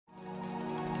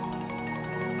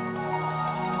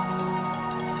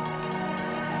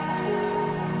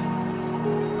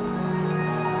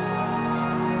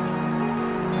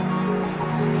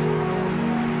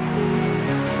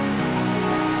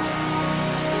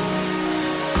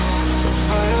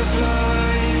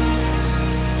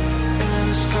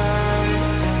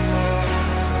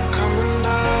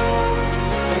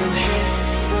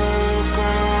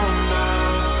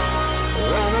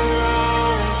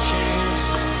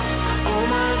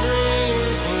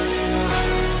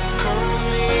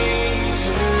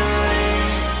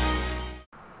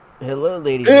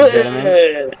ladies and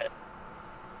gentlemen.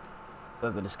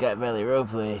 Welcome to Scott Valley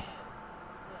Roleplay.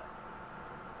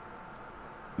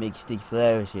 Micky Sticky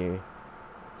Flowers here.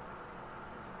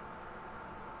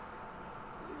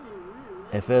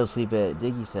 I fell asleep at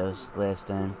Dicky's house last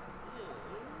time.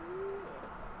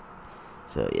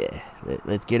 So yeah,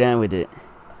 let's get on with it.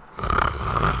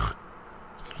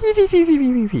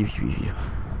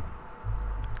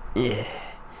 Yeah.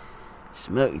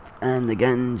 Smoked on the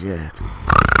ganja.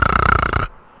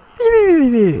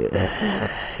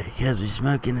 Because we're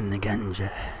smoking in the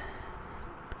ganja.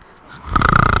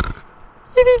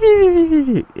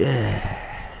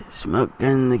 Smoke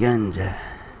on the ganja.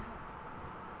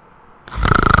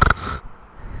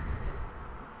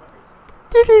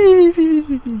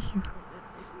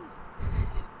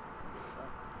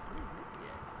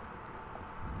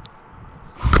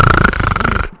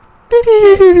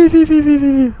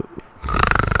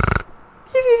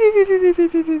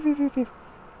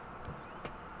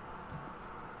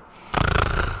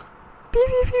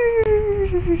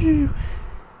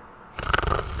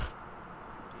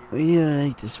 We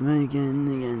like to smoke in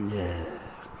the ganja.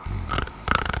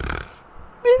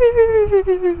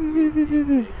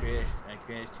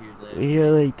 We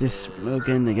like to smoke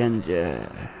in the ganja.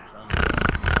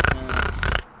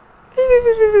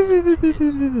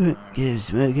 Keep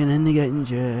smoking in the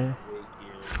ganja.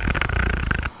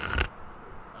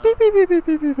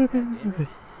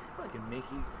 Fucking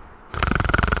Mickey.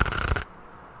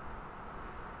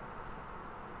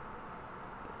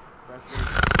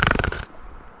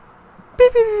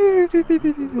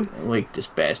 Wake this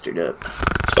bastard up.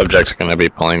 Subject's gonna be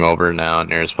pulling over now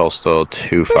near his postal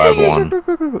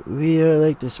 251. We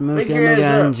like to smoke in the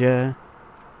ganja.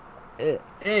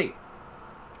 Hey!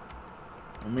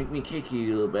 Don't make me kick you,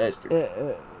 you little bastard.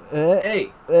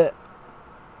 Hey! Oh,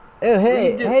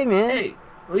 hey, man. Hey!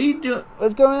 What are you doing?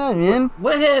 What's going on, man?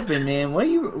 What happened, man?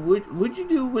 What'd you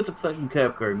do with the fucking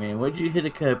cop car, man? What'd you hit a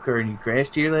cop car and you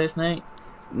crashed here last night?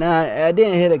 Nah, I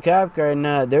didn't hit a cop car.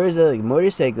 Nah, there was like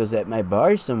motorcycles at my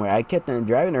bar somewhere. I kept on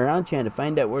driving around trying to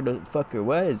find out where the fucker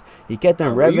was. He kept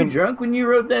on revving. Were you drunk when you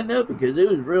wrote that note? Because it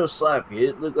was real sloppy.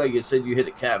 It looked like it said you hit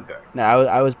a cop car. No,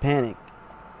 I was panicked.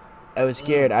 I was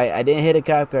scared. I didn't hit a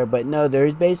cop car, but no, there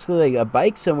was basically like a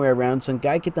bike somewhere around. Some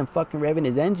guy kept on fucking revving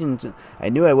his engines. I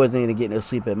knew I wasn't gonna get no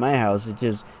sleep at my house. It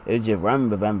was just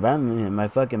rum in my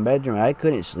fucking bedroom. I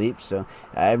couldn't sleep, so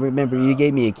I remember you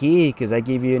gave me a key because I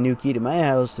gave you a new key to my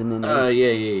house, and then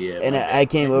yeah. And I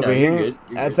came over here.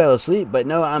 I fell asleep, but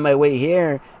no, on my way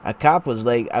here, a cop was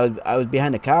like, I was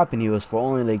behind a cop, and he was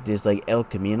following like this like El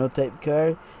Camino type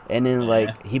car. And then,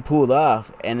 like, he pulled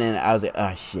off, and then I was like,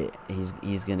 oh, shit,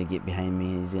 he's gonna get behind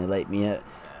me, he's gonna light me up.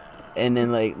 And then,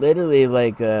 like, literally,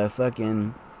 like, he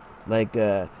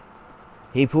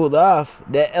pulled off,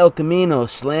 that El Camino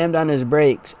slammed on his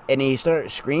brakes, and he started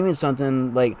screaming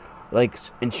something, like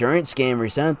insurance scam or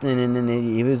something, and then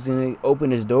he was gonna open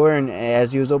his door, and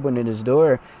as he was opening his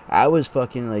door, I was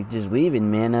fucking, like, just leaving,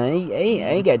 man. I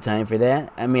ain't got time for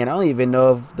that. I mean, I don't even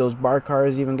know if those bar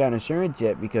cars even got insurance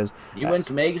yet, because... You win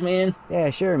some eggs, man? Yeah,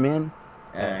 sure, man.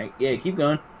 Alright, yeah, keep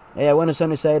going. Hey, I want a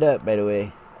sunny side up, by the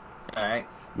way. Alright.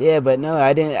 Yeah, but no,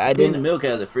 I didn't... Getting the milk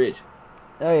out of the fridge.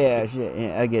 Oh, yeah, shit,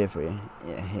 yeah, I'll get it for you.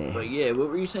 Yeah. But yeah, what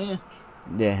were you saying?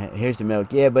 Yeah, here's the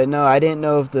milk. Yeah, but no, I didn't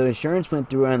know if the insurance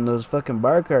went through on those fucking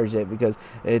bar cars yet, because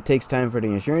it takes time for the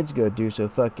insurance to go through. So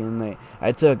fucking, like,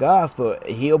 I took off, but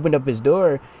he opened up his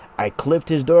door. I clipped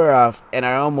his door off, and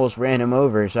I almost ran him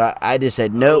over. So I just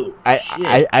said nope.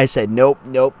 I said nope.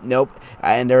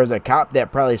 And there was a cop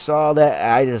that probably saw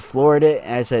that. I just floored it,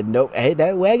 and I said nope. Hey,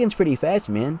 that wagon's pretty fast,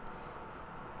 man.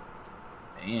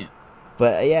 Damn.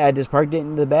 But yeah, I just parked it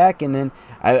in the back, and then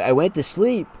I went to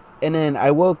sleep. And then I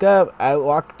woke up, I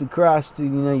walked across to,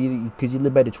 because you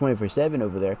live by the 24/7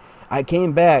 over there. I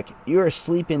came back, you were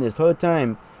sleeping this whole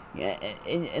time,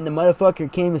 and the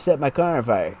motherfucker came and set my car on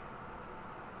fire.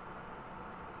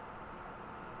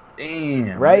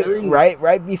 Damn. Right, really?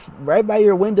 right by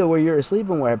your window where you were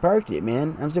sleeping where I parked it,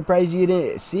 man. I'm surprised you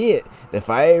didn't see it. The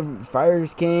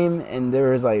fires came, and there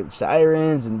was like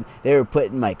sirens, and they were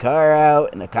putting my car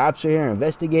out, and the cops are here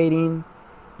investigating.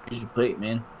 Here's your plate,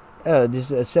 man. Oh, just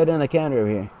set it on the counter over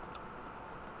here.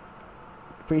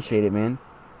 Appreciate it, man.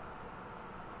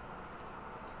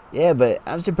 Yeah, but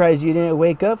I'm surprised you didn't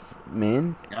wake up,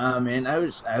 man. Man, I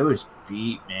was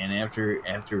beat, man, after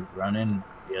running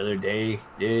the other day,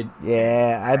 dude.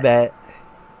 Yeah, I bet.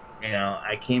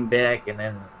 I came back, and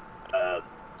then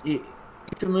you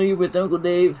familiar with Uncle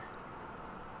Dave?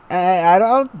 I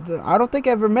don't think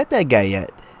I've ever met that guy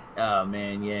yet. Oh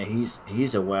man, yeah,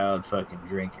 he's a wild fucking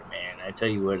drinker, man. I tell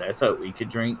you what, I thought we could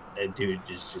drink. That dude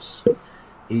just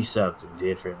He's something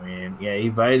different, man. Yeah, he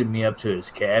invited me up to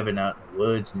his cabin out in the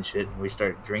woods and shit, and we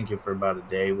started drinking for about a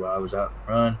day while I was out on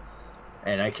the run.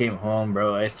 And I came home,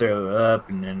 bro. I threw up,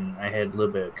 and then I had a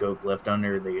little bit of coke left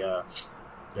under the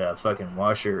fucking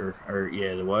washer, or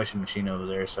the washing machine over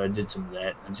there. So I did some of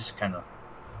that. I just I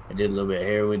did a little bit of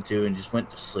heroin too, and just went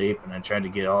to sleep. And I tried to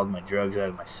get all of my drugs out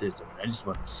of my system. And I just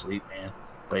went to sleep, man.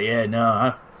 But yeah,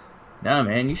 no,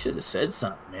 man, you should have said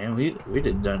something, man. We'd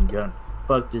have done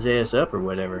fucked his ass up or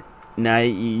whatever. No,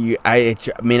 I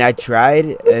mean, I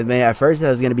tried. I mean, at first I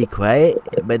was gonna be quiet,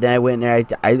 but then I went there.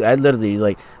 I literally,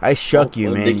 like, I shook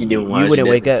you, man. You wouldn't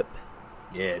wake up.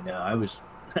 Yeah, no, I was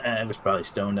probably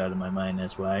stoned out of my mind.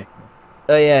 That's why.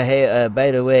 Oh yeah, hey,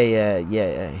 by the way,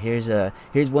 here's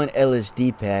one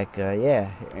LSD pack. Yeah,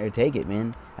 here, take it,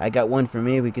 man. I got one for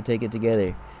me. We could take it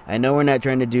together. I know we're not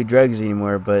trying to do drugs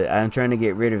anymore, but I'm trying to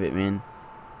get rid of it, man.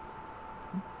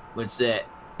 What's that?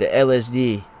 The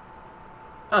LSD.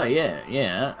 Oh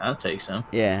yeah, I'll take some.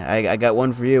 Yeah, I got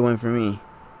one for you, one for me.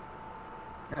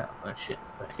 Oh, well, shit,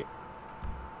 fuck it.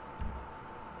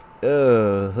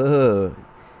 Oh,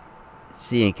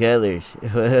 seeing colors.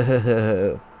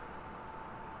 We're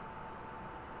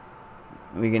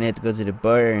gonna have to go to the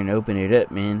bar and open it up,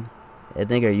 man. I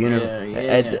think our uniform.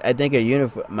 I think our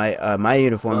uniform. My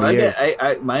uniform.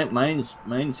 Well,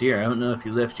 mine's here. I don't know if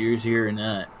you left yours here or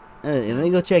not. Let me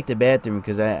go check the bathroom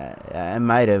because I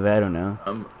might have. I don't know.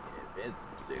 It's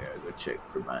there. I'll go check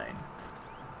for mine.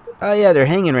 Oh yeah, they're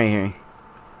hanging right here.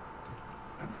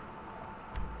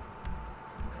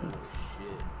 Oh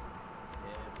shit.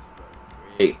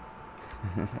 Yeah,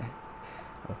 great.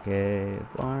 Okay,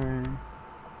 barn.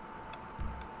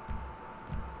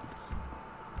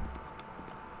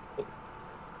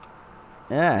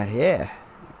 Yeah.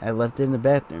 I left it in the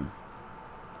bathroom.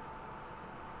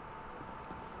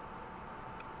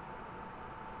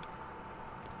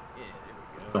 Yeah,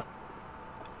 there we go.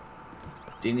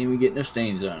 Didn't even get no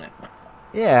stains on it.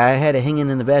 Yeah, I had it hanging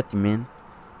in the bathroom, man.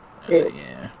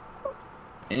 Yeah.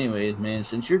 Anyways, man,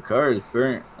 since your car is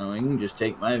burnt, you can just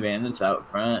take my van that's out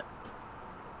front.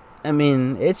 I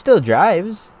mean, it still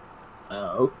drives.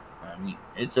 Oh, I mean,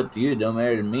 it's up to you. It don't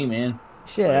matter to me, man.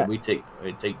 Shit. We take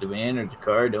the van or the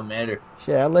car. Don't matter.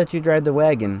 Shit, I'll let you drive the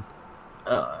wagon.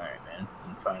 Oh, all right, man.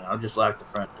 I'm fine. I'll just lock the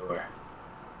front door.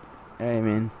 All right,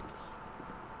 man.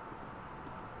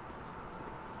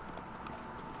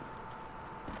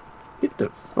 Get the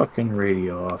fucking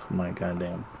radio off of my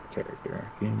goddamn character.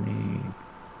 Give me.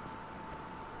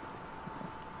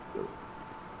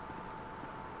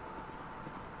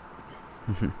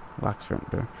 Locks front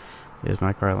door. Is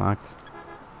my car locked?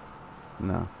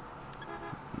 No.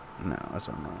 No, it's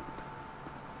unlocked.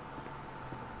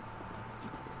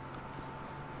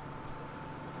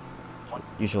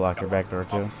 You should lock your back door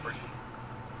too.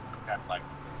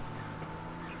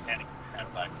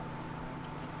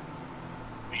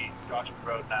 Joshua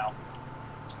Road now.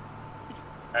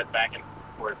 Head back and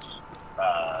towards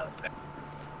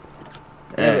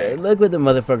Hey, look what the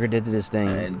motherfucker did to this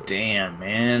thing. Damn,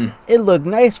 man. It looked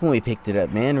nice when we picked it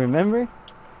up, man. Remember?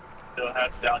 still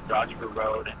heads down Joshua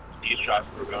Road and East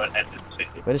Joshua Road and the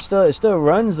city. But it still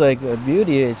runs like a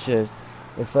beauty. It's just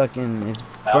it's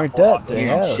burnt up. I'm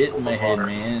hearing shit in my head,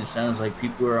 man. It sounds like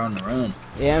people are on the run.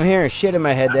 Yeah, I'm hearing shit in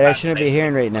my head that I shouldn't be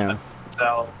hearing right now.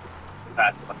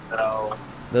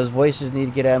 Those voices need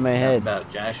to get out of my head. About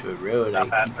Joshua Road, I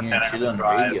keep hearing shit on the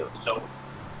radio.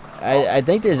 I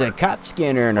think there's a cop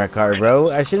scanner in our car, bro.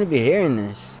 I shouldn't be hearing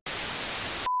this.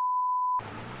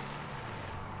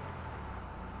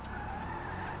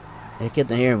 I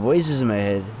kept on hearing voices in my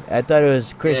head. I thought it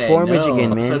was Chris Formage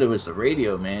again, man. I thought it was the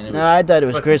radio, man. I thought it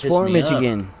was Chris Formage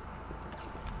again.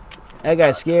 I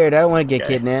got scared. I don't want to get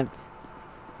kidnapped.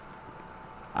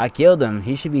 I killed him.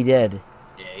 He should be dead.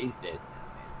 Yeah, he's dead.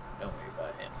 Don't worry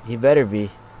about him. He better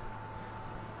be.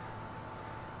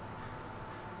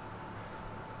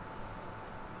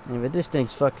 Yeah, but this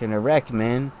thing's fucking a wreck,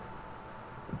 man.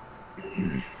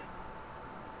 I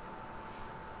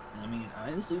mean,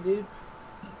 honestly, dude,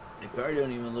 the car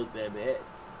don't even look that bad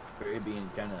for it being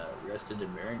kind of rusted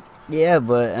and burned. Yeah,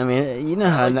 but I mean, you know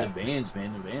how the vans,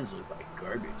 man. The vans look like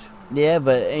garbage. Yeah,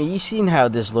 but you seen how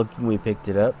this looked when we picked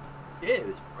it up. Yeah, it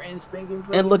was brand spanking.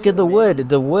 And look at the wood.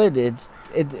 The wood, it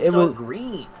was all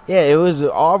green. Yeah, it was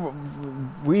all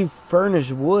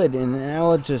refurnished wood, and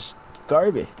now it's just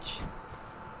garbage.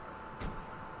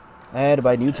 I had to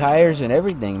buy new tires and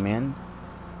everything, man.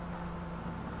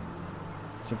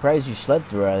 Surprised you slept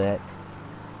through all that.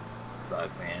 Fuck,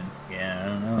 man. Yeah, I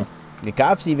don't know. The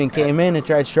cops even came in and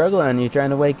tried struggling on you,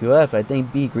 trying to wake you up. I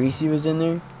think B. Greasy was in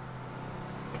there.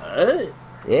 What?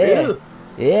 Yeah. Ew.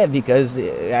 Yeah, because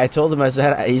I told him, I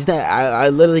said, he's not, I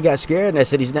literally got scared and I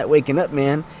said, he's not waking up,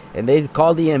 man. And they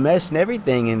called EMS and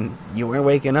everything and you weren't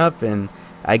waking up. And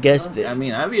I guess, I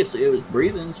mean, obviously it was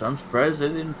breathing, so I'm surprised they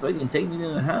didn't fucking take me to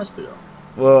the hospital.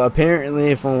 well,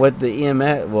 apparently from what the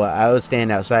EMS, well, I was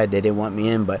standing outside, they didn't want me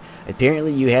in, but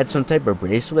apparently you had some type of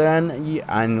bracelet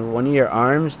on one of your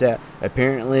arms that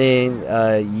apparently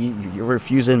you're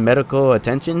refusing medical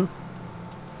attention.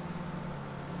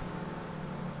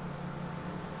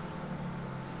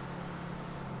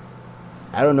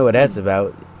 I don't know what that's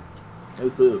about. No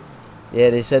clue. Yeah,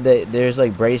 they said that there's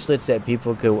like bracelets that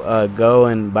people could go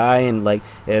and buy, and like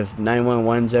if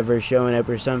 911's ever showing up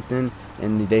or something,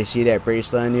 and they see that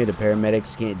bracelet on you, the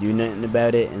paramedics can't do nothing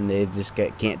about it, and they just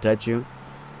can't touch you.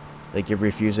 Like you're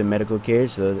refusing medical care.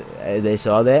 So they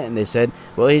saw that and they said,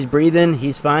 "Well, he's breathing,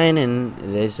 he's fine," and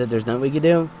they said there's nothing we can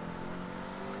do.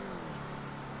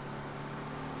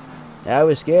 I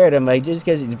was scared. I'm like, just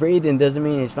because he's breathing doesn't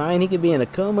mean he's fine. He could be in a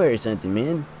coma or something,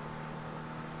 man.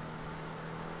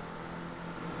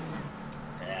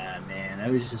 Yeah, man, I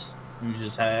was just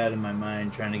high out of my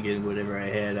mind trying to get whatever I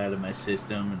had out of my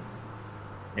system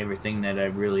and everything that I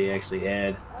really actually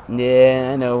had. Yeah,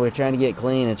 I know. We're trying to get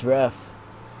clean. It's rough.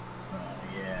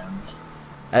 Yeah, I'm just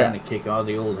trying to kick all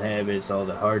the old habits, all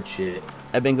the hard shit.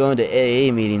 I've been going to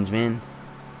AA meetings, man.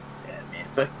 Yeah, man,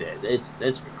 fuck that.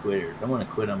 That's for quitters. I want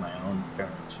to quit on my own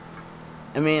terms.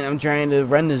 I mean, I'm trying to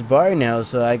run this bar now,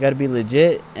 so I gotta be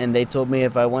legit. And they told me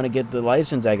if I want to get the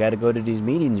license, I gotta go to these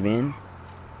meetings, man.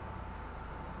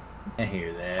 I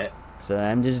hear that. So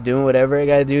I'm just doing whatever I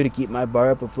gotta do to keep my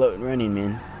bar up afloat and running,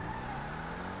 man.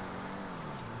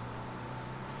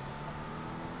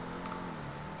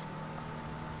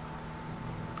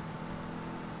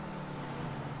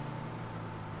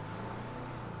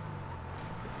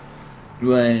 You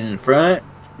want it in the front?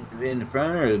 In the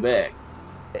front or the back?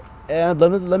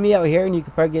 Let me out here and you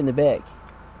can park it in the back.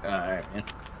 Alright, man.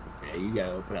 Yeah, you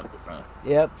gotta open up the front.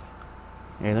 Yep.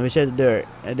 Here, let me shut the door.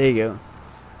 There you go.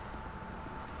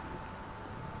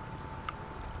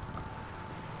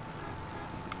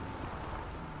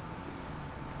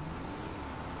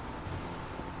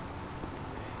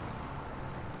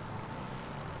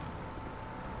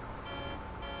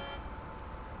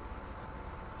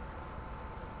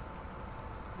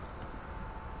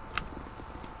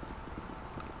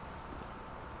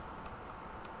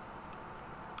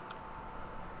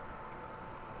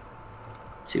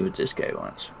 See what this guy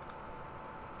wants.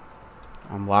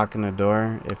 I'm locking the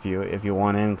door. If you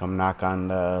want in, come knock on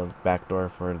the back door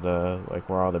for the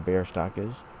where all the beer stock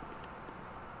is.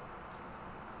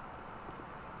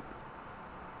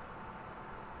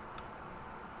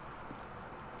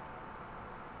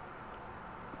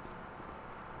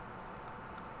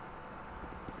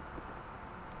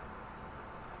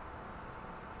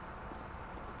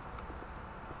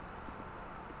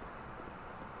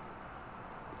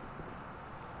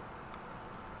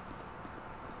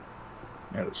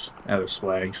 That was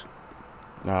Swags.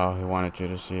 Oh, he wanted you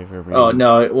to see if you're. Oh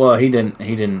no! Well, he didn't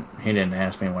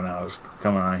ask me when I was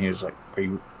coming on. He was like, "Are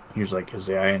you?" He was like, "Is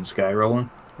the eye in the sky rolling?"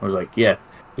 I was like, "Yeah."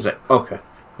 He's like, "Okay."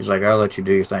 He's like, "I'll let you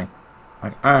do your thing."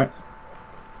 I'm like, all right.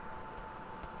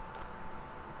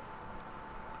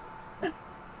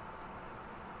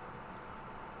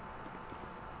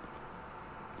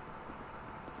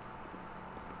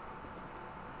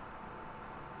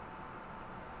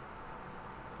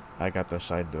 I got the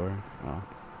side door. Oh.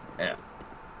 Yeah.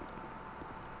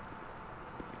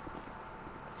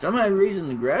 Some odd reason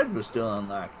the garage was still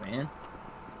unlocked, man.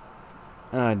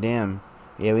 Oh, damn.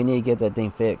 Yeah, we need to get that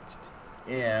thing fixed.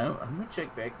 Yeah, I'm gonna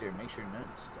check back there, make sure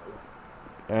nothing's stolen.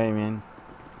 Alright, man.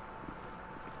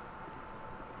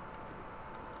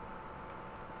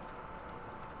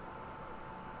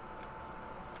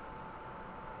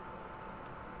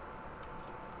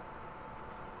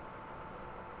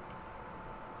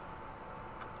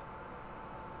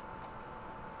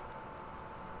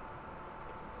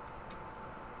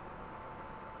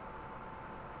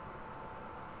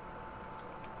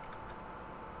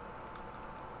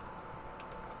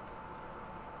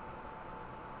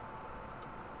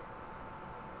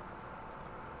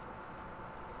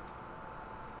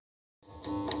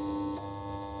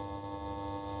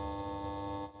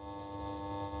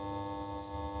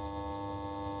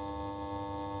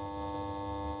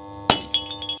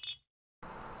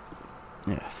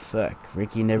 Yeah, fuck.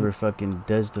 Ricky never fucking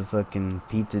does the fucking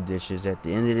pizza dishes at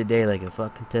the end of the day like a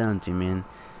fucking telling to, man.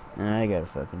 I gotta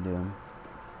fucking do them.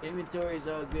 Inventory's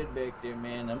all good back there,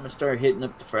 man. I'm gonna start hitting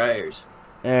up the fryers.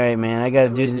 Alright, man, I gotta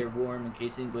That do way the... they're warm in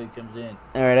case anybody comes in.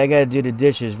 Alright, I gotta do the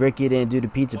dishes. Ricky didn't do the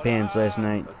pizza pans last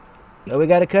night. Oh, we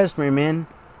got a customer, man.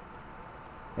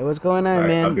 Hey, what's going on, All right,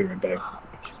 man? I'll be right back.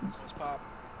 What's poppin'?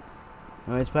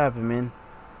 Oh, it's popping, man.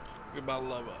 Good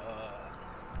bottle of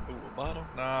a bottle?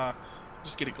 Nah,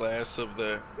 just get a glass of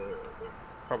the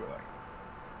probably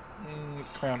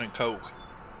like Crown and Coke.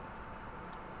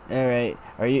 All right.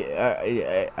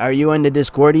 Are you on the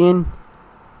Discordian?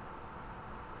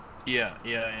 Yeah,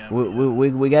 I am.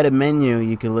 We got a menu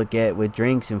you can look at with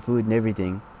drinks and food and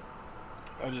everything.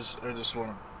 I just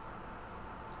wanna.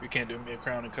 You can't do me a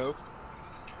Crown and Coke.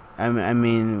 I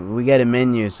mean, we got a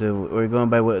menu, so we're going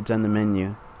by what's on the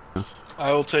menu.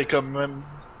 I will take a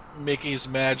Mickey's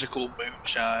Magical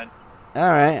Moonshine. All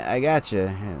right, I got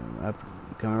you.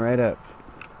 Coming right up.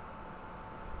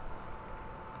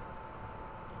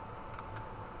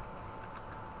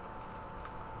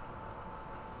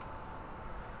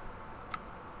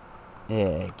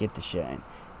 Yeah, get the shine.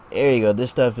 There you go.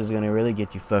 This stuff is gonna really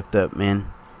get you fucked up,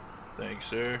 man. Thanks,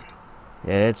 sir.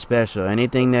 Yeah, that's special.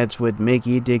 Anything that's with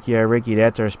Micky, Dicky, or Ricky,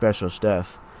 that's our special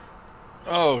stuff.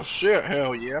 Oh shit!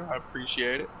 Hell yeah! I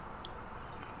appreciate it.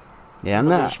 Yeah, I'm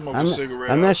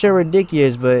not sure where Dicky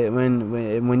is, but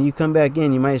when you come back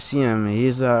in, you might see him.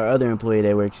 He's our other employee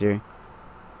that works here.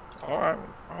 All right,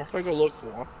 I'll take a look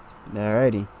for him.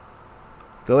 Alrighty.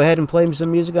 Go ahead and play me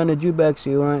some music on the jukebox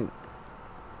you want.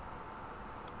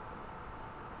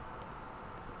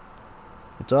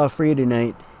 It's all free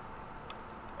tonight.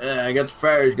 I got the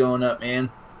fryers going up, man.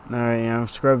 Alright, I'm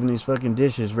scrubbing these fucking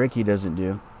dishes Ricky doesn't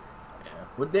do. Yeah.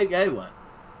 What that guy want?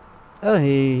 Oh,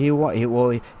 he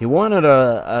wanted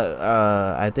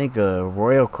I think a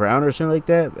royal crown or something like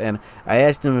that, and I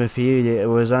asked him if it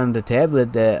was on the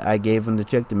tablet that I gave him to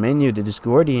check the menu, the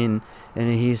Discordian,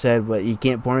 and he said, "Well, you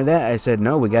can't point at that." I said,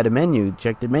 "No, we got a menu.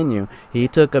 Check the menu." He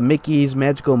took a Mickey's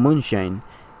Magical Moonshine.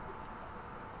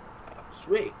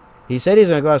 Sweet. He said he's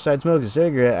gonna go outside and smoke a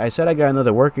cigarette. I said I got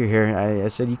another worker here. I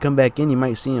said you come back in, you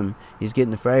might see him. He's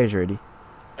getting the fryers ready.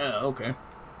 Oh, okay.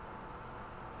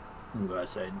 I'll go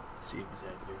outside and see if he's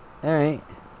out there. Alright.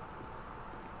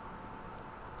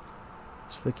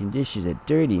 These fucking dishes are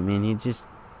dirty, man. He just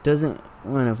doesn't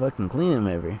want to fucking clean them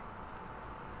ever.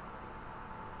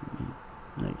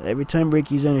 Like, every time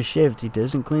Ricky's on a shift, he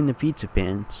doesn't clean the pizza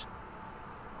pans.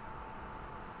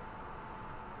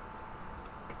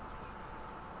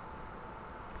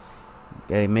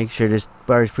 Gotta make sure this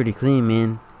bar is pretty clean,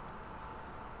 man.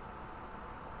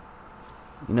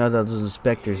 You know how those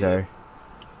inspectors are.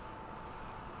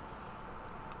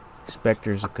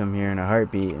 Inspectors will come here in a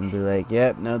heartbeat and be like,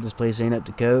 "Yep, no, this place ain't up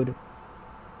to code."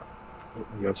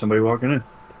 You got somebody walking in.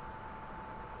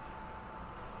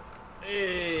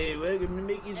 Hey, welcome to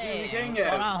Micky's Groovy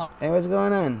Hangout. Hey, what's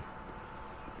going on?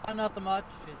 Nothing much.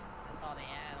 Just I saw the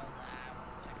ad. I was like, I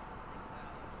want to check some things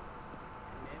out.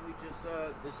 Man, we just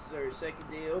this is our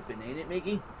second day open, ain't it,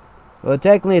 Mickey? Well,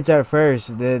 technically, it's our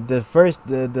first.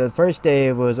 The first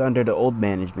day was under the old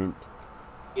management.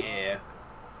 Yeah.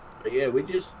 But yeah, we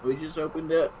just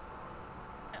opened up.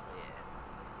 Hell yeah,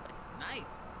 it's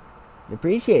nice.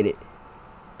 Appreciate it.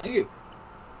 Thank you.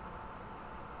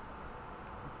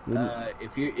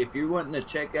 If you're wanting to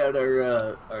check out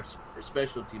our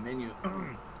specialty menu,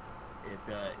 if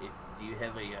do you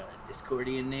have a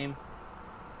Discordian name?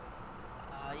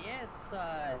 Yeah, it's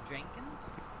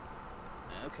Jenkins.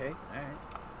 Okay, all right.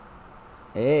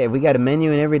 Hey, we got a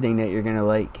menu and everything that you're gonna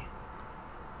like.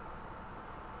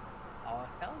 Oh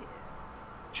hell yeah.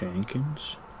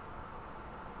 Jenkins.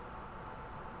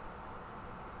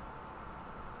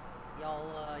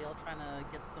 Y'all trying to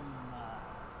get some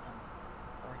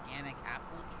organic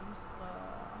apple juice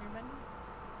on your menu?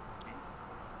 Okay.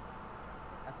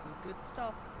 That's some good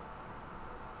stuff.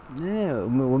 Yeah,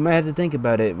 we might have to think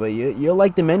about it, but you'll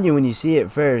like the menu when you see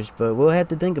it first. But we'll have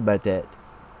to think about that.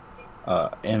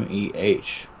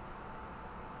 MEH.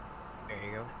 There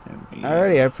you go. MEH.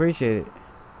 Alrighty, I appreciate it.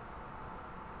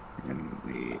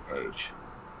 MEH.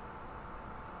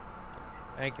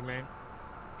 Thank you, man.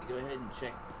 Go ahead and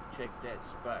check that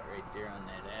spot right there on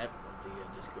that app of the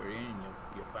Discordian, and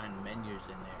you'll find menus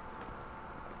in there.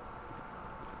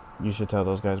 You should tell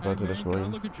those guys about the Can I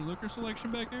Discord. look at your liquor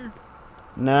selection back there?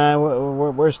 Nah,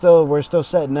 we're still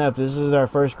setting up. This is our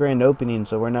first grand opening,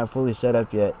 so we're not fully set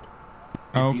up yet.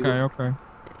 Okay.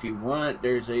 If you want,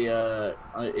 there's a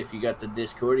if you got the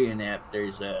Discordian app,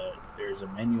 there's a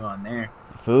menu on there.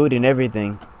 Food and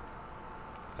everything.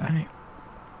 Dang.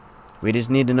 We just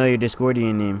need to know your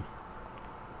Discordian name.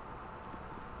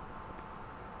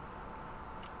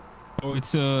 Oh,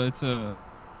 it's a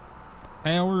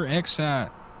Power XI.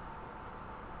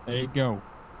 There you go.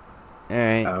 All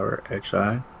right. Our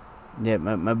XI. Yeah,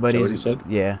 my buddy's. what he said?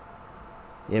 Yeah.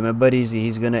 Yeah, my buddy's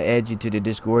he's gonna add you to the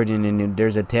Discord, and then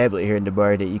there's a tablet here in the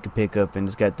bar that you can pick up, and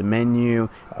it's got the menu,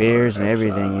 beers, and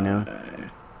everything, you know.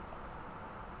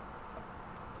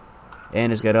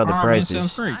 And it's got all the Alright, man,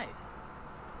 sounds prices. great. Nice.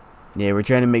 Yeah, we're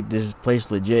trying to make this place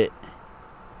legit.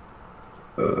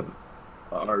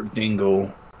 Our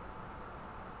dingle.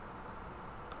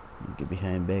 Get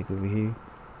behind back over here.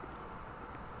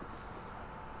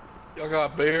 Y'all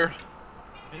got beer?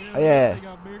 Oh, yeah. They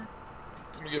got beer.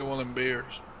 Let me get one of them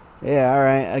beers. Yeah, all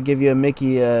right. I'll give you a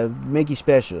Micky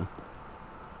Special.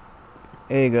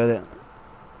 There you go.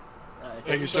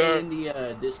 Thank you, sir. In the,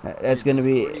 That's gonna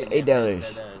be Discord,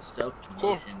 $8. that,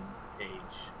 self-promotion page.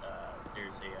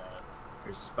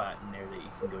 There's a spot in there that you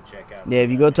can go check out. Yeah, if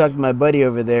you go talk to my buddy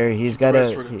over there, he's got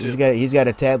Rest for the tip. he's got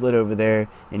a tablet over there,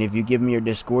 and if you give him your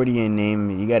Discordian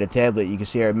name, you got a tablet. You can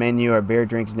see our menu, our beer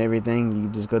drinks, and everything. You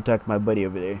just go talk to my buddy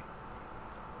over there.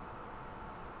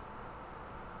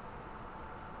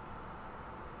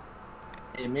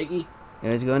 Hey, Mickey.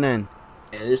 Yeah, what's going on?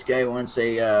 Yeah, this guy wants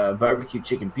a barbecue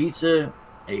chicken pizza,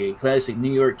 a classic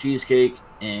New York cheesecake,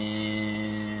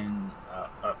 and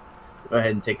go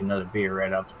ahead and take another beer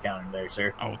right off the counter there,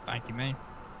 sir. Oh, thank you, man.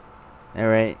 All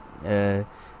right.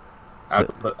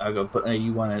 I'll go put.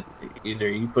 You want to either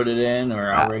you put it in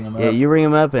or I'll ring him up. Yeah, you ring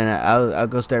him up, and I'll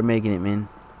go start making it, man.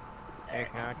 Hey,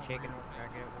 can I chicken? Can I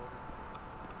get water?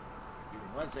 Give me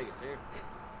 1 second, sir.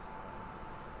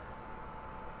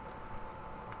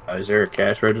 Is there a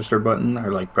cash register button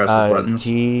or like press the buttons?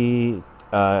 E's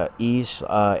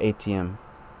ATM.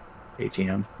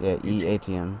 ATM. Yeah,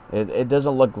 ATM. It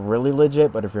doesn't look really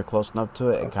legit, but if you're close enough to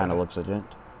it, it kind of looks legit.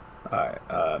 Alright,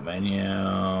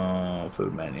 menu,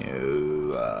 food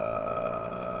menu,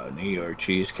 New York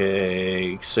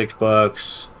cheesecake,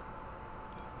 $6.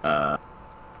 A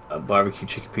barbecue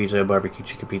chicken pizza, barbecue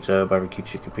chicken pizza, barbecue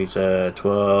chicken pizza,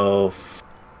 12,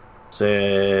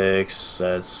 6,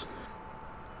 that's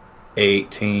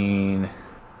 18,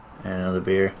 and another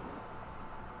beer. Hey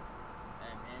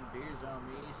man, beer's on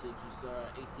me, so just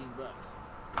 $18.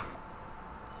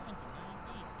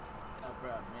 No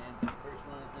problem, man.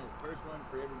 First one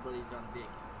for everybody's on Dicky.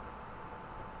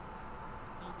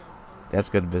 That's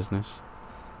good business.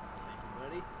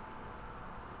 Thank you, buddy.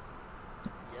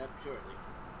 Yep, shortly.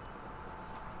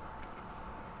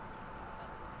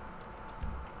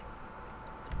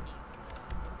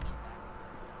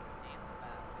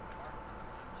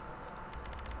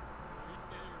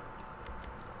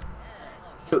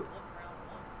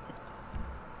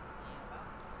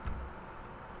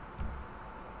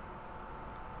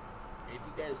 If you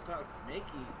guys talk to Mickey,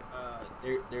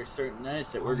 there's certain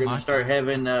nights that we're gonna start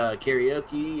having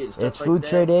karaoke and stuff It's like food that.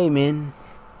 trade day, man.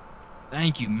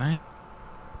 Thank you, man.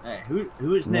 Alright,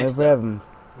 who is No next? problem.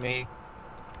 Me.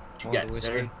 What you More got,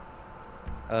 whiskey.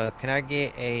 sir? Can I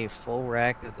get a full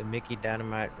rack of the Mickey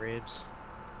Dynamite ribs?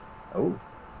 Oh,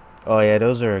 Oh yeah,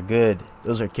 those are good.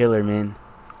 Those are killer, man.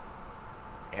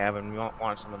 Yeah, I've been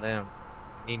want some of them.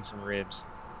 Need some ribs.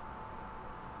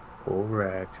 full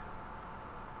rack.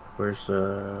 Where's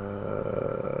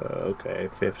okay,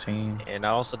 15. And I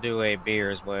also do a beer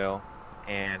as well.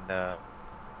 And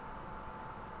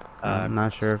I'm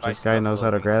not sure if this spicy guy knows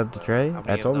how to buffalo grab the wings as tray. well. How I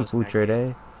many of told him those food can I trade get?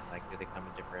 day. Like, do they come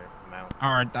in different amounts?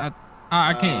 All right,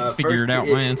 I can't figure first it out,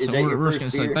 beer- man. is So that your we're just first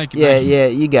gonna say beer? thank you, Yeah, man. yeah,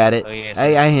 you got it. Oh, yes,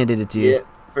 I sir. handed it to you. Yeah,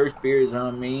 first beer is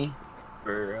on me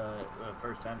for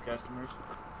first-time customers.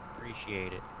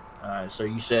 Appreciate it. So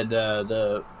you said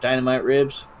the dynamite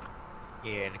ribs.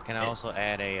 Yeah, and can I also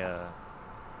add a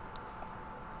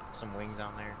some wings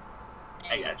on there?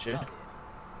 I got you.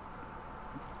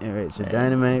 All right, so And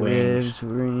dynamite wings. ribs,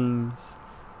 rings.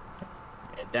 Yeah,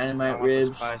 I dynamite want the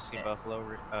ribs. spicy buffalo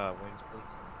wings,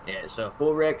 please. Yeah, so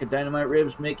full rack of dynamite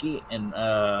ribs, Mickey, and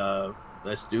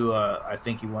let's do. I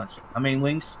think he wants how many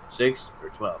wings? 6 or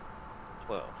 12?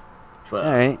 12. 12.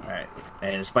 All right. All right,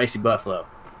 and a spicy buffalo.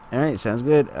 All right, sounds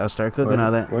good. I'll start cooking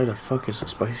all that. Where the fuck is the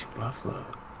spicy buffalo?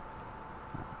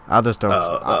 I'll just throw.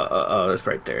 Oh, that's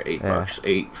right there. $8. Yeah.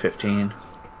 8.15.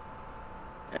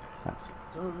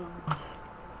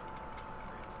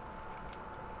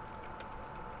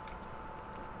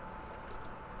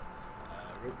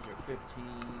 Ribs are 15.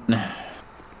 Beers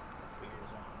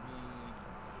on me.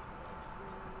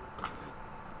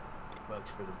 $8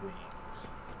 for the wings.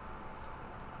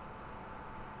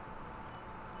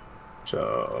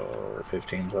 So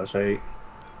 15 plus 8.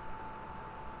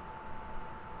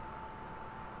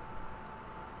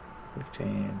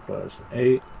 15 plus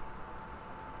 8.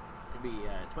 It'd be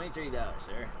 $23,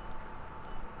 sir.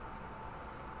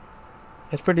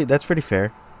 That's pretty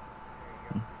fair.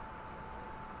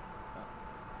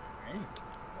 Alright.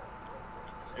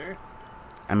 Sir?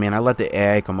 I mean, I let the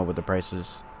AI come up with the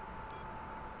prices.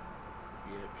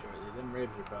 Yep, shortly. Them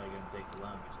ribs are probably gonna take the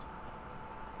longest.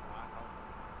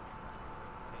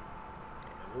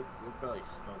 Yeah, we'll probably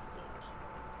smoke those.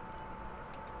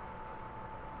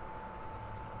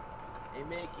 Hey,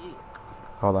 Mickey.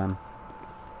 Hold on.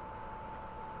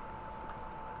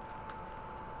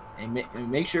 Hey,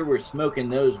 make sure we're smoking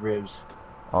those ribs.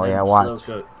 Oh Let yeah, them watch. Slow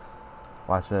cook.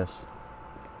 Watch this.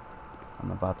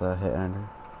 I'm about to hit enter.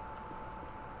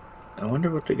 I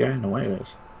wonder what the guy in the way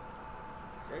is.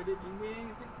 Sir, did you get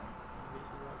anything?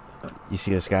 You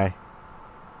see this guy?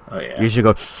 Oh yeah. You should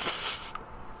go. Hey,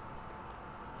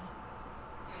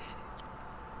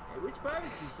 which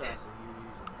barbecue sauce are you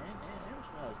using, man? Man, that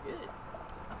smells good.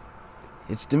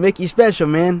 It's the Micky Special,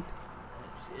 man. Oh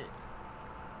shit.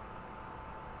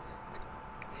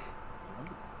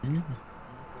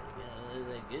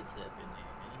 That good stuff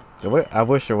in there, man. I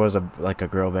wish there was a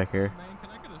girl back here. Man,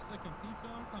 can I get a second pizza?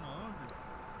 I'm kind of hungry.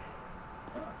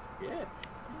 Yeah.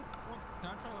 Well, can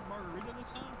I try the margarita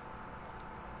this time?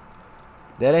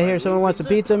 Did I hear someone wants a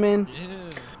pizza, man?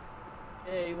 Yeah.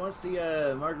 Hey, he wants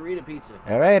the margarita pizza.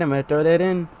 All right, I'm gonna throw that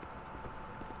in. $10,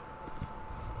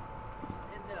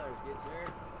 good sir.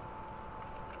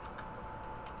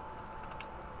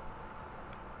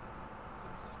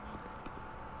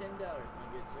 $10, my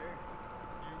good sir.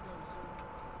 Here you go, sir.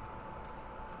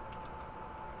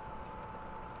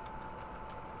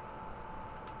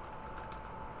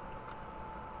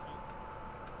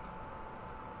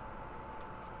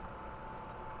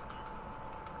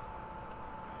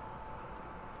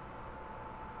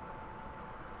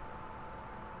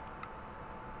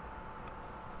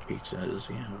 Pizzas,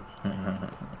 yeah.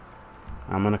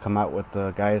 I'm gonna come out with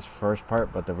the guy's first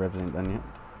part, but the ribs ain't done yet.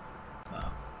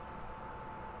 Oh.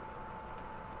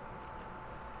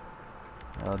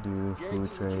 I'll do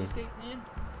food trade.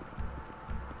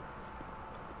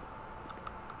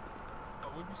 Oh,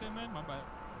 what'd you say, man? My bad.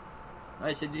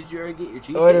 I said, did you already get your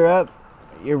cheesecake? Order up.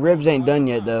 Your ribs ain't done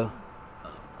yet, though.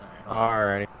 Oh,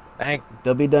 alright. Alrighty. Thank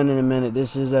They'll be done in a minute.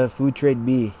 This is a food trade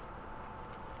B.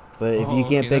 But if you Oh,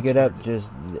 can't okay, pick it that's up, weird.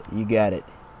 just you got it.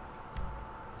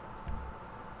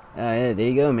 Yeah, there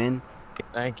you go, man.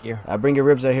 Thank you. I'll bring your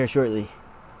ribs out here shortly.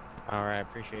 Alright,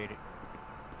 appreciate it.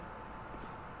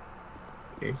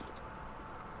 Okay.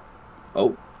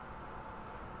 Oh.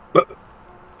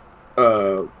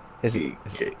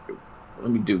 Okay.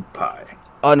 Let me do pie.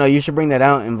 Oh no, you should bring that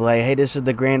out and be like, hey, this is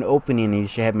the grand opening, and you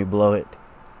should have me blow it.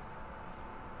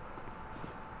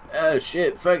 Oh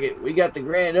shit, fuck it. We got the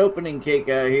grand opening cake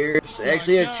out here. It's Oh my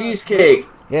actually a God, cheesecake.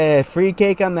 Yeah, free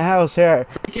cake on the house here.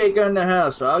 Free cake on the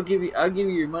house. So I'll give you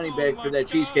your money Oh back my for that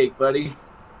God. cheesecake, buddy.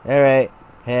 All right.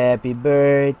 Happy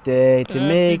birthday to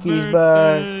Mickey's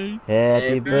bar.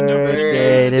 Happy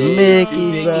birthday to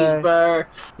Mickey's bar.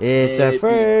 It's our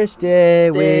first day,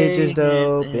 we just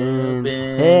opened.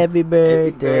 Happy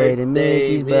birthday to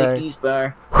Mickey's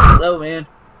bar. Hello, man.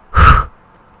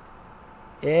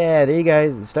 Yeah, there you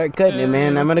guys. Start cutting it, man.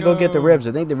 I'm let's gonna go get the go. ribs.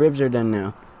 I think the ribs are done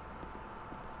now.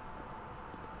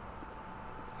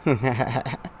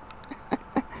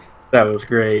 That was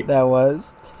great. That was.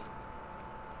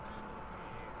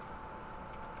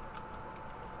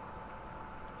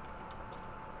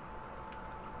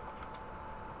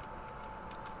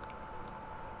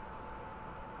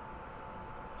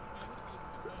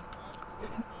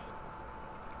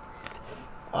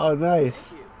 Oh, nice.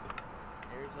 Thank you.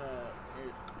 Here's a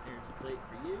plate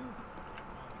for you.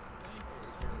 Here's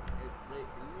a plate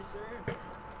for you, sir.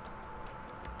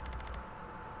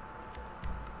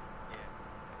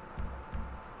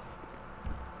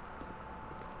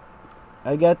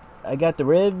 I got the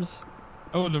ribs.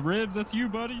 Oh, the ribs? That's you,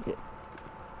 buddy. Yeah.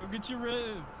 Go get your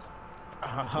ribs.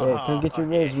 Yeah, come get your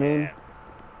ribs, man.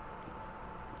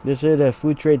 This is a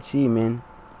food trade C, man.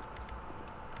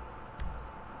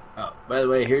 Oh, by the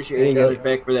way, here's your There you $8 go.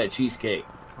 back for that cheesecake.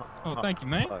 Oh, thank you,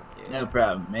 man. Fuck yeah. No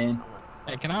problem, man.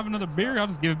 Hey, can I have another beer? I'll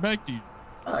just give it back to you.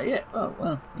 Oh yeah. Oh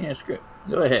well. Yeah. Screw it.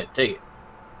 Go ahead. Take it.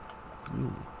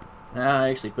 Mm. I'll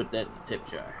actually put that in the tip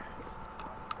jar.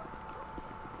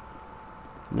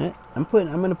 Yeah, I'm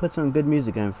gonna put some good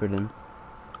music on for them.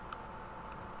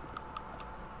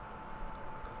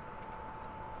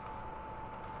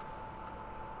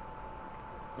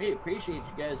 We appreciate you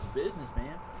guys' business, man.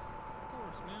 Of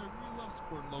course, man. We love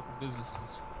supporting local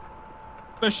businesses.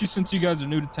 Especially since you guys are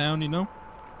new to town, you know?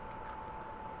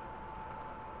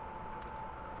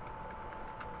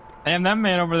 Damn, that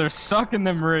man over there sucking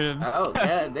them ribs. Oh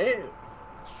god damn.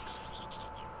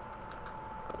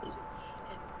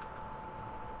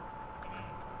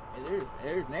 Hey,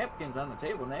 there's napkins on the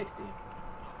table next to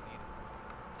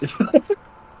you.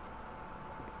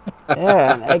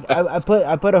 Yeah, I put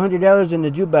 $100 in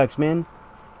the jukebox, man.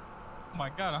 Oh my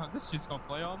god, this shit's gonna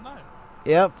play all night.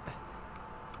 Yep.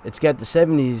 It's got the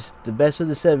 70s, the best of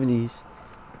the 70s.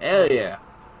 Hell yeah.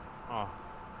 Oh.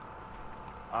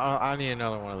 I need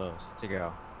another one of those to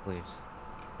go, please.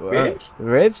 Ribs?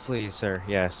 Ribs? Please, sir.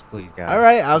 Yes, please, God. All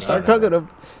right, I'll start talking to him.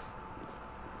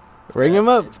 Ring him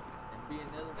up. It'd be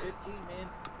another 15, man.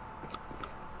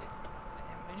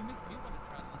 Man, you make me want to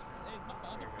try those for. Hey, is my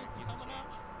other pizza coming out?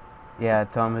 Yeah,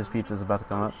 tell him his pizza's about to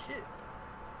come up. Shit.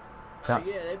 Tom-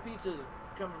 Yeah, that pizza's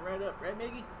coming right up, right,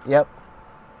 Micky? Yep.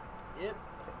 Yep.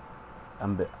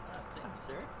 I'm Thank you,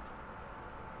 sir.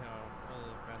 No, one of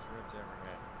the best ribs I ever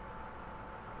had.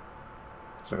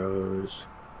 Throws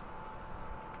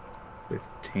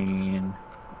 15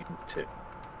 into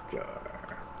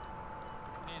jar.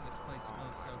 Man, this place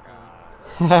smells so good.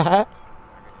 good.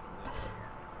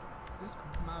 This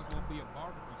might as well be a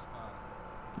barbecue spot.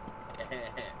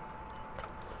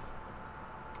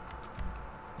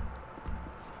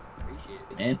 Appreciate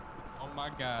it, man. Oh my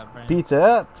god, man. Pizza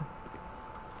up.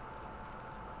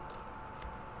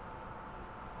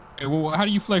 Hey, well, how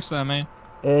do you flex that, man?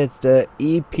 It's the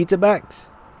pizza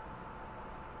box.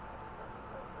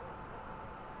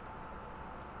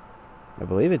 I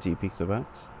believe it's pizza box.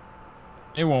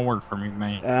 It won't work for me,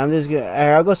 man. I'm just gonna.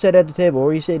 I'll go sit at the table.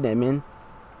 Where you sitting at, man?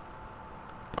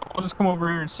 I'll just come over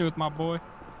here and sit with my boy.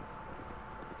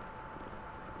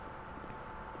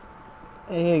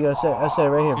 Hey, here you go. I'll sit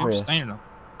right here I'm for you. standing up.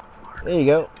 There you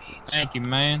go. Thank you,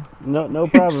 man. No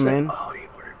problem, man. Oh, he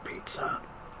ordered pizza.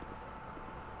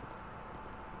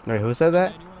 Wait, who said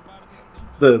that? Hey, do you wanna buy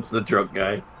this pizza? The drunk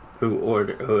guy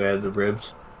who had the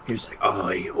ribs. He was like, "Oh,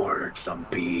 he ordered some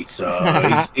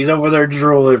pizza. he's over there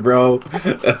drooling, bro."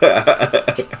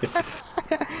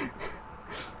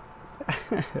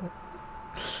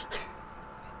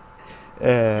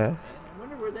 I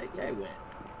wonder where that guy went.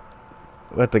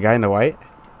 What, the guy in the white?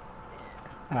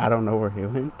 I don't know where he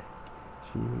went.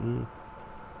 Gee.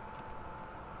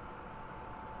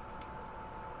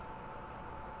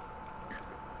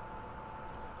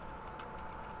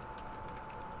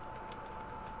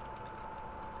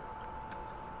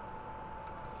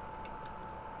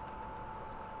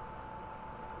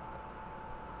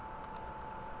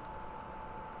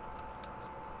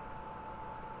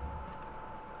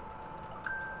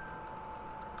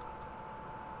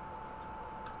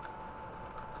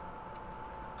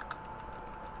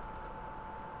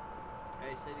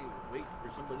 Guy said he was waiting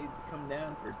for somebody to come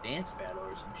down for a dance battle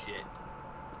or some shit.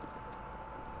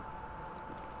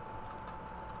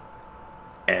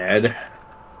 Add.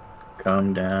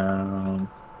 Come down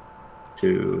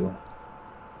to.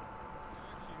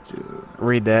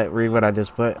 Read that. Read what I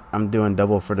just put. I'm doing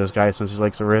double for this guy since he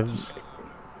likes the ribs.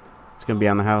 It's gonna be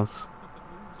on the house. Put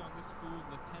the moves on this fool's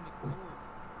Lieutenant Corporal.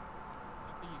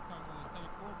 I think he's calling the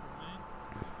Lieutenant Corporal, man.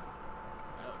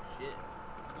 Oh shit.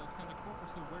 The Lieutenant Corporal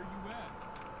said, "Where you at?"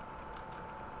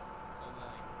 So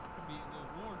like, could be a little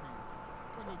war here.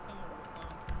 We're gonna tell him.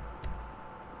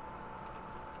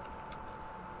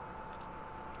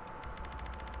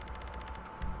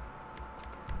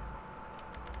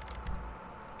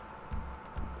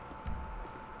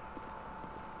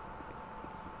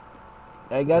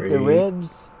 I got the Three. ribs.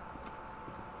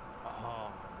 Oh,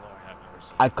 Lord have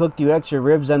mercy. I cooked you extra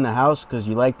ribs on the house because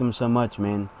you like them so much,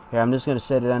 man. Here, I'm just gonna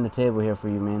set it on the table here for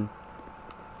you, man.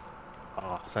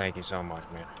 Oh, thank you so much,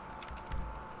 man.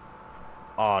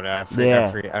 Oh, no,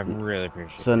 Yeah. I really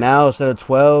appreciate it. So now instead of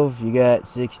 12, you got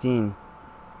 16.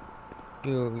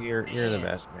 You're the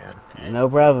best, man. No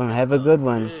problem. Have a good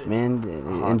one, man.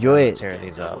 Oh, Enjoy God, it. tear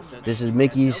these up. This is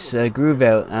Mickey's Groove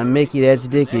Out. I'm Micky. That's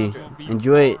Dicky.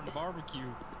 Enjoy it. Barbecue.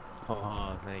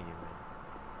 Oh, thank you,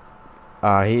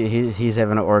 man. He's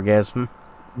having an orgasm.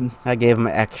 I gave him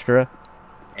an extra.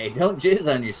 Hey, don't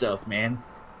jizz on yourself, man.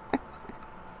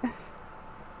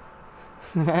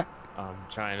 I'm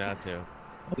trying not to.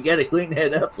 We gotta clean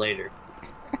that up later.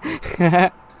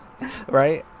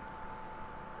 Right?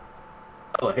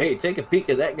 Oh, hey, take a peek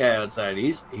at that guy outside.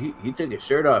 He took his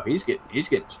shirt off. He's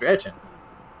getting stretching.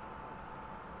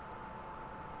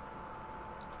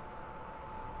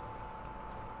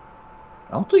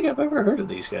 I don't think I've ever heard of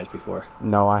these guys before.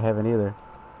 No, I haven't either.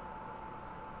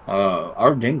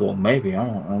 Our Dingle, maybe. I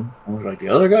don't know. I was like the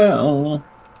other guy. I don't know.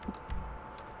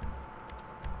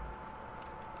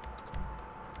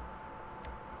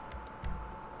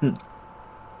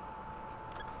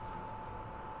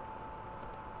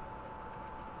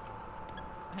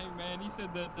 Hey man, he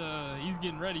said that he's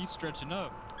getting ready. He's stretching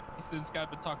up. He said this guy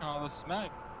been talking all this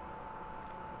smack.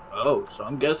 Oh, so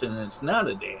I'm guessing it's not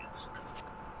a dance.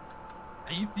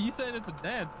 He said it's a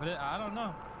dance, but I don't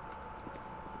know.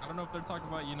 I don't know if they're talking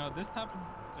about, you know, this type of,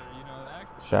 or, you know, the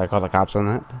actual. Should I call the cops on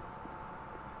that?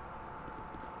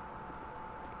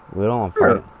 We don't want to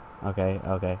fight. Okay.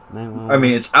 911. I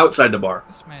mean, it's outside the bar.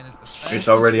 This man is the It's fastest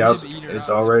already slib outside. eater It's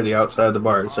out already there. outside the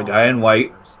bar. It's a guy in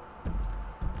white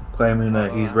claiming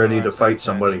that he's ready to fight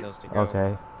somebody.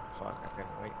 Okay. Fuck, I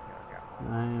couldn't wait. I got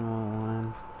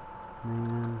one.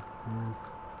 911.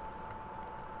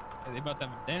 They about to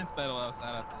have a dance battle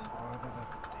outside, I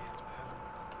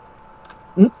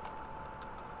think.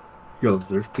 Yo,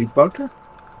 there's people out there?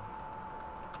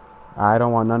 I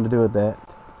don't want nothing to do with that.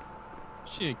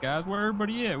 Shit, guys, where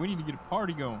everybody at? We need to get a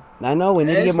party going. I know we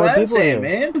need to That's get more what I'm people saying,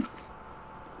 here. man.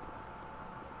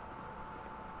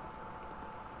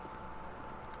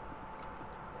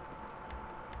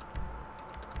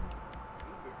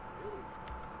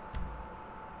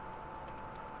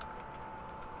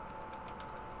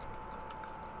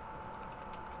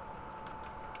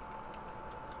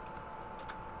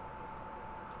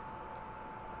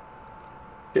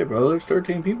 Yeah, bro, there's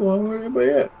 13 people on where everybody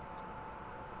at.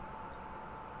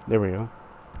 There we go.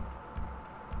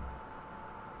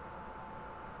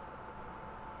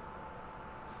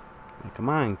 Hey, come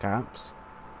on, cops.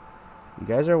 You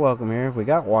guys are welcome here. We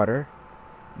got water.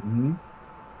 Mm-hmm.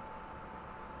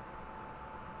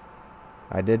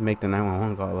 I did make the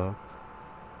 911 call, though.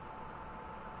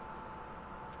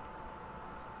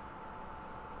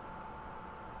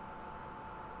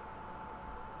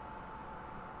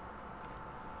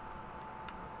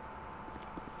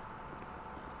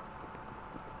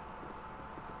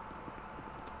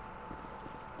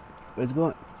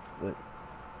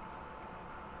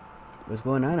 What's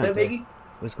going on out there? Biggie?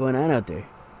 What's going on out there?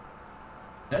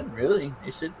 Nothing really.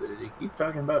 They said they keep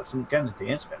talking about some kind of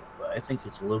dance battle, but I think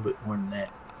it's a little bit more than that.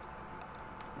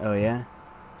 Oh yeah.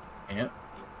 Yep.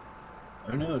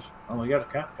 Who knows? Oh, we got a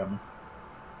cop coming.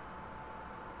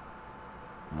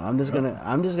 Well, I'm just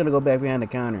gonna go back behind the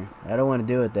counter. I don't want to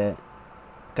deal with that.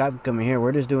 Cop coming here.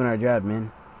 We're just doing our job,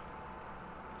 man.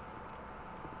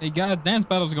 Hey, guys, dance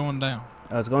battle's going down.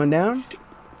 Oh, it's going down.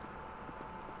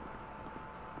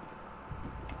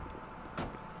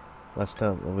 We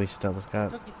should tell this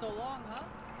cop. Took you so long, huh?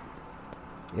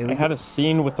 Yeah, I had a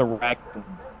scene with a raccoon.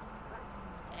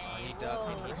 Hey, he whoa, ducked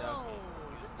him, he whoa. ducked him.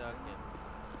 He was ducking.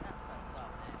 That's messed up,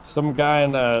 man. Some guy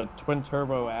in a twin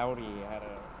turbo Audi had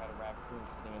a raccoon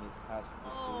sitting in his passenger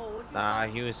seat. Oh, what you Nah,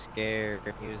 talking- he was scared.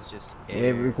 He was just Yeah,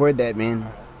 scared. record that, man.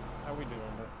 How we doing?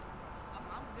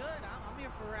 I'm good. I'm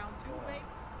here for round 2, babe.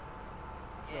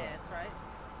 Yeah, that's right.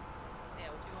 Yeah,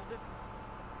 what you gonna do?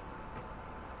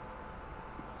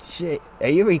 Shit, are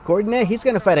you recording that? He's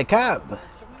gonna fight a cop. Show me what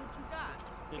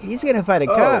you got. He's gonna fight a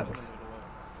Oh. cop.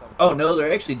 Oh, no,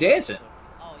 they're actually dancing.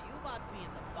 Oh, you about to be in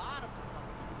the bottom of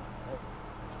something.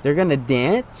 They're gonna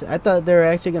dance? I thought they were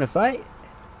actually gonna fight.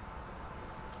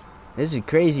 This is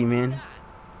crazy, man.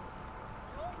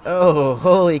 Oh,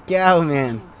 holy cow,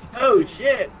 man. Oh,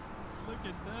 shit. Look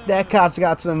at That cop's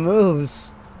got some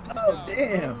moves. Oh,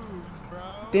 damn.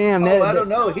 Damn, Oh, I don't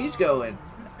know. He's going.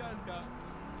 This guy's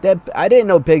got. I didn't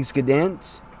know pigs could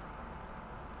dance.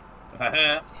 Alright,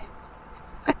 now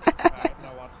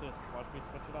watch this. Watch me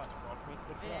switch it up. Watch me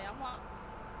switch it Yeah, up.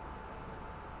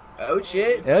 I'm up. Oh,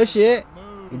 shit. Oh shit.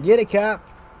 Move. Get it, cop.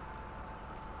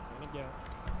 And again.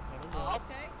 And again. Oh,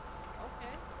 okay.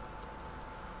 Okay.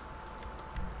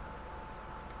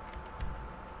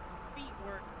 Some feet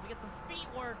work. We get some feet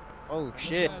work. Oh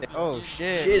shit! Oh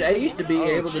shit! Shit, I used to be Oh,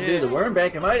 able to do shit. the worm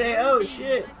back in my day. Oh,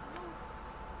 shit. Nice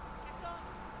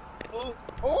move. Back up.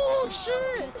 Oh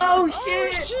shit! Oh,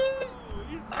 shit.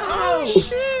 Oh Oh.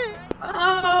 shit!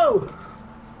 Oh.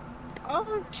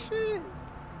 Oh shit!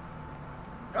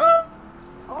 Oh.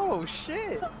 Oh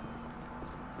shit!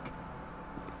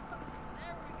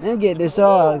 Let me get this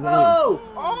all. Oh.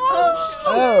 Oh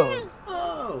Oh.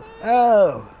 Oh.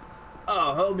 Oh.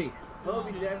 Oh, homie.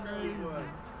 Homie definitely was.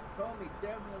 Homie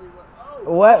definitely was. Oh.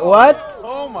 What? What?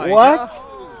 Oh my What? god!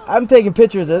 I'm taking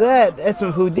pictures of that. That's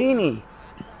some Houdini.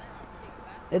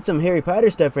 That's some Harry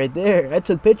Potter stuff right there. I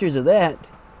took pictures of that.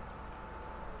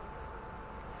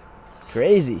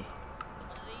 Crazy. One of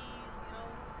these, you know.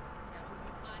 Got a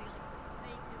big body like a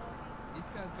snake, you know what I mean?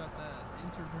 These guys got that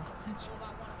interdimension.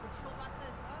 What you know about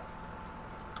this, huh?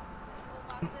 What you know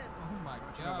about this? Oh my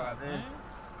about god, this? man.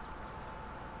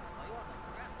 Oh, you want the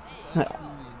crap? Hey, yo.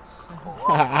 Absolutely insane.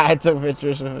 I took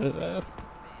pictures of his ass.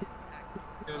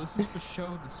 Yo, this is for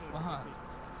show the spot.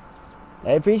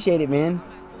 I appreciate it, man.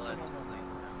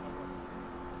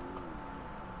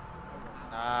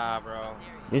 Nah, bro.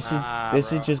 This Nah, is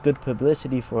bro. just good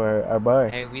publicity for our bar.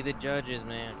 Hey, we the judges,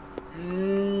 man.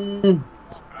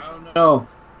 I don't know.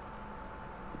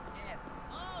 Yeah.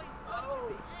 Oh,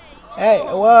 you touched me. Hey,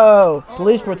 whoa!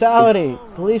 Police brutality!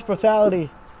 Police brutality!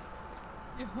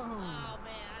 Yo. Oh man,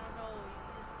 I don't know.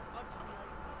 He's touching me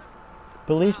like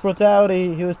Police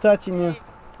brutality! He was touching you.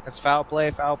 That's foul play,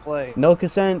 foul play. No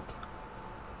consent.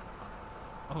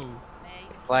 Oh. man,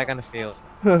 he's Flag on the field.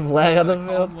 Flag on the Calm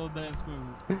field. little dance move.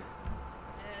 Yeah, man,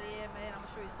 I'm gonna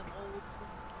show you some old school.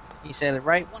 He said it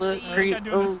right foot, One of Look these. at creep.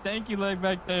 doing a Ooh. stanky leg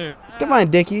back there. Come on,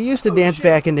 Dicky. You used to dance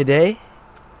back in the day.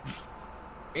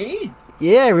 Me?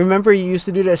 Yeah, remember you used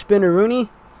to do that spinneroonie?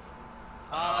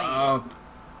 Oh,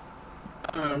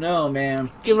 I don't know, man.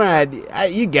 Come on,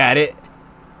 you got it.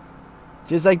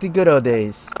 Just like the good old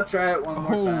days. I'll try it one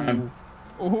more time.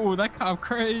 Oh, that cop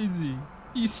crazy.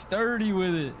 He's sturdy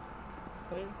with it.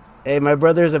 Hey, my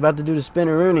brother's about to do the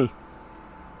spinneroonie.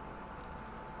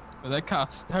 Oh, that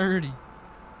cop's sturdy.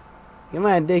 Come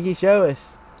on, Dicky, show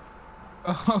us.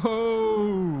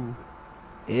 Oh,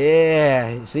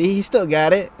 Yeah, see, he still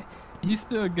got it. he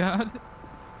still got it.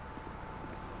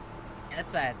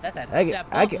 That's that I step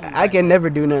can, I up can, move I right can there. never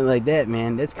do nothing like that,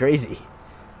 man. That's crazy.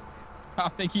 I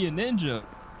think he a ninja.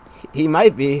 He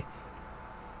might be.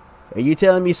 Are you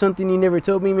telling me something you never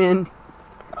told me, man?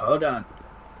 Hold on.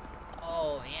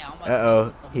 Oh yeah, I'm about Uh oh,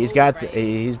 to he's move got. right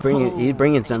He's bringing. He's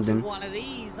bringing something. One of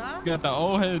these, huh? Got the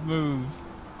old head moves.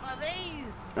 One of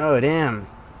these. Oh damn.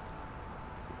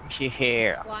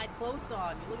 Yeah. Slide close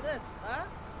on you. Look at this, huh?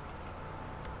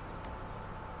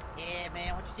 Yeah,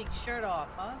 man. Why don't you take your shirt off,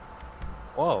 huh?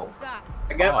 Whoa. God.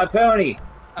 I got my pony.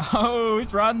 Oh,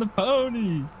 he's riding the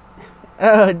pony.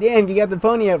 Oh damn, you got the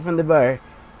pony out from the bar.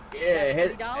 Yeah, I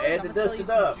had, $40, I had I'm to gonna dust sell you it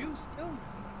some up. juice too.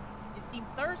 You seem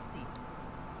thirsty.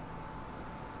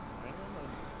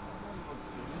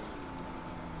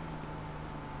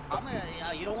 I'm gonna.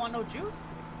 You don't want no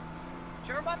juice?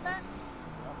 Sure about that?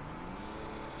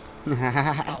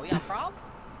 Oh, we got a problem?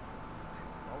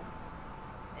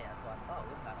 Yeah, that's what I thought.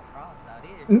 We got no problems out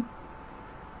here.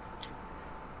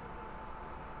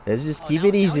 Let's just Oh, keep now-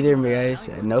 it now easy you there, wanna- guys.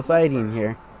 now you No wanna fighting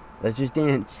here. Let's just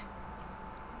dance.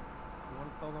 You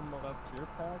want to tell them about your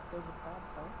past as a cop,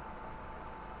 huh?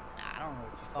 Nah, I don't know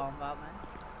what you're talking about, man.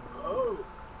 Oh.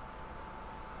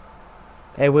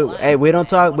 Hey, we don't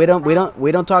talk.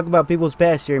 We don't talk about people's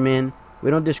past here, man. We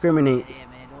don't discriminate. Yeah,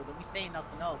 man. Don't be saying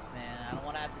nothing else, man. I don't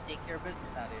want to have to take care of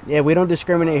business out here. Yeah, we don't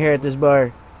discriminate here at this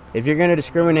bar. If you're gonna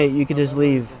discriminate, you can just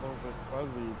leave. It's a little bit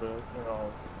fuzzy, but you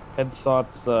know,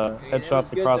 headshots, that headshots was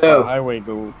good, across though. the highway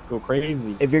go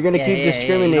crazy. If you're gonna Yeah, keep yeah,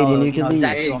 discriminating, you can leave.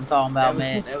 exactly what I'm talking about,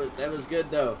 That man. was good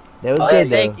though. That was Oh, good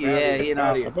yeah, thank though. you. Yeah, you know.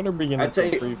 I better be I getting tell some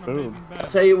you- free food. I'll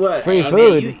tell you what. Free Hey,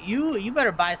 food. man, you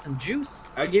better buy some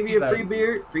juice. I'll give you a free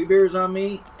beer. Free beers on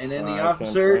me, and then the I can't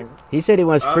officer. drink. He said he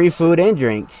wants free food and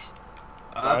drinks.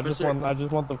 I just Officer,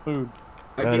 want the food.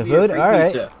 I'll Oh, give the you a food? free All right.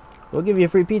 pizza. We'll give you a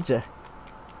free pizza.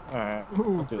 All right.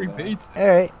 Ooh, I'll do free that. pizza. All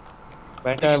right.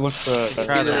 That guy looks. Try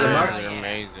Either the the mar- they're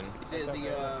amazing. The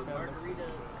margarita.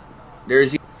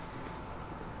 There's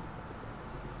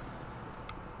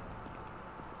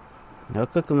I'll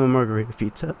cook him a margarita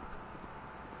pizza.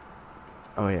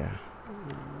 Oh yeah.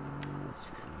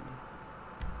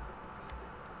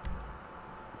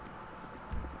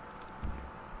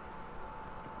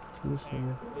 Let's see.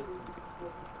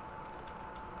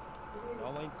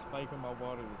 Y'all ain't spiking my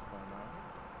water this time,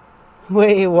 huh?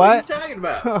 Wait, what are you what? talking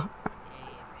about?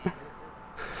 Hey, man, this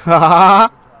Haha.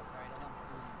 drugs, alright? Don't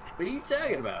fool What are you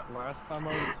talking about? Last time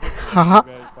I was Haha.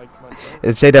 you guys liked my drink.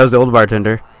 It'd say that was the old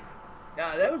bartender.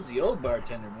 Nah, that was the old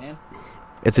bartender, man.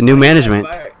 It's a new management.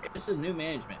 This is new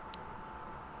management. me.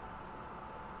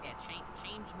 Yeah, change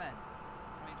men.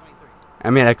 2023. I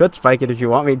mean, I could spike it if you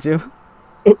want me to.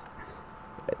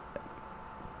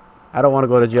 I don't want to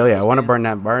go to jail yet. I want to burn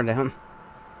that bar down. Yeah,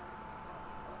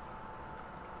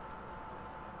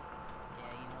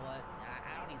 you know what?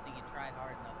 I don't even think you tried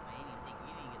hard enough, man. You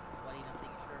didn't get sweaty enough to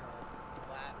take your shirt off.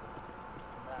 What happened?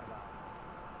 What's that about?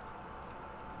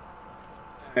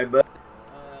 Alright, bud.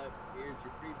 Here's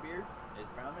your free beer, as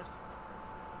promised.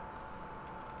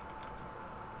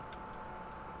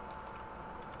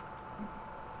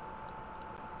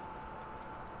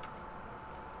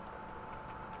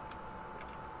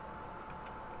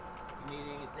 You need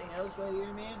anything else right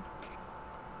here, man?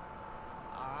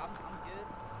 I'm good.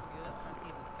 Good. I'm trying to see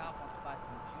if this cop wants to buy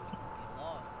some juice since he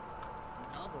lost.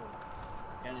 Another one.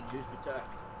 What kind of juice we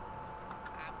talking?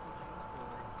 Apple juice, the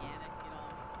organic, you know.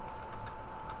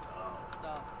 Oh, Good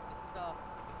stuff. Good stuff.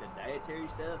 the dietary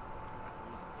stuff?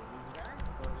 Sure.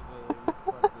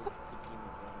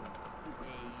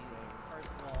 Hey,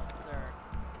 first of all, sir,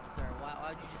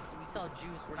 why'd you just, we sell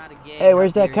juice, we're not a gang. Hey,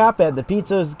 where's that here. cop at? The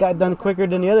pizza's got done quicker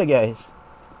than the other guys.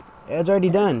 It's already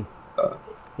done.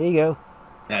 Here you go.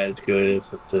 not as good as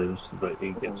it is, but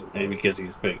he gets it because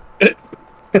he's big.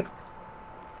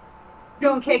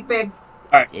 Doing cake, babe.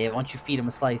 Yeah, why don't you feed him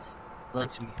a slice? He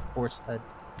likes to be force fed.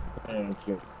 Thank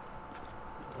you.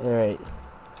 Alright.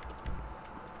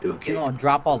 You don't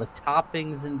drop all the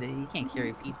toppings and you can't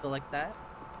carry pizza like that.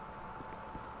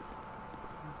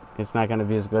 It's not gonna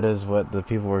be as good as what the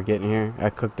people were getting here. I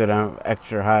cooked it on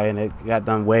extra high and it got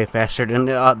done way faster than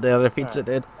the other pizza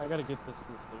did. I gotta get this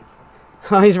to the station.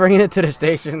 Oh, he's bringing it to the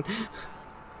station.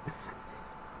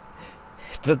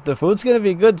 The food's gonna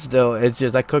be good still. It's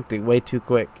just I cooked it way too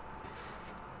quick.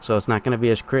 So it's not gonna be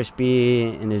as crispy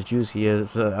and as juicy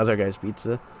as the other guy's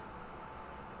pizza.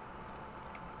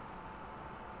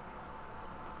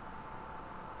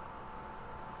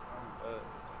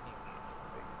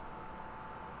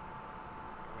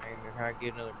 Can I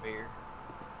get another beer?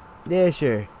 Yeah,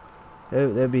 sure.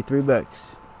 That'd be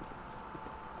 $3.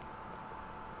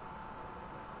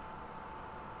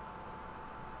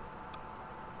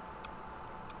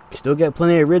 Still got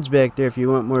plenty of ribs back there if you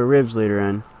want more ribs later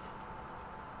on.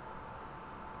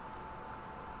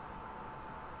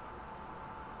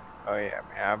 Oh yeah,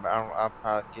 man. I'll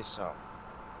probably get some.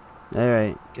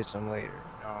 Alright. Get some later.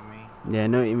 You know what I mean? Yeah, I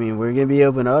know what you mean. We're gonna be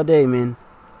open all day, man.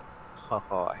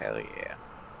 Oh hell yeah.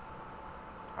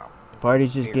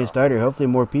 Party's just getting started. Hopefully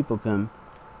more people come.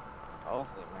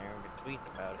 Hopefully, man. We can tweet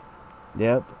about it.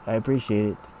 Yep, I appreciate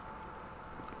it.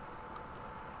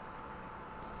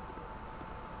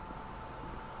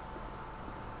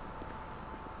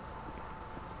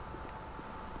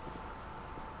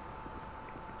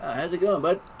 How's it going,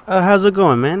 bud? How's it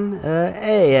going, man?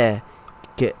 Hey,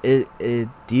 do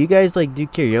you guys like do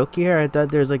karaoke here? I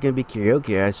thought there was like gonna be karaoke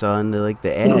here. I saw in the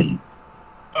the ad.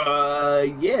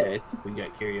 Yeah, I think we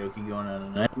got karaoke going on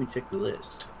tonight. Let me check the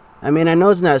list. I mean, I know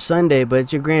it's not Sunday, but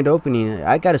it's your grand opening.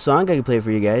 I got a song I can play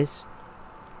for you guys.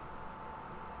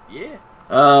 Yeah.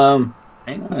 Hang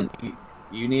on.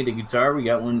 You need a guitar? We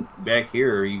got one back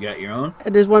here, or you got your own?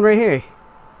 There's one right here.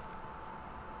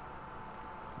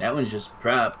 That one's just a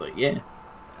prop, but yeah.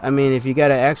 I mean, if you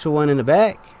got an actual one in the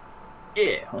back.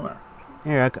 Yeah, hold on.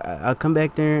 Here, I'll come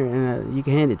back there and you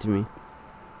can hand it to me.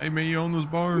 Hey man, you own this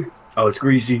bar? Oh, it's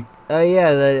greasy.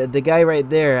 Yeah, the guy right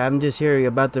there. I'm just here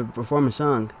about to perform a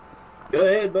song. Go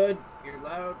ahead, bud. You're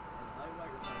loud.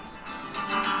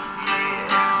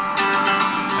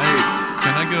 Hey,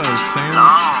 can I get a sandwich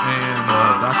and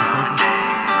Dr. Pepper?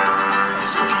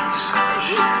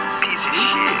 Piece of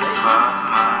shit.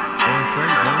 Going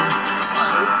straight, brother.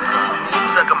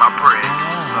 Suck on my prick.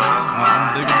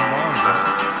 I'm digging the bar, bro.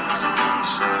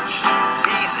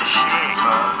 Piece of shit.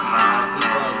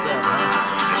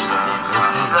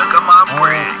 Suck on my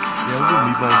prick. Yeah, we'll do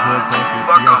meatballs real quick. You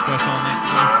got special on that?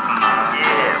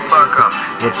 Yeah, fuck 'em.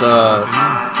 What's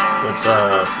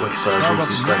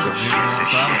Greasy special?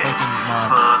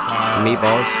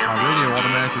 Meatballs. My radio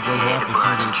automatically goes off as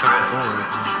soon as it touches the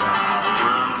floor.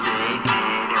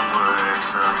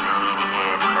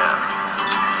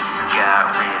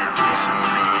 Got rid of him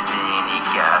and then he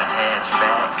got a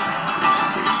hatchback.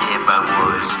 If I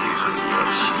was you, yeah,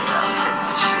 shit, I'll take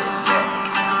the shit back.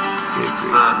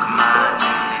 Fuck my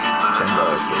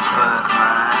neighbor, yeah, fuck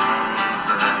my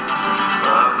neighbor.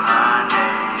 Fuck my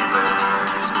neighbor,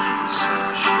 he's a piece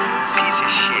of shit. Piece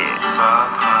of shit.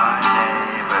 Fuck my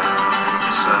neighbor,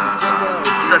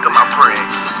 suck on my prick.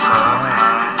 Fuck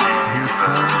my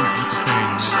neighbor, he's a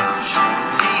piece of shit.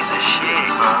 Piece of shit.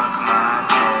 Fuck my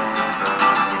neighbor,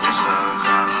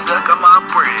 suck on my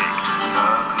prick.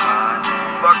 Fuck my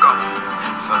neighbor. Fuck 'em.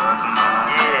 Fuck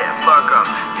my yeah, fuck 'em.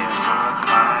 Yeah, fuck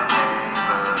my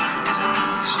neighbor, he's a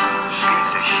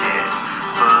piece of shit.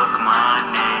 Fuck my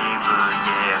neighbor,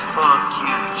 yeah, fuck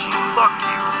you, G. Fuck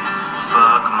you.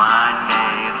 Fuck my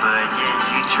neighbor, yeah,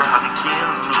 you tried to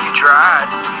kill me. You tried.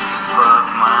 Fuck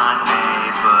my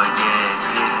neighbor, yeah,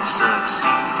 didn't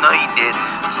succeed. No, you didn't.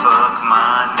 Fuck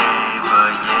my neighbor,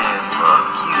 yeah,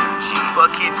 fuck you, G.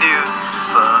 Fuck you, dude.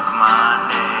 Fuck my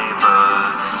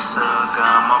neighbor, suck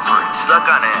on my brick. Suck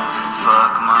on it.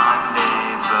 Fuck my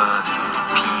neighbor,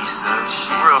 piece of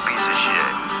shit. Real piece of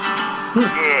shit.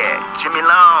 Yeah, Jimmy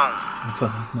Long.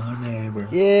 Fuck my neighbor.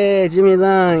 Yeah, Jimmy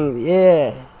Long.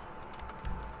 Yeah.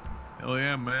 Hell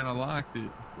yeah, man, I liked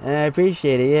it. I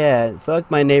appreciate it. Yeah. Fuck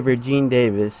my neighbor, Gene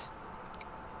Davis.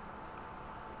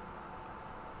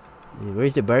 Yeah,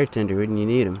 where's the bartender when you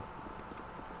need him?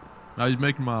 I was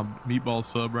making my meatball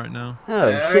sub right now.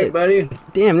 Oh, All shit. right, buddy.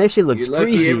 Damn, that shit looks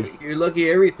greasy. You're lucky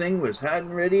everything was hot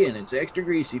and ready, and it's extra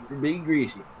greasy for being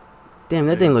greasy. Damn,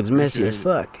 that thing looks messy as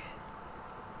fuck.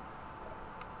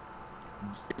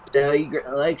 How he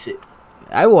likes it.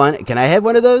 I want it. Can I have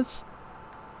one of those?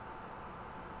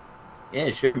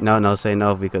 Yeah, sure. No, say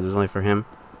no because it's only for him.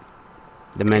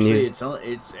 The menu.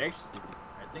 Actually, it's actually,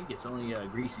 I think it's only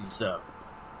Greasy sub.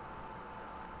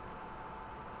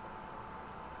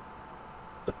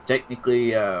 So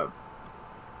technically,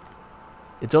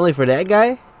 It's only for that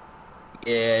guy?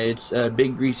 yeah, it's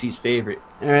Big Greasy's favorite.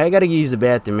 Alright, I gotta use the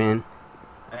bathroom, man.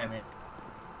 I mean,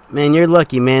 Man, you're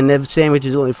lucky, man. That sandwich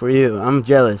is only for you. I'm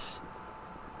jealous.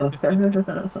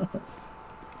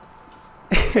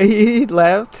 He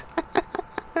laughed.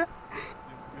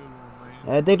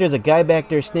 I think there's a guy back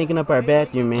there sneaking up our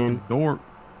bathroom, man. Door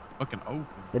fucking open.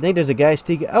 I think there's a guy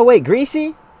sneaking. Oh, wait,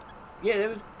 Greasy? yeah, that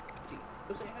was.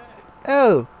 Go say hi.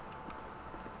 Oh.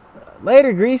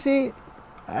 Later, Greasy.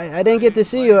 I didn't get to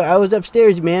see you. I was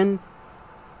upstairs, man.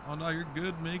 Oh no, you're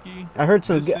good, Mickey. I heard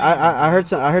some. Good seeing I you.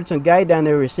 heard some guy down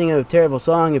there was singing a terrible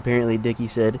song. Apparently, Dicky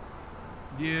said.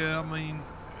 Yeah, I mean,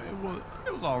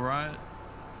 it was all right.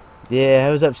 Yeah,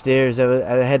 I was upstairs.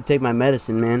 I had to take my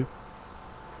medicine, man.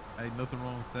 Hey, nothing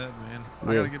wrong with that, man.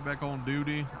 Yeah. I gotta get back on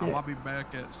duty. I Yeah. might be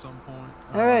back at some point.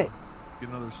 All right. Get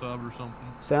another sub or something.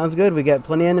 Sounds good. We got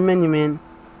plenty on the menu, man.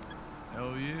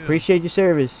 Hell yeah. Appreciate your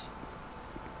service.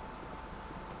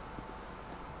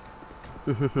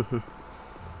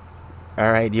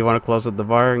 All right. Do you want to close up the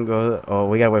bar and go? Oh,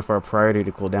 we gotta wait for our priority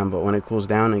to cool down. But when it cools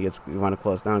down, you want to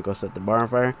close down, go set the bar on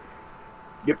fire.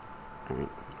 Yep. All right.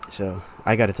 So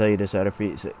I gotta tell you this out of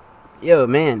piece. Yo,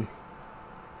 man.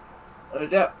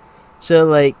 What's up? So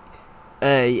like,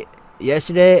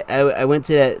 yesterday I went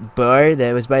to that bar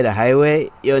that was by the highway.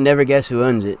 You'll never guess who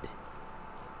owns it.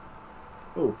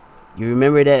 Who? You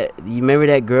remember that? You remember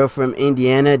that girl from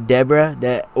Indiana, Deborah,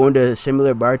 that owned a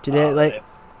similar bar to that? Like,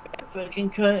 that fucking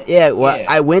cunt. yeah. Well, Yeah.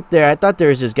 I went there. I thought there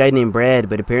was this guy named Brad,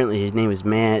 but apparently his name is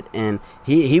Matt, and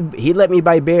he let me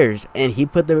buy beers, and he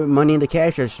put the money in the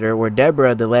cash register. Where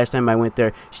Deborah, the last time I went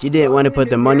there, she didn't want to put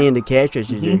the money in the cash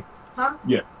register. Huh?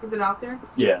 Yeah. Is it out there?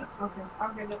 Yeah. Okay,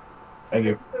 I'll get it. Thank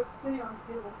you. So it's sitting on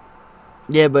the table.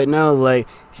 Yeah, but no, like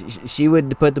she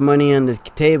would put the money on the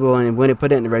table, and when it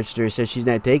put it in the register, it says she's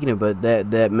not taking it. But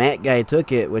that Matt guy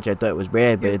took it, which I thought was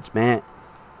Brad, but it's Matt.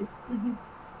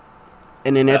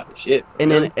 And then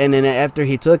and then after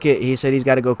he took it, he said he's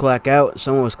got to go clock out.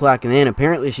 Someone was clocking in.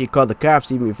 Apparently, she called the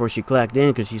cops even before she clocked in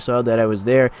because she saw that I was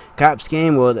there. Cops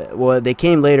came. Well, they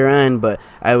came later on, but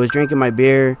I was drinking my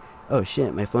beer. Oh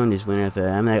shit, my phone just went off.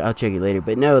 I'll check it later.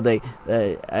 But no,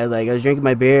 I was drinking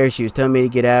my beer. She was telling me to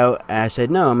get out. I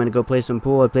said no, I'm gonna go play some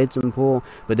pool. I played some pool,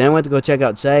 but then I went to go check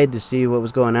outside to see what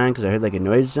was going on because I heard like a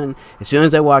noise or something. As soon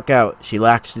as I walk out, she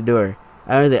locks the door.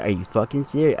 I was like, are you fucking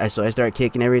serious? So I started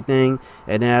kicking everything,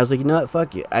 and then I was like, you know what,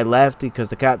 fuck you. I left because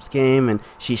the cops came, and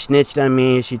she snitched on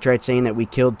me. She tried saying that we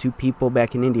killed 2 people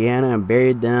back in Indiana and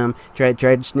buried them. Tried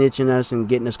snitching us and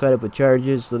getting us caught up with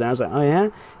charges. So then I was like, oh yeah?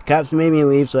 The cops made me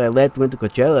leave, so I left, went to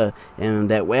Coachella, and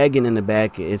that wagon in the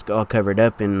back, it's all covered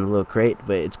up in a little crate,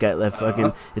 but it's got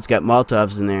it's got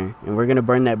Molotovs in there, and we're gonna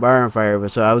burn that bar on fire.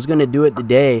 But so I was gonna do it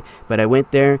today, but I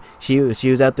went there. She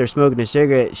was out there smoking a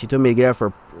cigarette. She told me to get off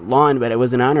her lawn, but I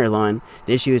wasn't on her lawn.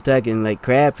 Then she was talking like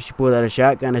crap. She pulled out a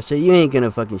shotgun. I said, you ain't gonna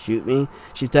fucking shoot me.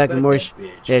 She's talking more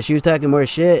yeah, she was talking more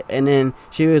shit, and then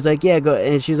she was like, yeah, go.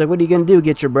 And she was like, what are you gonna do,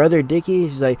 get your brother Dicky?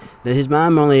 She's like, that his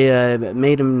mom only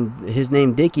made him his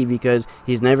name Dicky because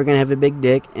he's never gonna have a big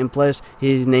dick, and plus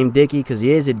he's named Dicky because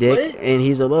he is a dick. What? And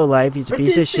he's a lowlife. He's a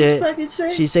piece of shit.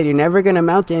 She said you're never gonna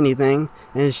amount to anything,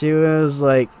 and she was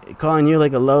like calling you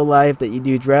like a lowlife, that you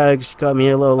do drugs. She called me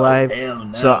a lowlife. Hell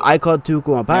no. So I called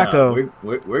Tuco and Paco. No,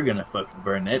 we're gonna fucking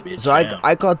burn that bitch So down.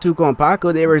 I called Tuco and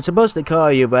Paco. They were supposed to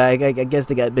call you, but I guess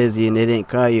they got busy and they didn't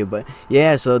call you. But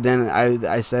yeah, so then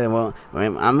I said, well,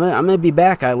 I'm gonna be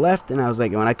back. I left, and I was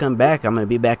like, when I come back, I'm gonna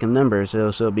be back in numbers. So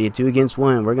it'll be 2 against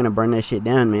 1. We're gonna burn that shit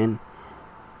down, man.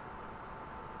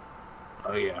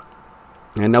 Oh yeah.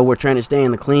 I know we're trying to stay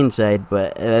on the clean side,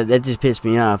 but that just pissed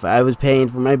me off. I was paying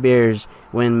for my beers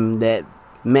when that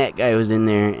Matt guy was in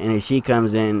there, and she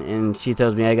comes in and she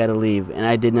tells me I gotta leave, and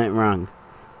I did nothing wrong.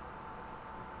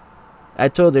 I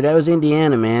told her that was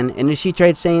Indiana, man, and then she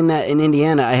tried saying that in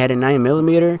Indiana I had a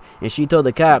 9mm, and she told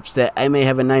the cops that I may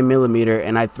have a 9mm,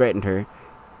 and I threatened her.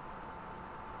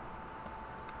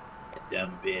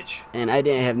 Dumb bitch. And I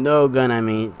didn't have no gun on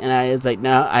me. And I was like,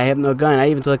 no, I have no gun. I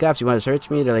even told the cops, you want to search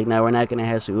me? They're like, no, we're not going to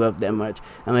hassle you up that much.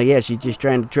 I'm like, yeah, she's just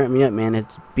trying to trip me up, man.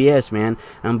 It's BS, man.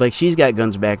 I'm like, she's got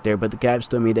guns back there. But the cops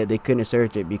told me that they couldn't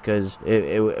search it because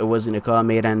it wasn't a call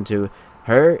made onto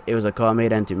her. It was a call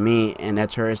made onto me. And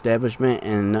that's her establishment.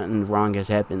 And nothing wrong has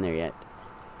happened there yet.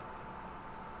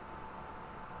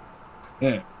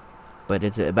 Yeah. But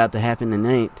it's about to happen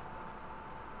tonight.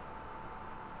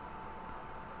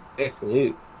 Heck,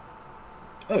 Luke.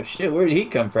 Oh shit, where did he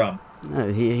come from? No,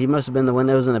 he must have been the one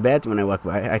that was in the bathroom when I walked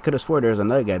by. I could have swore there was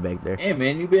another guy back there. Hey,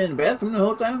 man, you been in the bathroom the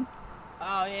whole time?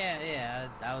 Oh yeah.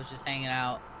 I was just hanging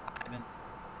out.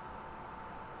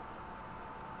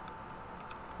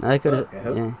 I could have. Fuck, I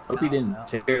hope, Yeah. hope you didn't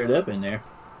tear it up in there.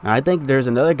 I think there's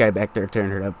another guy back there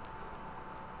tearing it up.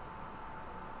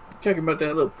 Talking about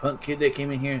that little punk kid that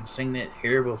came in here and sang that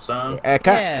terrible song. I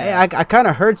kind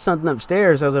of heard something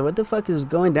upstairs. I was like, "What the fuck is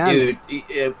going down?" Dude,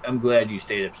 I'm glad you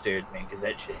stayed upstairs, man, because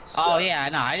that shit sucked. Oh yeah,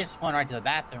 no, I just went right to the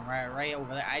bathroom, right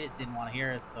over there. I just didn't want to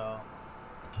hear it, so.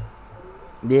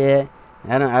 Yeah,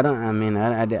 I mean,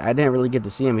 I didn't really get to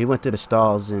see him. He went to the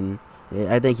stalls, and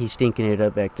I think he's stinking it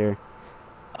up back there.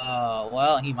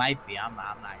 Well, he might be. I'm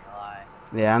not gonna lie.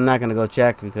 Yeah, I'm not gonna go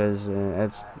check because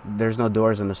there's no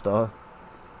doors in the stall.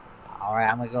 All right,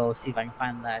 I'm gonna go see if I can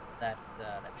find that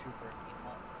trooper.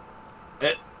 And beat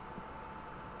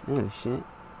him up. Oh shit!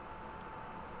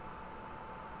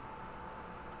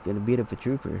 Gonna beat up a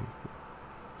trooper.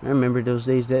 I remember those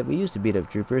days that we used to beat up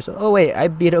troopers. Oh wait, I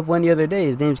beat up one the other day.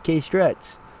 His name's K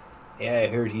Struts. Yeah, I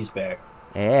heard he's back.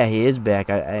 Yeah, he is back.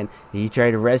 And he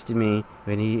tried arresting me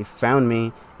when he found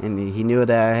me, and he knew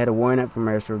that I had a warrant out from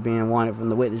arrest for being wanted from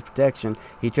the witness protection.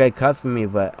 He tried cuffing me,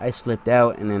 but I slipped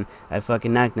out, and then I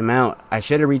fucking knocked him out. I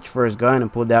should have reached for his gun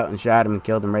and pulled out and shot him and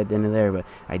killed him right then and there, but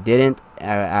I didn't.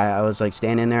 I was like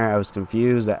standing there. I was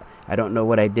confused. I don't know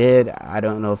what I did. I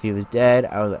don't know if he was dead.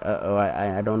 I was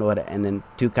I don't know what. And then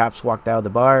 2 cops walked out of the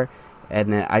bar,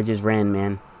 and then I just ran,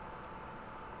 man.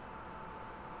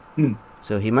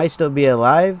 So he might still be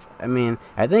alive. I mean,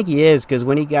 I think he is, because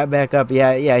when he got back up,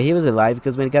 yeah, he was alive,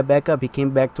 because when he got back up, he came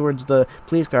back towards the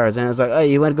police cars, and I was like, oh,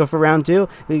 you want to go for round 2?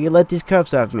 We can let these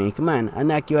cuffs off me. Come on, I'll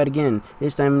knock you out again.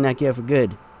 This time I'll knock you out for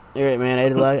good. All right, man,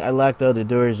 I locked all the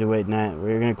doors and whatnot.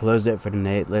 We're going to close that for the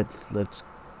night. Let's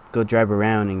go drive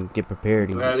around and get prepared.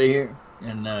 And We're out of here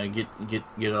and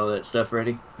get all that stuff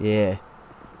ready. Yeah.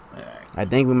 All right. I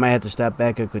think we might have to stop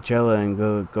back at Coachella and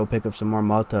go pick up some more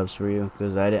Molotovs for you,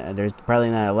 because there's probably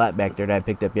not a lot back there that I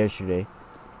picked up yesterday.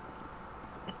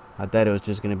 I thought it was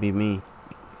just going to be me.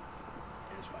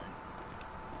 It's fine.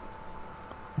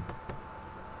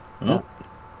 Oh.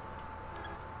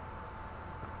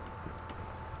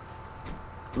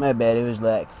 My bad, it was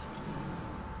lax.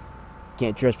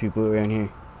 Can't trust people around here.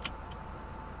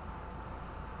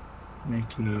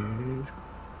 Mickey.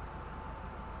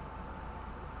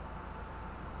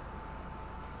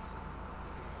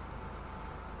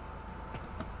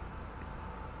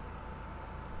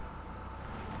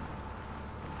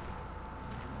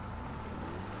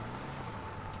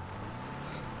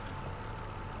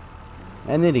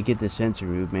 I need to get the sensor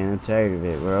moved, man. I'm tired of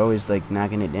it. We're always like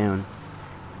knocking it down.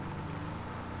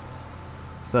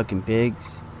 Fucking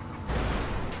pigs.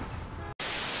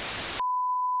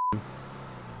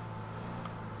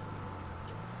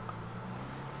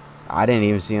 I didn't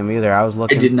even see him either. I was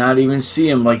looking. I did not even see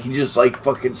him. Like, he just like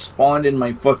fucking spawned in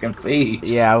my fucking face.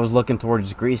 Yeah, I was looking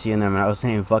towards Greasy and them, and I was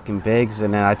saying fucking pigs,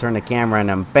 and then I turned the camera and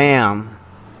then bam.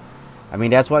 I mean,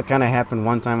 that's what kind of happened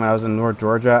one time when I was in North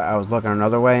Georgia. I was looking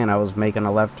another way, and I was making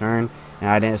a left turn, and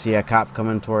I didn't see a cop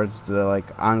coming towards the,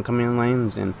 like, oncoming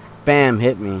lanes, and bam,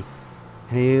 hit me.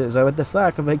 And he was like, what the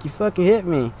fuck? I'm like, you fucking hit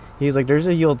me. He was like, there's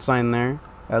a yield sign there.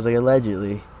 I was like,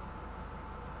 allegedly.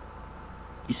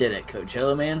 You said at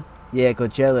Coachella, man? Yeah,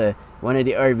 Coachella. One of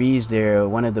the RVs there,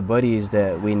 one of the buddies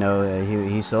that we know,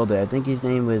 he sold it. I think his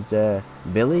name was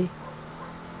Billy.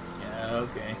 Yeah,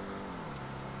 okay.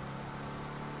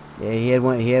 Yeah, he had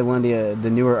one of the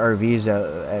newer RVs out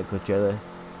at Coachella,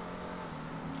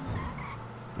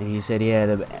 and he said he had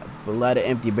a lot of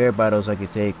empty beer bottles I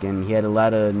could take, and he had a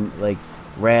lot of like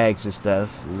rags and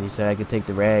stuff, and he said I could take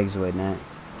the rags and whatnot.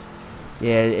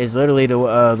 Yeah, it's literally the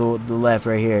left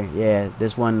right here. Yeah,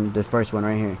 this one, the first one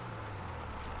right here.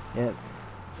 Yep.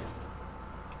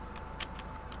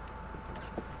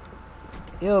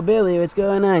 Yo, Billy, what's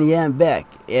going on? Yeah, I'm back.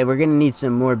 Yeah, we're gonna need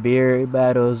some more beer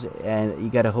bottles, and you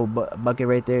got a whole bucket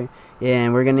right there. Yeah,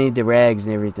 and we're gonna need the rags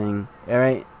and everything. All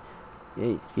right.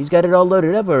 Yeah, he's got it all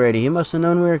loaded up already. He must have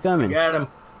known we were coming. Got him.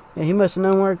 Yeah, he must have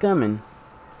known we were coming.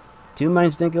 Two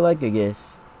minds think alike, I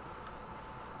guess.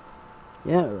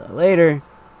 Yeah, later.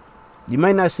 You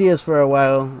might not see us for a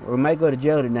while, or we might go to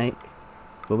jail tonight.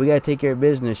 But we gotta take care of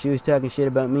business. She was talking shit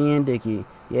about me and Dicky.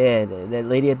 Yeah, that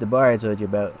lady at the bar I told you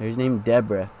about. Her name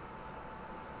Deborah.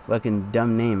 Fucking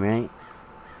dumb name, right?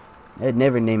 I'd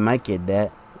never name my kid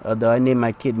that. Although I named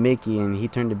my kid Mickey, and he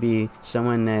turned to be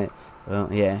someone that, well,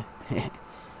 yeah.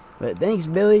 But thanks,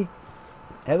 Billy.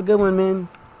 Have a good one, man.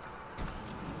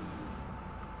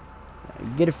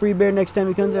 Get a free beer next time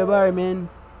you come to the bar, man.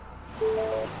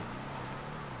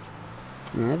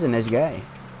 Yeah, that's a nice guy.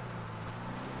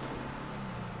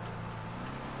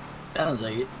 Sounds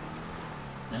like it.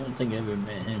 I don't think I've ever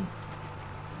met him.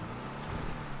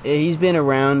 Yeah, he's been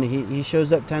around. He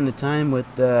shows up time to time with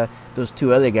those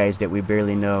two other guys that we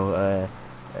barely know.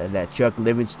 That Chuck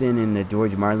Livingston and the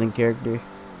George Marlin character.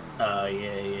 Oh,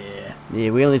 yeah.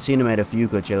 Yeah, we only seen him at a few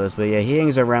Coachellas, but yeah, he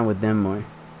hangs around with them more.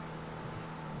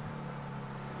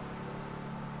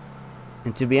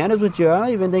 And to be honest with you, I don't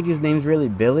even think his name's really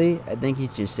Billy. I think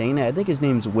he's just saying that. I think his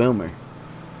name's Wilmer.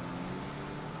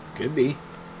 Could be.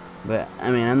 But,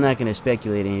 I mean, I'm not going to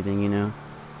speculate anything, you know.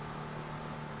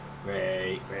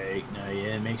 Right. No,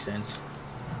 yeah, it makes sense.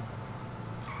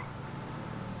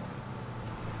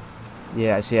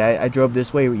 Yeah, see, I drove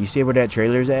this way. You see where that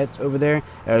trailer's at over there?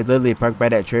 I was literally parked by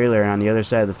that trailer on the other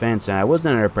side of the fence, and I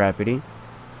wasn't on her property.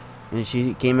 And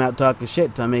she came out talking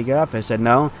shit, telling me to get off. I said,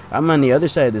 no, I'm on the other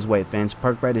side of this white fence,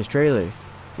 parked by this trailer.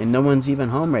 And no one's even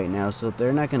home right now, so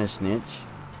they're not going to snitch.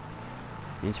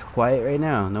 It's quiet right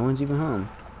now. No one's even home.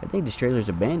 I think this trailer's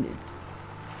abandoned.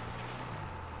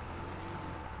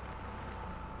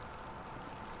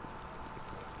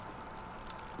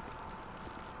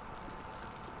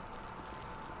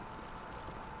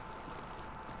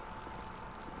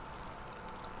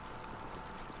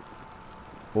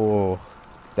 Oh,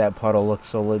 that puddle looks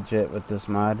so legit with this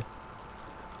mod.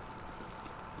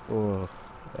 Oh,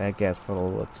 that gas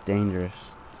puddle looks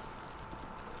dangerous.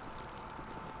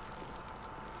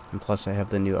 And plus I have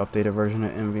the new updated version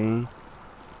of MV.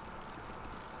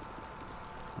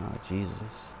 Oh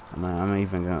Jesus. I'm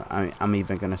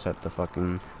even gonna set the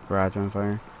fucking garage on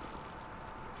fire.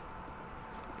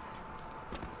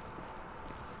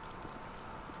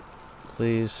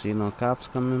 Please see no cops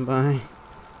coming by.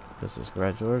 Because this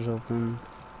garage door's open.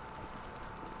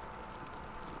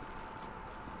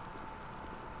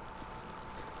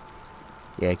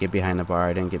 Yeah, get behind the bar.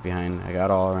 I didn't get behind. I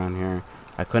got all around here.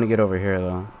 I couldn't get over here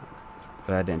though.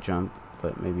 But I didn't jump.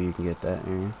 But maybe you can get that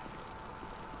area.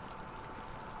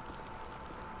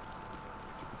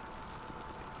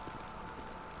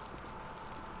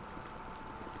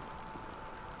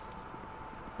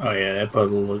 Oh yeah, that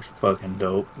puzzle looks fucking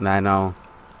dope. I know.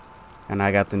 And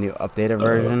I got the new updated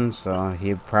version, so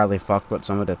he probably fucked with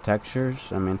some of the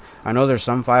textures. I mean, I know there's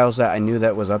some files that I knew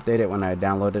that was updated when I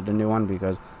downloaded the new one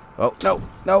because... Oh,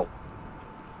 no!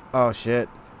 Oh, shit.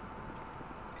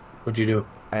 What'd you do?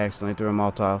 I accidentally threw a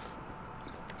Molotov.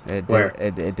 It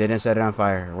didn't set it on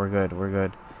fire. We're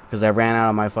good. Because I ran out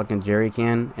of my fucking jerry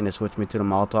can, and it switched me to the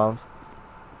Molotov.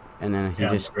 And then he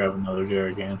just... grab another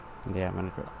jerry can. Yeah, I'm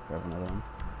gonna grab another one.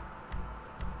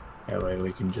 That way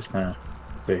we can just kind of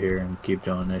sit here and keep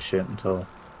doing this shit until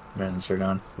minutes are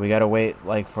done. We gotta wait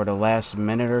like for the last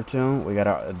minute or two. We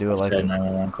gotta do it like a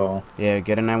 911 call. Yeah,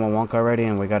 get a 911 call ready,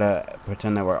 and we gotta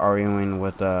pretend that we're arguing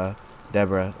with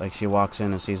Deborah. Like she walks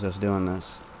in and sees us doing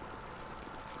this.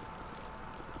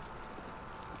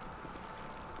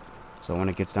 So when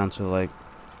it gets down to like,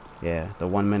 yeah, the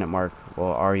 1 minute mark,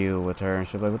 we'll argue with her, and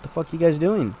she'll be like, "What the fuck you guys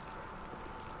doing?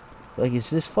 Like,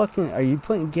 is this fucking? Are you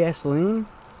putting gasoline?"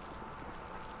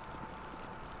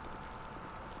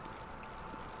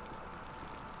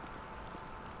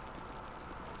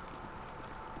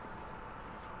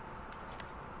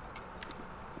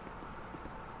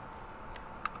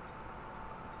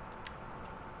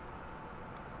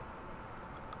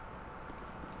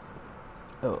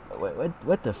 Oh,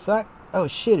 what the fuck? Oh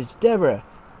shit, it's Deborah.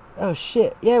 Oh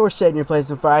shit, yeah, we're setting your place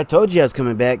on fire. I told you I was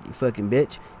coming back, you fucking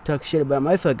bitch. Talk shit about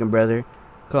my fucking brother.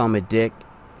 Call him a dick.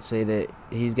 Say that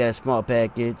he's got a small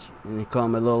package, and then call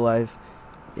him a lowlife.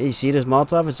 Hey, you see this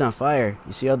Molotov? It's on fire.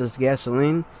 You see all this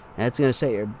gasoline? That's gonna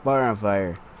set your bar on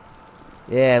fire.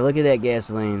 Yeah, look at that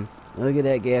gasoline. Look at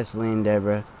that gasoline,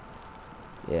 Deborah.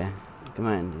 Yeah, come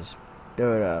on, just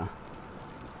throw it out.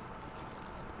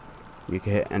 You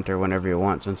can hit enter whenever you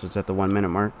want since it's at the 1 minute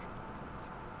mark.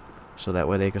 So that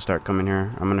way they can start coming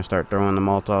here. I'm going to start throwing the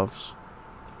Molotovs.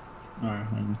 Alright.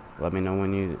 Let me know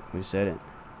when you said it.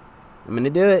 I'm going to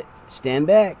do it. Stand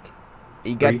back.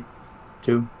 You got 3,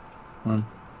 2, 1,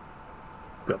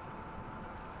 go.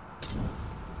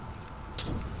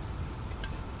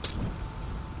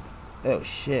 Oh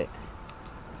shit.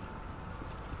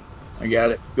 I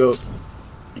got it. Go.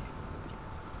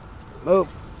 Move.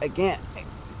 I can't.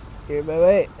 Here,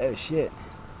 wait. Oh shit.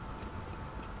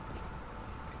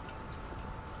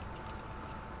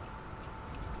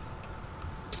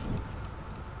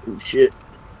 Oh shit.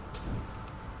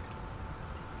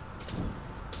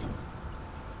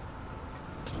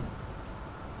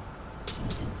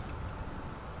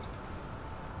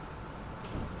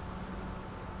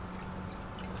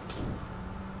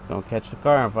 Don't catch the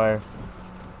car on fire.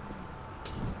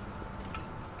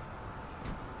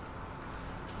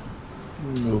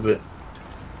 Move it.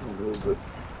 A little bit.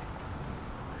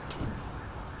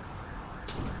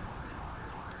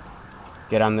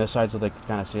 Get on this side so they can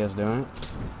kind of see us doing it.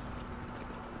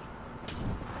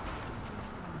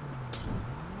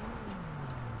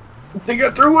 I think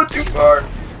I threw it too far.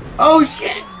 Oh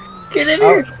shit! Get in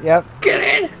here! Yep.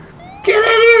 Get in! Get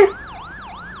in here!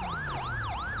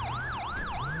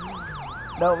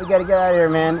 No, we gotta get out of here,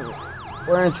 man.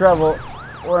 We're in trouble.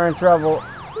 We're in trouble.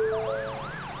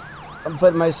 I'm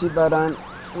putting my seatbelt on.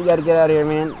 We gotta get out of here,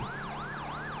 man.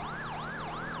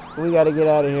 We gotta get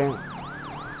out of here.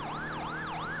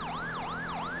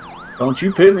 Don't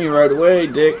you pit me right away,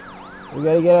 Dick. We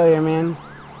gotta get out of here, man.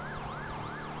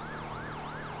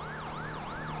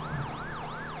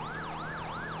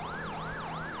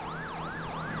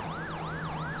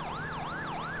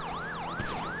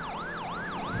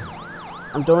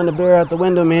 I'm throwing the beer out the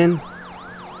window, man.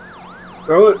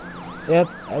 Throw it. Yep,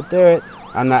 I threw it.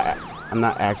 I'm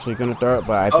not actually gonna throw it,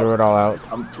 but I threw it all out.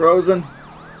 I'm frozen.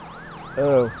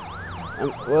 Oh.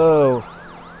 Whoa.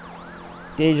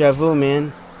 Deja vu,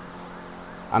 man.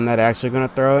 I'm not actually gonna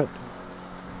throw it.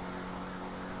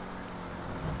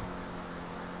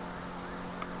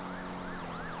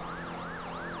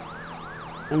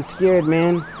 I'm scared,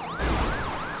 man.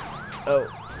 Oh.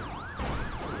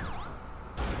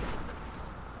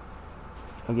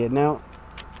 I'm getting out.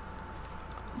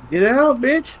 Get out,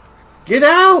 bitch. Get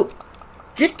out.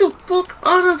 Get the fuck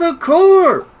out of the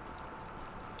car.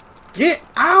 Get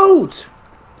out.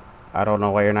 I don't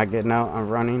know why you're not getting out. I'm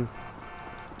running.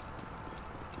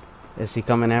 Is he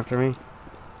coming after me?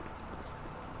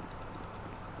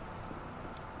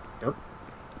 Yep.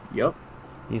 Yep.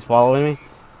 He's following me?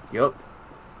 Yep.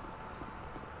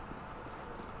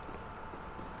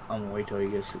 I'm gonna wait till he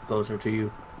gets closer to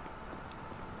you.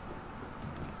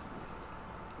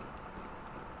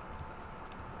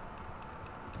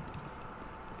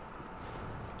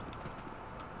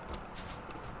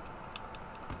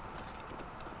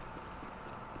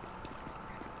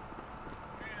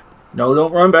 No,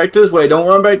 don't run back this way. Don't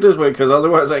run back this way, because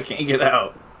otherwise I can't get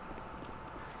out.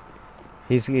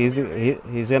 He's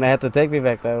gonna have to take me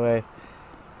back that way.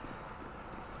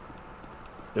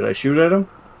 Did I shoot at him?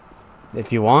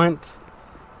 If you want,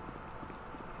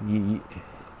 you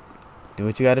do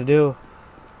what you gotta do.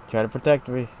 Try to protect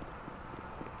me.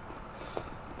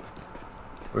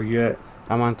 Where you at?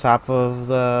 I'm on top of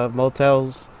the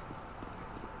motels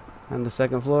on the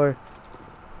second floor.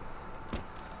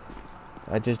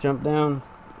 I just jumped down.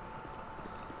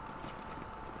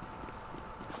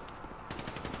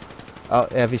 Oh,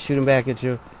 yeah, if he's shooting back at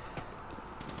you.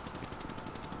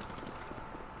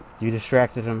 You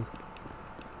distracted him.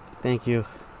 Thank you.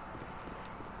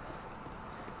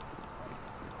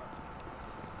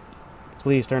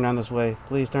 Please turn down this way.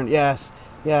 Please turn. Yes.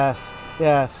 Yes.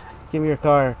 Yes. Give me your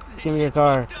car. Give me your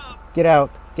car. Get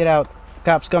out. Get out.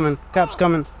 Cops coming. Cops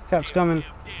coming. Cops coming.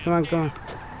 Come on, come on.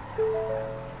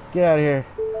 Get out of here.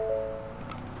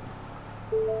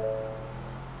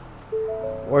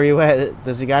 Where are you at?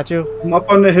 Does he got you? I'm up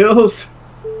on the hills.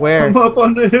 Where? I'm up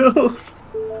on the hills.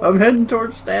 I'm heading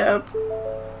towards Stab.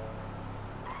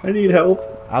 I need help.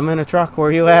 I'm in a truck. Where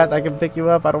are you at? I can pick you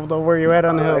up. I don't know where you're at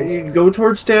on the hills. You go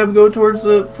towards Stab. Go towards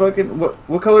the fucking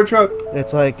what color truck?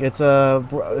 It's like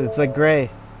gray.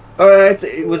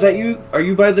 Was that you? Are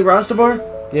you by the Rasta bar?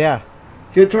 Yeah.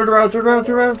 Turn around. Turn around.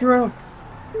 Turn around. Turn around.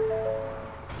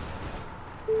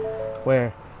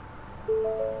 Where?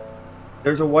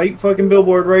 There's a white fucking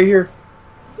billboard right here.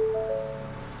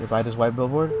 You're by this white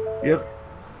billboard? Yep.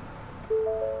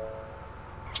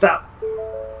 Stop.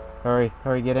 Hurry,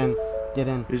 hurry, get in. Get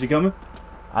in. Is he coming?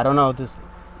 I don't know. Just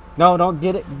no, don't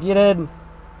get it. Get in.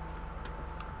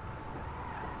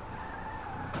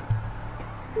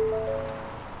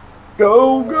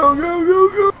 Go, go, go, go,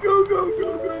 go, go, go,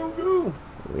 go, go, go.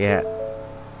 Yeah.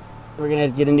 We're gonna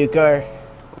have to get a new car.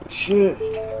 Shit.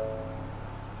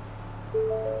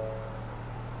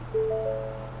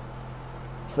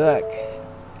 Fuck.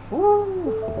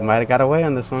 Woo. We might have got away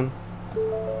on this one.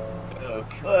 Oh,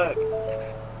 fuck.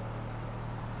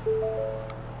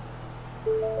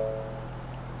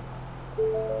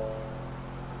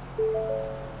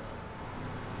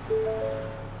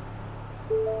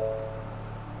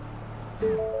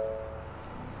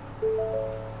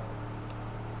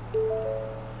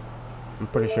 I'm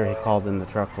pretty sure he called in the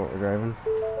truck what we're driving.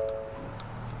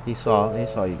 He saw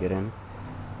you get in.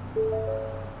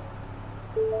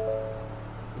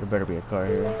 There better be a car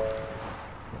here.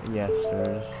 Yes,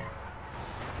 there is.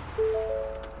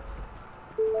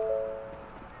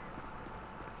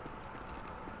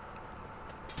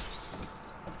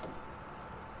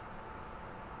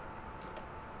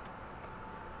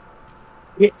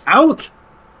 Get out!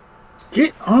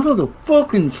 Get out of the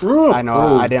fucking truck. I know,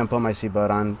 bro. I didn't put my seatbelt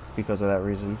on because of that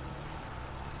reason.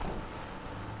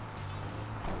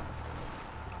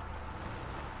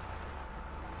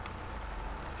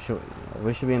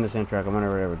 We should be in the same track. I'm gonna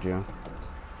ride with you.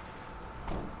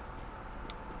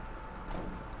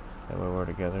 That way we're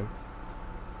together.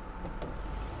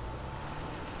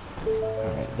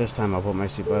 Alright, this time I'll put my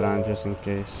seatbelt on just in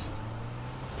case.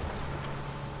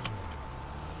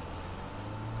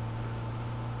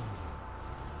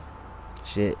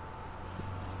 Shit.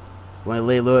 Wanna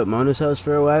lay low at Mona's house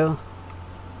for a while?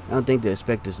 I don't think they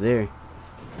expect us there.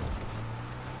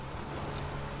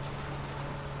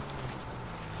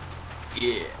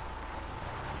 Yeah.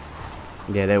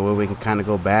 Yeah, that way we can kind of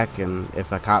go back, and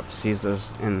if a cop sees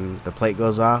us and the plate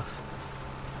goes off.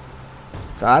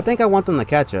 So I think I want them to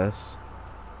catch us.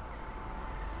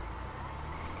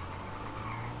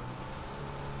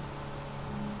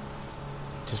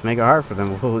 Just make it hard for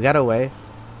them. We got away,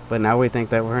 but now we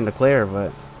think that we're in the clear.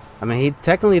 But I mean, he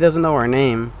technically doesn't know our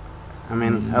name. I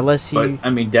mean, unless he. But, I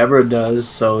mean, Deborah does,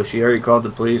 so she already called the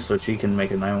police, so she can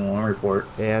make a 911 report.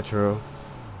 Yeah, true.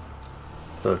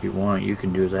 So if you want, you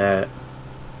can do that.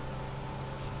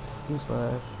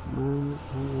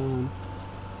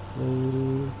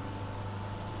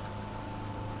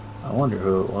 I wonder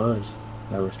who it was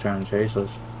that was trying to chase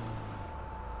us.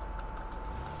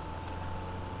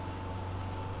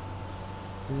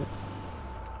 Yep.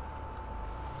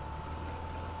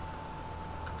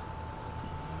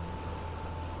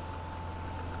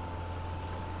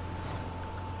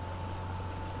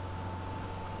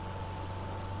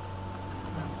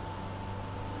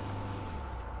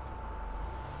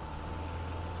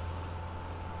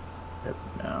 Step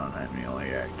down, I'm the only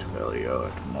active LEO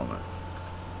at the moment.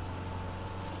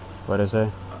 What is it?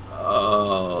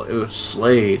 Oh, it was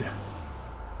Slade.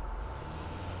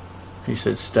 He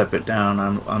said, "Step it down.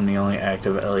 I'm the only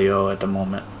active LEO at the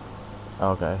moment."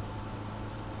 Okay.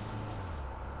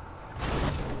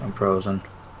 I'm frozen.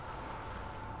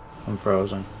 I'm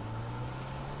frozen.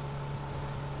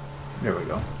 There we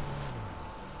go.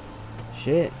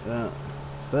 Shit.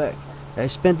 Fuck. I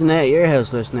spent the night at your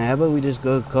house last night. How about we just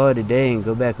go call it a day and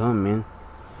go back home, man?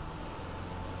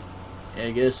 Yeah,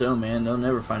 I guess so, man. They'll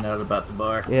never find out about the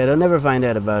bar. Yeah, they'll never find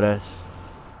out about us.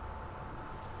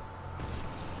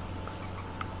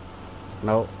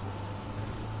 Nope.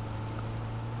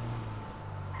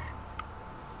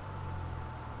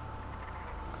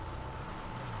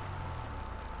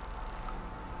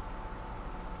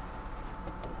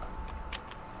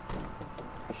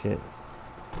 Shit.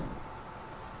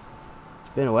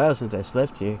 It's been a while since I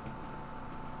slept here.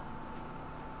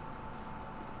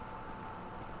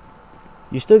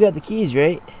 You still got the keys,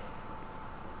 right?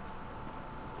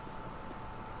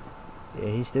 Yeah,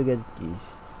 he still got the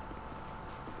keys.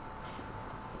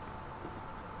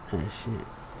 Oh shit.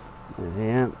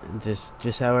 Yeah,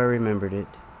 just how I remembered it.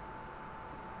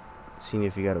 Seeing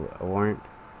if you got a warrant.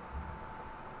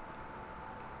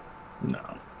 No.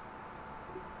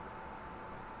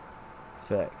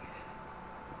 Fuck.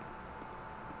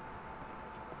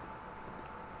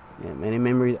 Yeah, many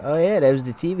memories. Oh yeah, that was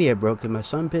the TV I broke and my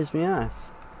son pissed me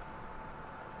off.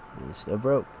 And it still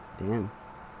broke. Damn.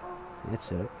 That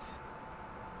sucks.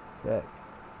 Fuck.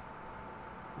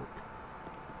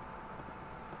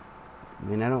 I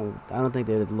mean, I don't think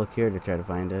they would look here to try to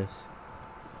find us.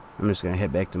 I'm just gonna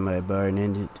head back to my bar and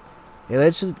end it. Hey,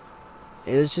 let's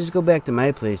just go back to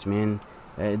my place, man.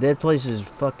 That place is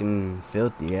fucking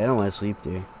filthy. I don't want to sleep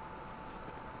there.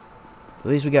 At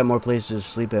least we got more places to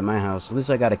sleep at my house. At least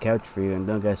I got a couch for you and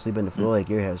don't gotta sleep on the floor like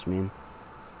your house, man.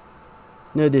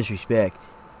 No disrespect.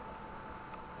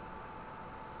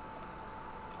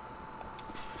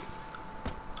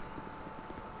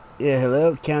 Yeah,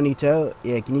 hello, County Tow.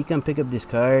 Yeah, can you come pick up this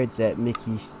car? It's at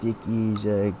Micky Dicky's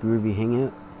Groovy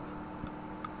Hangout.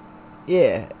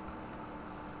 Yeah.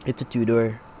 It's a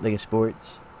two-door, like a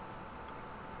sports.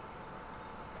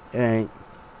 Alright.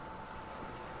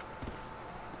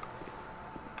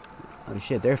 Oh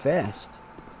shit, they're fast.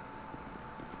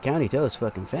 County Tow is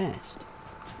fucking fast.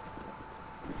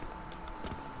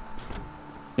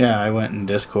 Yeah, I went in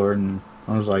Discord and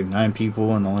I was like 9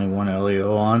 people and only one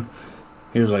LEO on.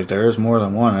 He was like, "There is more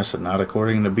than one." I said, "Not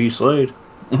according to B. Slade."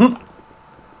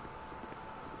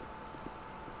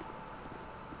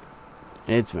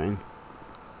 It's fine.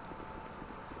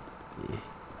 Yeah.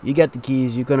 You got the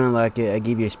keys. You can unlock it. I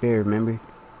gave you a spare, remember?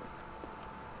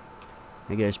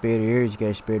 I got a spare to yours. You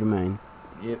got a spare to mine.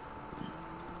 Yep.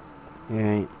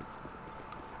 Alright.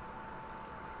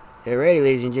 Alrighty,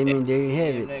 ladies and gentlemen, there you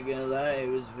have it. I'm not gonna lie, it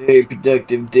was a very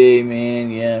productive day, man.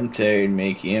 Yeah, I'm tired,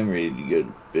 Mickey. I'm ready to go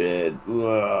to bed.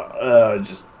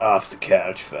 Just off the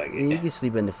couch. Fuck You it. can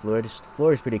sleep on the floor. The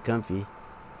floor is pretty comfy.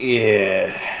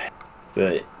 Yeah,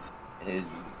 but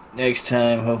next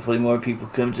time, hopefully more people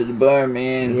come to the bar,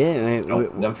 man. Yeah,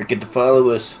 Don't forget to follow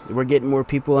us. we're getting more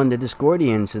people on the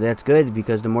Discordian, so that's good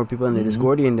because the more people on the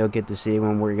Discordian, they'll get to see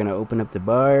when we're gonna open up the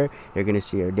bar. They're gonna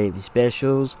see our daily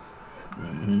specials.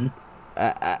 Wait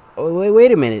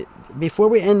a minute. Before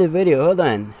we end the video, hold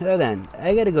on.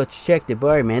 I gotta go check the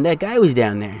bar, man. That guy was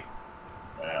down there.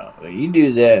 Well, you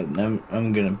do that, and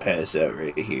I'm gonna pass out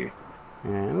right here.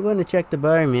 I'm going to check the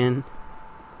bar, man.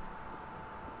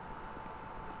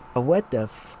 Oh, what the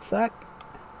fuck?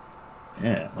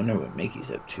 Yeah, I wonder what Mickey's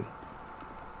up to.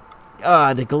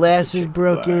 Ah, the glass is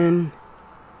broken.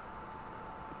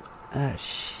 Ah,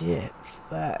 shit.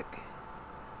 Fuck.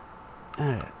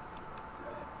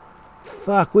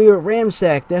 Fuck, we were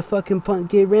ramsacked. That fucking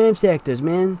punk kid ramsacked us,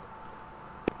 man.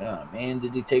 Oh, man,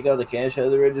 did he take all the cash out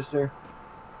of the register?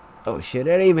 Oh, shit,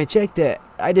 I didn't even check that.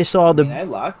 I just saw the... I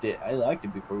locked it. I locked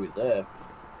it before we left.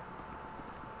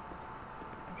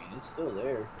 I mean, it's still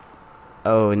there.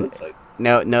 Oh, Like...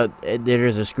 no,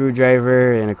 there's a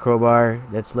screwdriver and a crowbar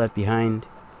that's left behind.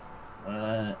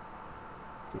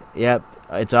 Yep,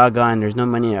 it's all gone. There's no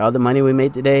money. All the money we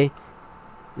made today,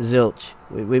 zilch.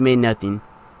 We made nothing.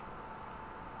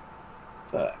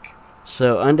 Fuck.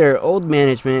 So under old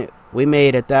management, we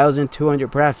made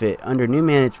 1,200 profit. Under new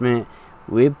management,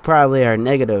 we probably are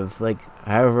negative, like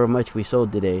however much we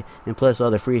sold today, and plus all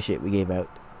the free shit we gave out.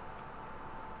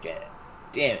 Yeah.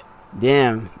 Damn it.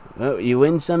 Damn. Well, you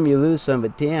win some, you lose some,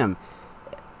 but damn.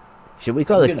 Should we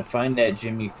call I'm gonna find that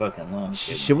Jimmy fucking Long.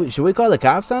 Should we call the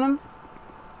cops on him?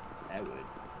 I would.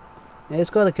 Yeah, let's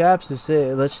call the cops to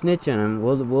say, let's snitch on him.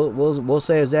 We'll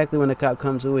say exactly when the cop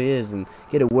comes who he is and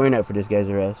get a warrant out for this guy's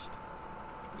arrest.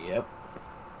 Yep.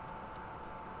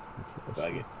 Fuck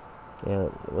it. Yeah,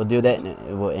 we'll do that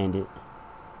and we'll end it.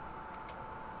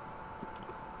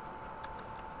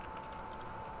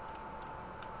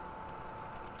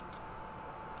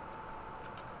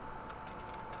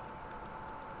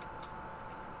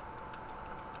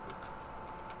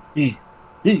 Good.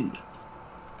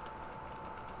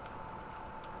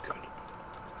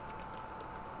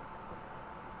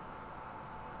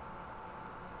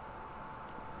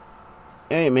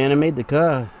 Hey man, I made the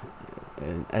call.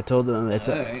 And I told him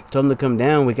told him to come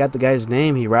down. We got the guy's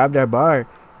name. He robbed our bar.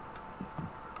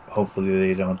 Hopefully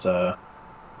they don't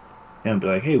be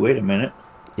like, hey, wait a minute.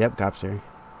 Yep, cops are.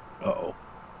 Uh-oh.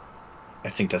 I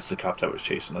think that's the cop that was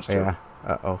chasing us too. Yeah.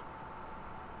 Uh-oh.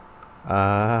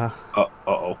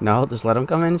 Uh-oh. No, just let him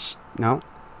come in. No.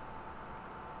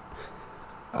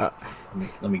 Let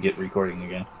me get recording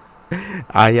again.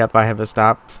 Yep, I have it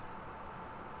stopped.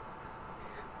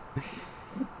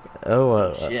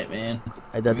 Oh, shit, man.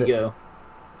 Here we go.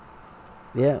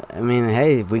 Yeah, I mean,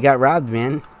 hey, we got robbed,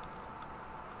 man.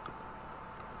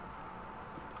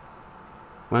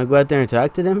 Want to go out there and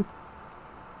talk to them?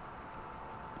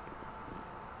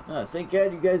 Oh, thank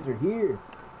God you guys are here.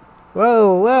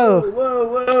 Whoa, whoa. Whoa,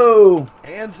 whoa.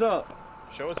 Hands up.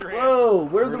 Show us your hands. Whoa,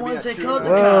 we're the ones that called the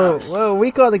cops. Whoa,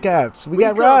 we called the cops. We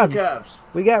got robbed. The cops.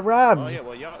 We got robbed. Oh, yeah,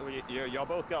 well, y'all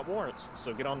both got warrants,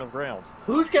 so get on the ground.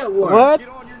 Who's got warrants?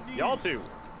 What? Y'all two.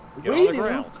 Get We on the do.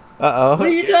 ground. Uh-oh. What are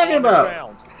you talking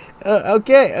about?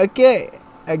 Okay.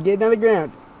 I'm getting on the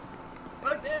ground.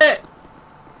 Fuck that.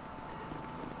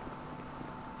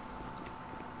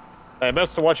 Hey,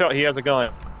 best to watch out. He has a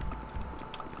gun.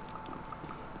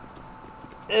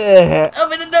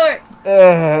 Open the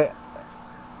door.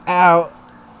 Ow.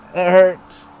 That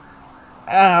hurts.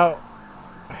 Ow.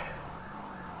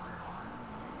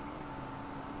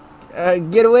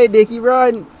 Get away, Dicky,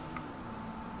 run.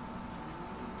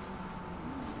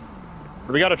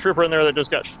 We got a trooper in there that just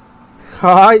got...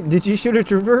 Hi, did you shoot a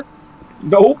trooper?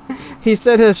 Nope. He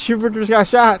said a trooper just got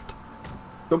shot.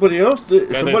 Somebody else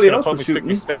did. Somebody else was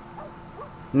shooting.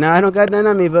 No, I don't got none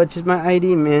on me, but just my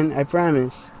ID, man. I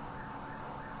promise.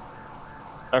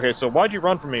 Okay, so why'd you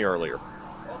run from me earlier?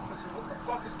 Officer, what the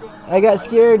fuck is going on? I got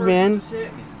scared, man. Just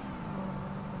hit me.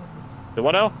 The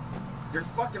what now? Your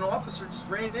fucking officer just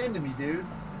ran into me, dude.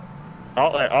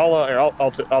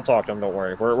 I'll talk to him. Don't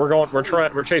worry.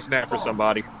 We're chasing after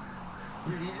somebody.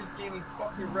 Dude, he just gave me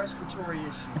fucking respiratory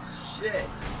issues. Shit.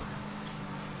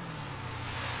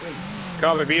 Wait.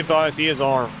 Copy, be advised, he is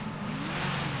armed.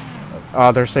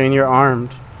 Oh, they're saying you're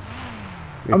armed.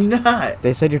 I'm not.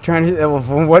 They said you're trying to. Well,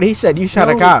 from what he said, you shot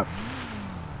a cop.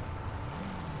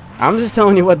 I'm just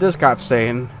telling you what this cop's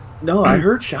saying. No, I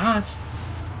heard shots.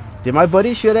 Did my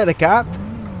buddy shoot at a cop?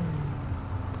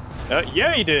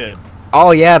 Yeah, he did.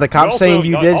 Oh yeah, the You cop's also- saying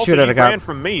you did also shoot at a ran cop.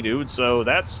 from me, dude. So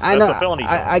that's I know. a felony.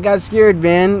 I got scared,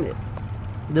 man.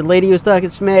 The lady was talking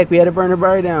smack. We had to burn her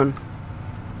bar down.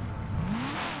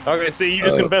 Okay, see, you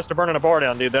just confessed to burning a bar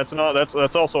down, dude. That's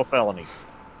also a felony.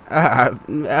 No.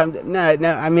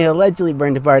 I mean, allegedly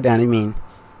burned the bar down. I mean,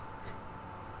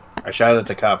 I shot at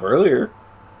the cop earlier.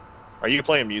 Are you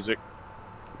playing music?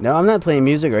 no, I'm not playing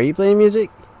music. Are you playing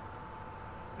music?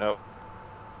 No.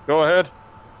 Go ahead.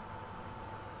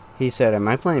 He said, "Am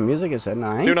I playing music?" I said, "No, I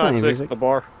ain't playing 296 music." at the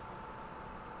bar.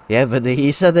 Yeah, but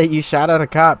he said that you shot at a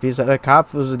cop. He said a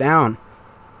cop was down.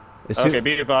 Okay,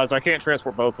 be advised, I can't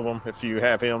transport both of them if you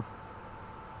have him.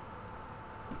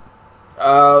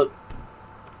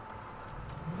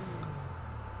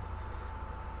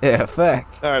 Yeah, fuck.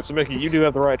 Alright, so Mickey, you do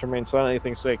have the right to remain silent.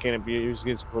 Anything said can't be used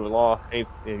against you for the law. You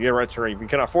have a right to if you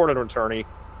cannot afford an attorney,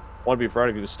 one be proud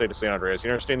of you to the state of San Andreas.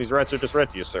 You understand these rights are just read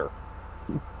to you, sir.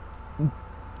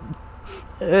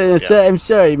 So, I'm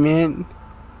sorry, man.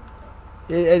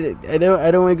 I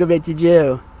don't want to go back to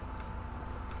jail.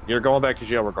 You're going back to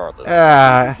jail regardless.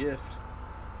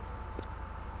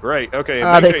 Great. Okay.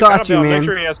 They caught you, man. Make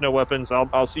sure he has no weapons.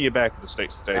 I'll see you back at the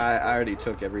state station. I already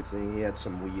took everything. He had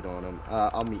some weed on him.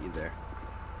 I'll meet you there.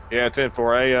 Yeah,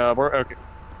 10-4. We're okay.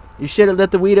 You should have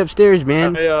left the weed upstairs,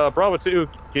 man. Hey, Bravo 2,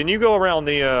 can you go around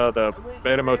the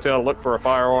Beta Motel and look for a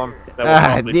firearm? That was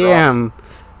probably damn. dropped?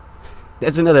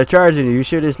 That's another charge on you. You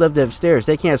should have left it upstairs.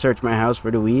 They can't search my house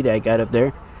for the weed I got up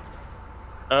there.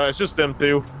 It's just them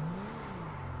two.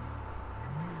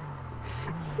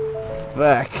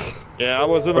 Fuck. Yeah, I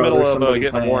was in the Bro, middle there's of somebody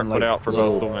getting a playing, warrant put like, out for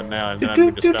little- both of them, and now we just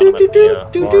found them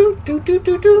at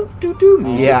the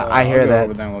bar. Yeah, I hear I'll go that.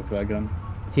 over there and look for that gun.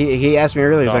 He asked me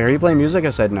earlier. He's like, "Are you playing music?"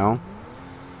 I said, "No."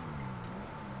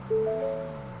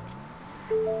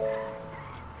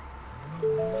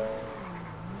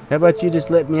 How about you just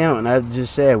let me out and I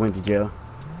just say I went to jail?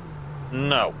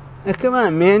 No. Now, come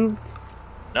on, man.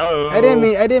 No. I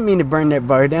didn't mean to burn that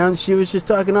bar down. She was just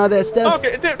talking all that stuff.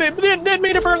 Okay, didn't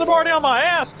mean to burn the bar down my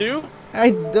ass, dude.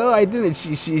 I didn't.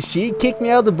 She kicked me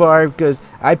out of the bar because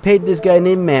I paid this guy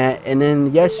named Matt, and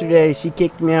then yesterday she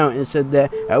kicked me out and said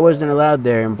that I wasn't allowed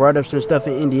there and brought up some stuff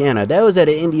in Indiana. That was at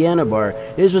an Indiana bar.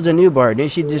 This was a new bar. Then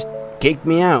she just kicked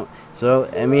me out. So,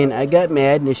 I mean, I got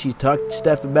mad, and she talked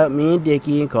stuff about me and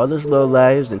Dicky and called us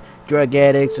lowlives and drug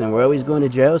addicts, and we're always going to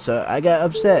jail. So I got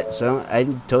upset. So I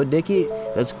told Dicky,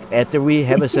 after we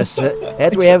have a successful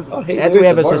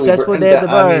day at the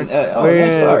bar, we're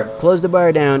gonna close the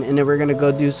bar down, and then we're gonna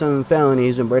go do some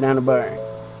felonies and burn down the bar.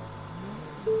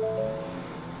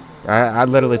 I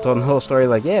literally told him the whole story.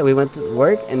 Like, yeah, we went to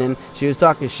work, and then she was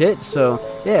talking shit. So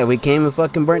yeah, we came and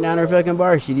fucking burnt down her fucking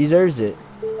bar. She deserves it.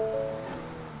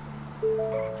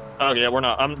 Oh yeah, we're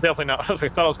not. I'm definitely not. I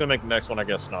thought I was gonna make the next one. I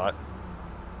guess not.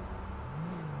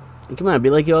 Come on,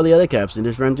 be like all the other cops and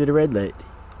just run through the red light.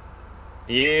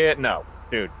 Yeah, no,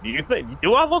 dude.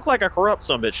 Do I look like a corrupt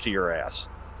sumbitch to your ass?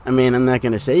 I mean, I'm not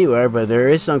gonna say you are, but there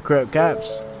is some corrupt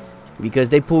cops because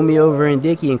they pull me over in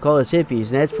Dicky and call us hippies,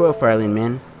 and that's profiling,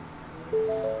 man.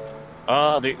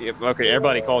 Okay,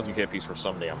 everybody calls you hippies for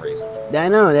some damn reason. I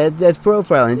know that's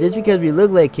profiling. Just because we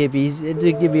look like hippies, it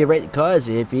doesn't give you a right to call us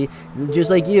a hippie. Just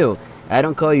like you, I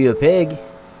don't call you a pig.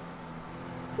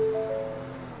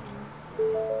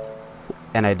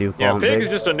 And I do call Yeah, him pig is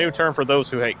just a new term for those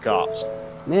who hate cops.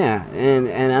 Yeah,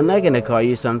 and I'm not gonna call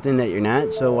you something that you're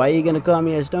not. So why are you gonna call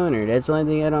me a stoner? That's the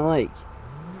only thing I don't like.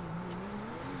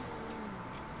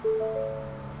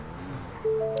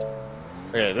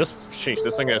 Okay, this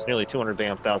thing has nearly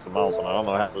 200,000 miles on it. I don't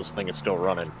know how this thing is still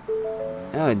running.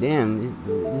 Oh damn,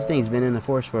 this thing's been in the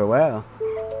force for a while.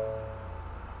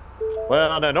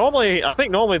 Well, no, I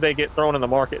think normally they get thrown in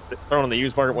the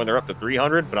used market when they're up to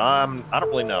 300. But I don't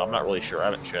really know. I'm not really sure. I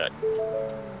haven't checked.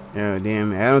 Oh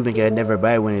damn, I don't think I'd never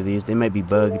buy one of these. They might be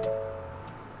bugged.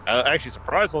 Actually,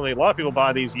 surprisingly, a lot of people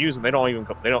buy these used and they don't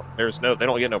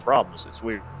get no problems. It's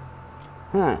weird.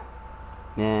 Huh.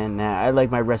 Nah, I like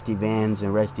my rusty vans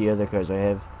and rusty other cars I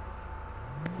have.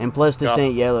 And plus this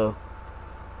ain't yellow.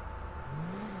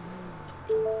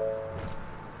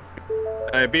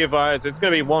 Be advised, it's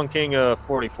going to be one King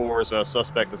 44's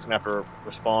suspect that's going to have to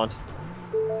respond.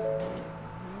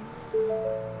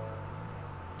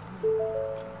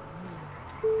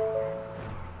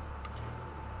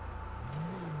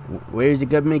 Where does the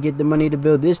government get the money to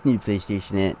build this new police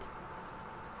station at?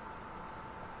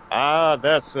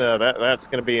 That's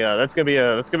gonna be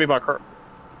my car.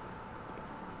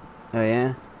 Oh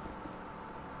yeah.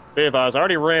 Be advised, I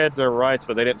already read their rights,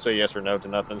 but they didn't say yes or no to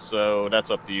nothing, so that's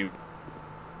up to you.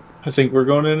 I think we're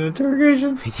going in an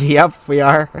interrogation. Yep, we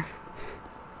are.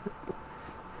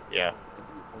 Yeah.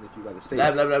 Only if you by the the state.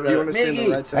 Blah, blah, blah, Do you blah. understand the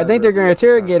Mickey. right side I think they're gonna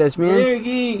interrogate us, man.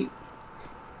 Mickey.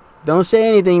 Don't say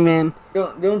anything, man.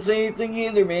 Don't say anything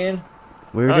either, man.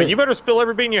 You better spill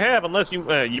every bean you have, unless you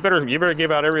you better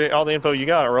give out all the info you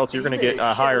got, or else you're gonna get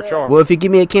a higher charge. Well, if you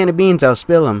give me a can of beans, I'll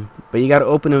spill them. But you gotta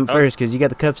open them first, cause you got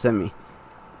the cups on me.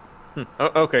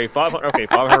 Okay, 500. Okay,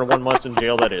 501 months in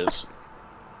jail. That is.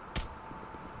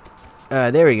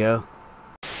 There we go.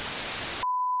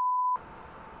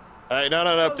 Hey,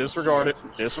 no, disregard it.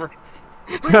 Disregard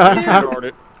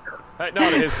it. Hey, no,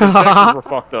 his taxes were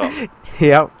fucked up.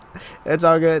 Yep, that's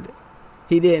all good.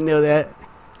 He didn't know that,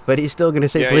 but he's still gonna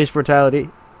say police brutality.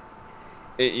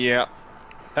 Yeah.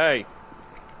 Hey,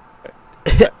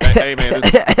 man.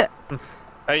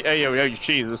 Hey, yo,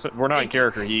 cheese. We're not in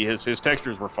character. His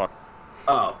textures were fucked.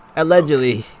 Oh.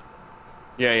 Allegedly.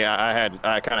 Okay. Yeah.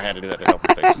 I kind of had to do that to help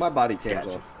him fix. My body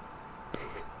cams off.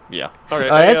 Yeah. Okay.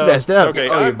 Oh, that's messed up. Okay.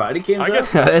 Your body cams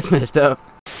off. That's messed up.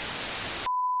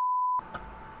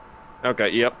 Okay.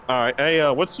 Yep. All right. Hey,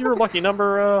 what's your lucky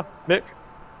number, Mick?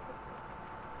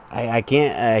 I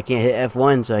can't hit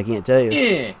F1, so I can't tell you.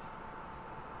 Yeah.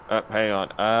 Hang on.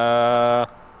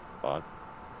 Hold on.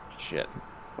 Shit.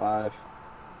 5.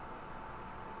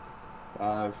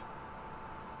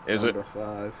 Is it?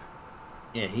 5.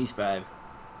 Yeah, he's 5.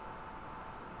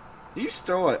 Do you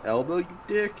throw an elbow, you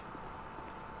dick?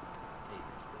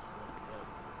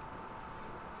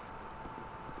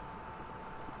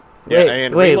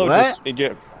 Wait,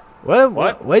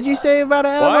 what? What'd you say about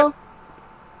an elbow?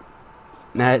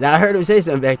 Nah, I heard him say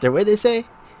something back there. What'd they say?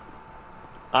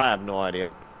 I have no idea.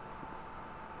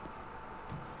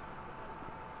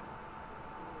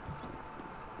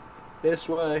 This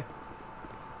way.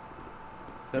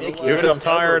 Dude, I'm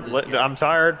tired. I'm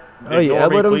tired. Oh, you Ignore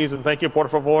me, elbowed him? please, and thank you, por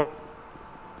favor.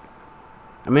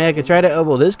 I mean, I could try to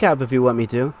elbow this cop if you want me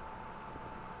to.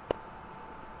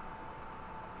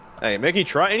 Hey, Mickey,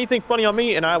 try anything funny on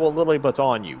me, and I will literally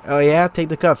baton you. Oh, yeah? Take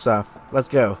the cuffs off. Let's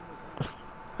go.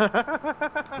 Yeah,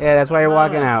 that's why you're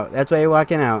walking out. That's why you're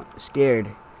walking out. Scared.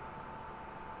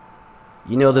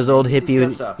 You know this old hippie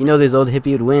would,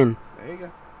 would win. There you go.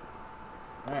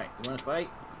 Alright, you wanna fight?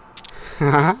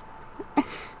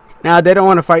 Nah, they don't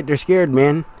want to fight. They're scared,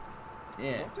 man.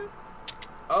 Yeah.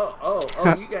 Oh,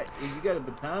 you got a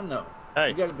baton though. Hey,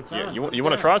 you got a baton. Yeah, you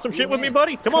want to try some shit with me,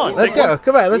 buddy? Come on. Let's go.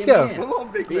 Come on, let's go. Come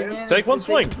on, big man. Take one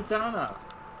swing. Take the baton off.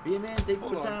 Be a man, take the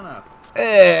baton off.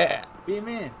 Be a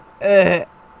man.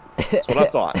 That's what I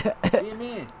thought. Be a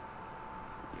man.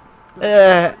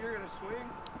 You're gonna swing?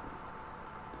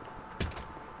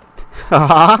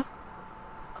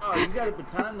 Oh, you got a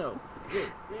baton though.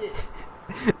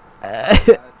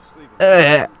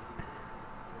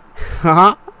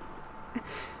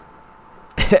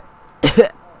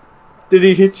 Did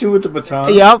he hit you with the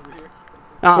baton? Yep.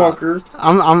 Fucker.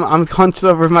 I'm hunched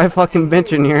over my fucking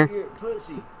bench in here. You're a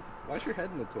pussy. Why's your head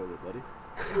in the toilet, buddy?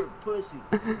 You're a pussy.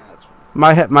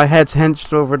 My head's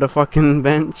hunched over the fucking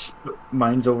bench.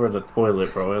 Mine's over the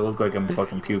toilet, bro. I look like I'm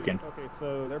fucking puking. Okay,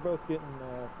 so they're both getting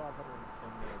 500,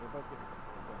 and they're both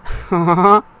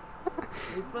getting.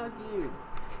 Hey, fuck you.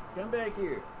 Come back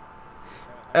here.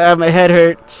 My head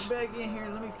hurts. Come back in here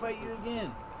and let me fight you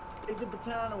again. Take the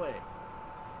baton away.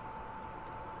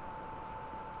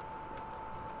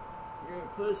 You're a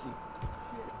pussy.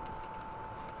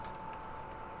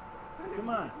 Come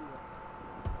on.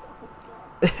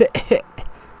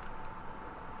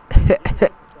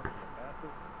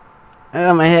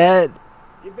 Oh, my head.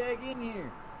 Get back in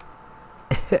here.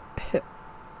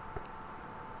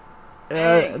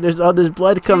 There's all this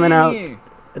blood coming out. Here.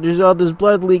 There's all this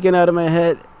blood leaking out of my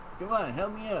head. Come on,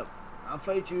 help me up. I'll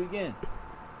fight you again.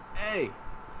 Hey.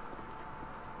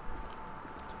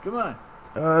 Come on.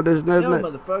 There's no. No,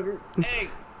 motherfucker. Hey.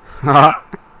 Ow.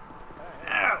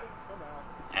 Ow.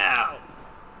 Ow.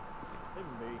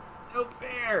 No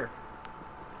fair.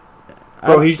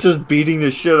 Bro, he's just beating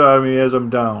the shit out of me as I'm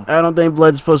down. I don't think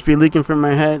blood's supposed to be leaking from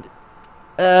my head.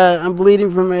 I'm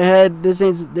bleeding from my head. This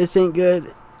ain't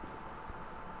good.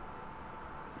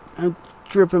 I'm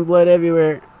dripping blood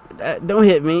everywhere. Don't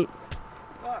hit me.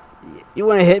 You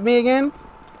want to hit me again?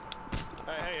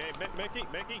 Hey, Mickey,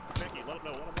 let him know. Let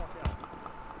him walk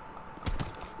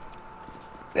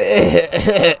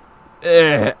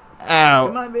out. Ow.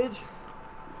 Come on, bitch.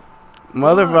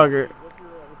 Motherfucker.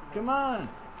 Come on.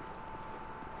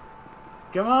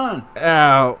 Come on.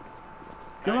 Ow.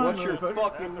 Come on, What's your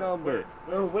fucking number?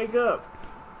 Oh, wake up.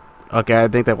 Okay, I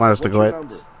think they want us to What's go your ahead.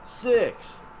 number?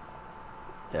 6.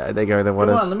 Yeah, I think they want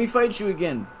Come us. on, let me fight you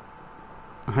again.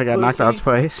 I got knocked out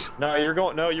twice. No, you're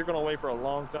going away for a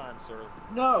long time, sir.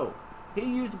 No. He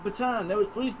used the baton. That was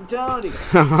police brutality.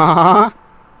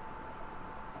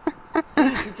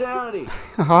 Police brutality.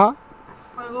 Huh?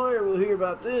 My lawyer will hear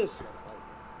about this.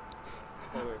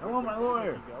 I want my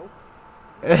lawyer.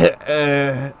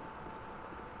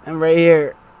 I'm right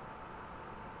here.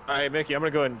 All right, Mickey, I'm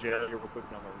gonna go ahead and jail you real quick.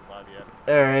 I'm not revive yet.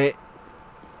 All right.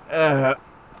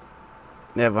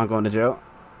 Yeah, I'm going to jail.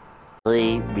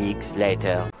 3 weeks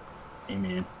later. Hey,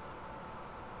 man.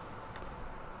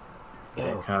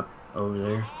 That cop over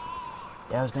there.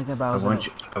 Yeah, I was thinking about.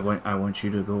 I want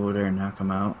you to go over there and knock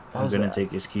him out. I'm gonna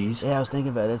take his keys. Yeah, I was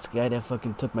thinking about this guy that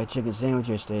fucking took my chicken sandwich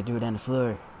yesterday. Do it on the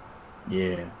floor.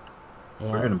 Yeah.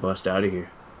 We're gonna bust out of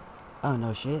here. Oh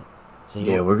no shit. So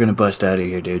we're gonna bust out of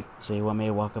here, dude. So you want me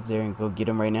to walk up there and go get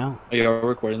him right now? Are you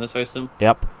recording this, I assume?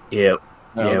 Yep. Yep.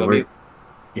 We're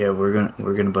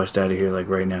gonna bust out of here like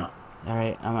right now. All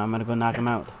right, I'm gonna go knock him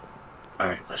out. All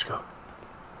right, let's go.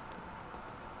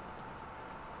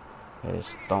 Hey,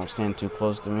 just don't stand too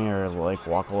close to me or like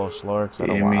walk a little slower because I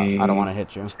Jimmy don't want to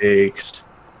hit you. Takes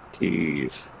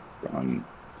keys from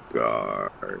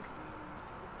guard.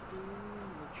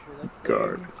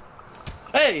 Guard.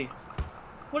 Hey!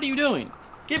 What are you doing?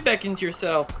 Get back into your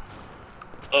cell.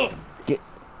 Oh. Get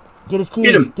his keys.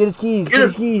 Get him. Get his keys. Get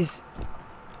his him. keys.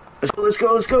 Let's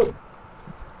go. Let's go.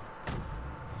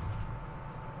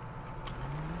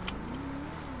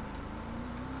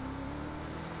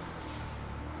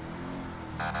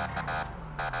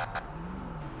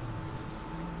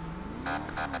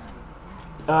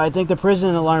 I think the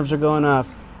prison alarms are going off.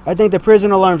 I think the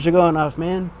prison alarms are going off,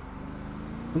 man.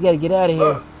 We gotta get out of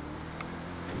here.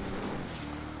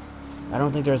 I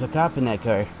don't think there's a cop in that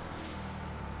car.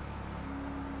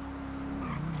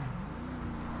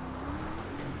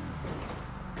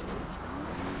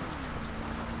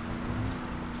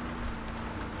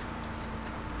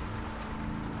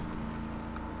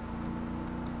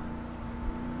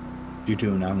 You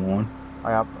doing 911?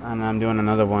 Yep, and I'm doing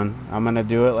another one. I'm gonna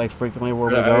do it like frequently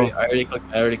where we I go.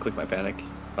 already clicked my panic.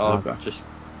 I'll just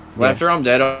Yeah. after I'm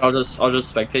dead, I'll just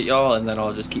spectate y'all, and then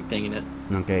I'll just keep pinging it.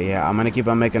 Okay, yeah, I'm gonna keep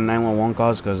on making 911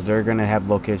 calls because they're gonna have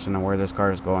location of where this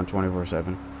car is going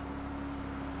 24/7.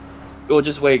 We'll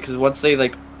just wait, because once they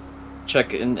like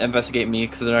check and investigate me,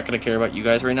 because they're not gonna care about you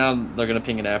guys right now, they're gonna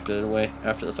ping it after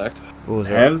the fact.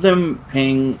 Have them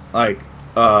ping like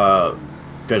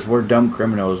because we're dumb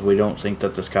criminals. We don't think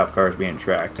that this cop car is being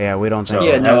tracked. Yeah, we don't think.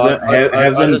 So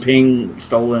have them ping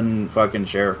stolen fucking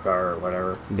sheriff car or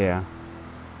whatever. Yeah.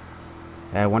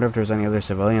 I wonder if there's any other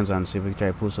civilians on. See if we can try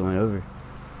to pull someone over.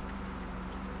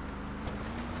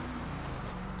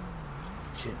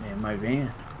 Shit, man, my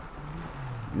van.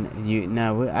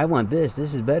 I want this.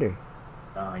 This is better.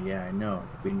 Oh yeah, I know.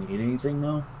 We need anything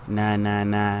though? Nah.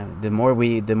 The more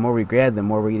we grab, the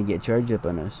more we're gonna get charged up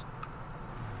on us.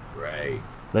 Right.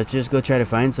 Let's just go try to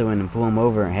find someone and pull them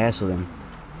over and hassle them.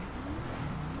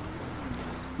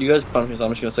 You guys punch me, so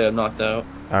I'm just gonna say I'm knocked out.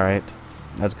 All right,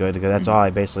 that's good because that's all I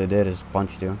basically did is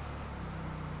punch you.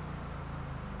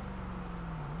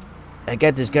 I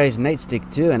got this guy's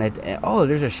nightstick too, and oh,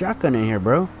 there's a shotgun in here,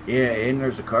 bro. Yeah, and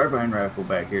there's a carbine rifle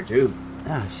back here too.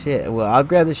 Oh shit! Well, I'll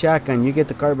grab the shotgun. You get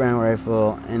the carbine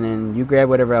rifle, and then you grab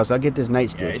whatever else. I'll get this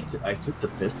nightstick. Yeah, I took the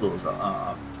pistols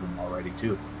off them already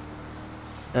too.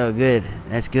 Oh, good.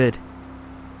 That's good.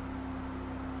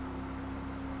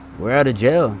 We're out of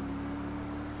jail.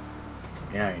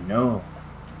 Yeah, I know.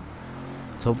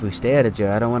 Let's hope we stay out of jail.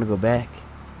 I don't want to go back.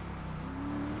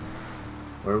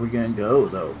 Where are we gonna go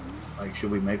though? Like,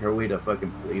 should we make our way to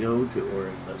fucking Toledo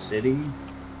or the city?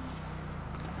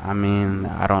 I mean,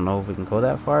 I don't know if we can go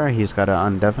that far. He's got to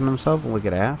undeafen himself, and we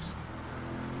could ask.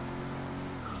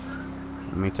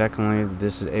 I mean, technically,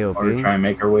 this is AOP. Or try and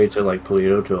make our way to like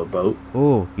Toledo to a boat.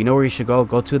 Ooh, you know where you should go?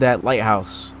 Go to that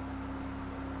lighthouse.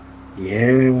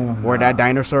 Yeah. Where that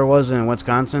diner store was in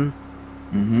Wisconsin.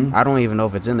 Mm-hmm. I don't even know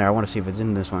if it's in there. I want to see if it's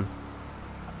in this one.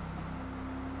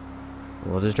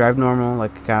 We'll just drive normal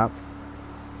like a cop.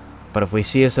 But if we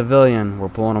see a civilian, we're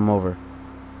pulling them over.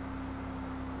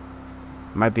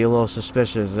 Might be a little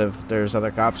suspicious if there's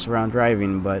other cops around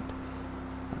driving, but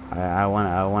I want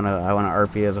to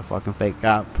RP as a fucking fake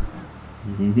cop.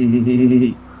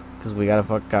 Because we got a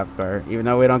fucking cop car, even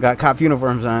though we don't got cop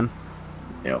uniforms on.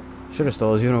 Yep. Should have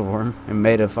stole his uniform and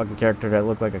made a fucking character that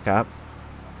looked like a cop.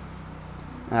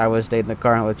 I would have stayed in the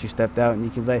car and let you step out, and you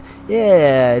can be like,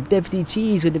 yeah, Deputy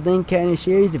Cheese with the Blaine County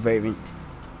Sheriff's Department.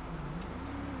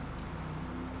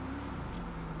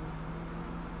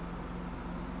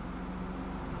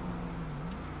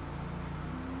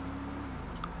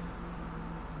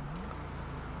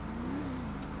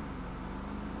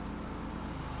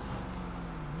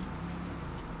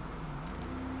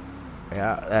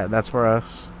 Yeah, that's for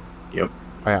us. Yep.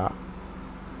 Yeah.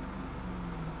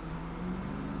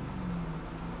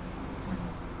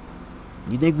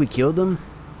 You think we killed him?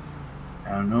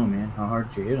 I don't know, man. How hard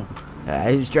did you hit him?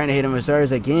 I was trying to hit him as hard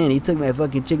as I can. He took my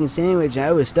fucking chicken sandwich and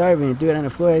I was starving and threw it on the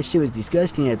floor. That shit was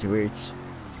disgusting afterwards.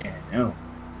 Yeah, I know.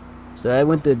 So I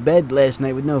went to bed last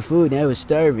night with no food and I was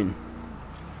starving.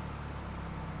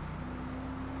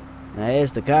 And I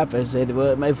asked the cop, I said,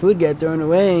 well, my food got thrown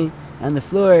away on the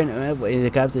floor. And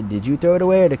the cop said, did you throw it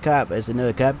away or the cop? I said, no,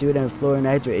 the cop threw it on the floor and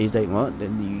I threw it. He's like, well,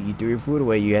 then you threw your food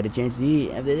away. You had a chance to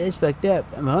eat. I said, that's fucked up.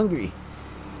 I'm hungry.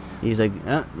 He's like,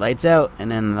 lights out.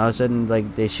 And then all of a sudden,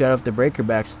 like, they shut off the breaker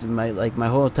box to my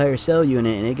whole entire cell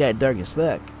unit and it got dark as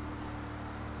fuck.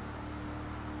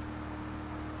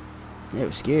 I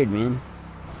was scared, man.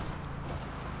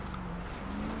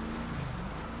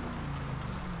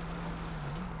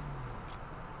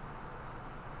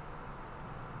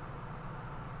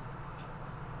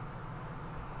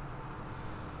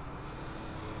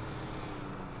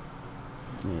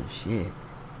 Oh, shit.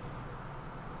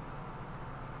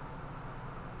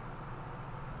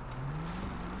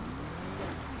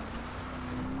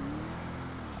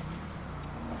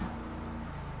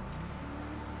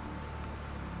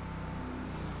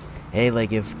 Hey,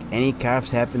 like, if any cops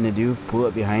happen to pull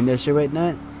up behind us or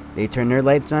whatnot, they turn their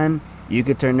lights on, you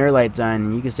could turn their lights on,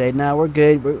 and you could say, nah, we're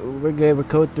good, we're good, we're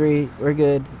code 3, we're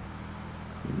good.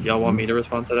 Y'all want me to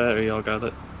respond to that, or y'all got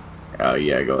it? Oh,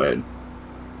 yeah, go ahead.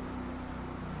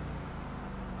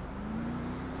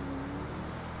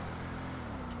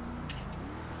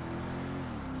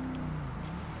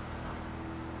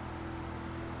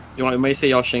 You want me to say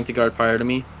y'all shanked the guard prior to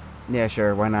me? Yeah,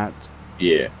 sure, why not?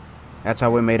 Yeah. That's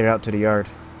how we made it out to the yard.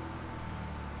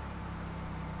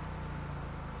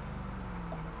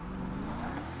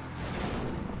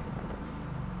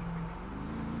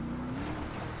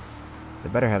 They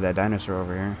better have that dinosaur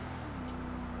over here.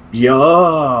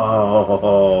 Yo!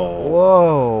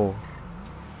 Whoa!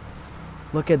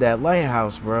 Look at that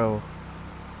lighthouse, bro.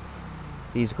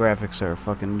 These graphics are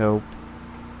fucking dope.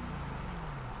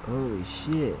 Holy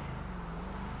shit.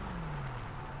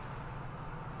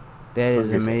 That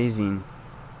is amazing.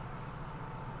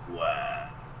 Wow.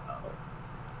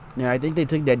 Yeah, I think they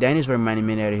took that dinosaur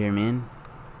monument out of here, man.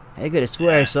 I could have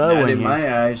swore I saw one in here.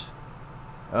 my eyes.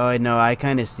 Oh, no, I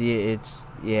kind of see it.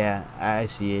 Yeah, I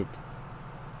see it.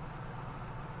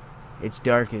 It's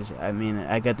dark as, I mean,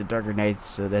 I got the darker nights,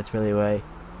 so that's really why.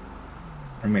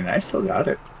 I mean, I still got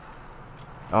it.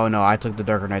 Oh, no, I took the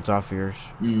darker nights off yours.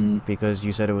 Because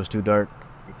you said it was too dark.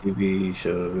 TV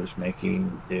shows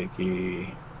making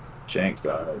Dicky shank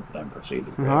God and proceed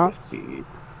to grab his key.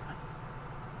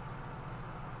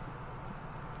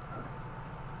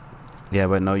 Yeah,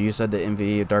 but no, you said the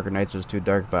MVE of Darker Nights was too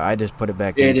dark, but I just put it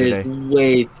back in today. It is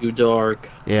way too dark.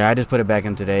 Yeah, I just put it back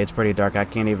in today. It's pretty dark. I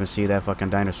can't even see that fucking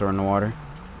dinosaur in the water.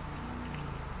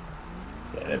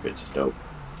 Yeah, that bitch is dope.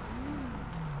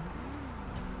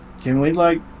 Can we,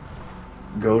 like,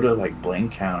 go to, like, Blaine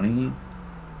County?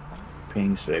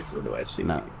 Ping 6, what do I see?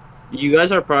 No. You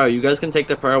guys are pro. You guys can take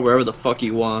the pro wherever the fuck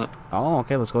you want. Oh,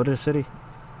 okay, let's go to the city.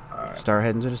 Right. Start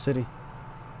heading to the city.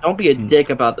 Don't be a dick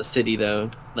about the city,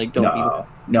 though. Like, don't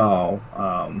be. No.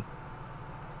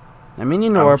 I mean, you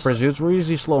know our pursuits. We're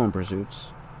usually slow in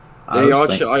pursuits. Are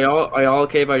y'all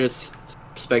okay if I just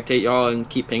spectate y'all and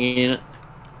keep pinging it?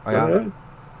 Oh, yeah.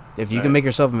 If you can make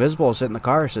yourself invisible, sit in the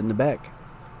car, sit in the back.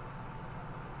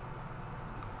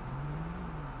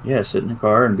 Yeah, sit in the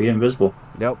car and be invisible.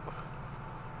 Yep.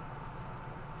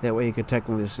 That way you could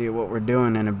technically see what we're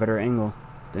doing in a better angle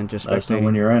than just spectating. Let us know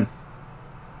when you're in.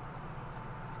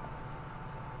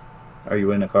 Are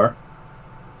you in the car?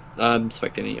 I'm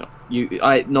spectating you.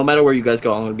 No matter where you guys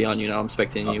go, I'm gonna be on you now. I'm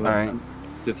spectating you. Alright.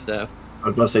 Good stuff. I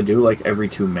was about to say, do like every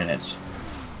 2 minutes.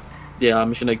 Yeah,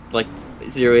 I'm just gonna like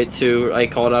 082. I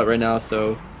called out right now,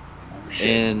 so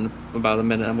in about a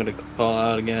minute I'm gonna call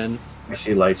out again. I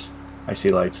see lights. I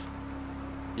see lights.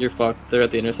 You're fucked. They're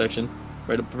at the intersection,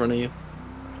 right up in front of you.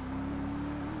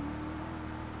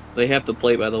 They have the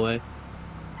plate, by the way.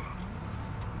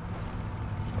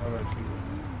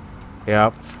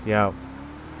 Yep.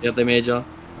 Yep, they made y'all.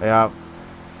 Yep.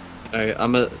 Alright,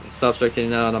 I'm gonna stop spectating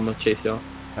now and I'm gonna chase y'all.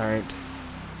 Alright.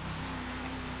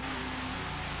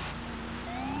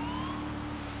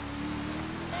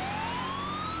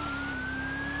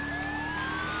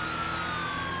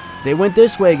 They went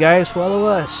this way, guys. Follow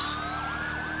us.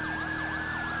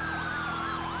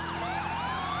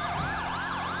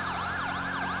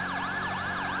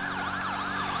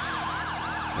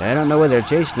 I don't know why they're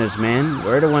chasing us, man.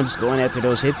 We're the ones going after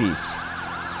those hippies.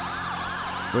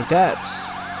 We're cops.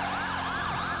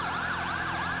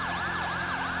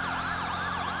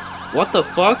 What the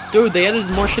fuck? Dude, they added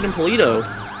more shit in Polito.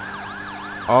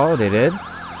 Oh, they did?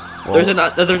 Well,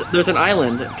 there's an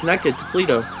island connected to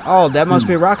Pluto. oh, that must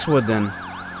be Roxwood then.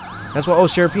 That's what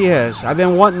OCRP has. I've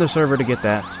been wanting the server to get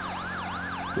that.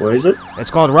 What is it?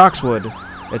 It's called Roxwood.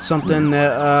 It's something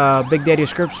that Big Daddy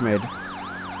Scripts made.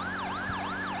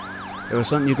 It was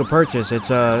something you could purchase. It's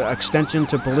a extension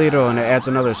to Polito, and it adds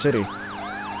another city.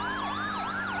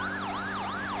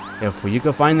 If you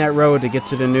could find that road to get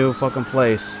to the new fucking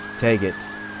place, take it.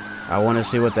 I want to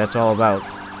see what that's all about.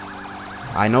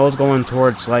 I know it's going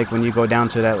towards, like, when you go down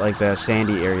to that, like, the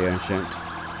sandy area and shit.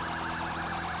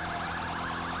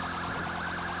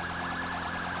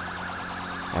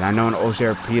 And I know in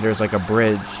OCRP there's, like, a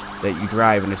bridge that you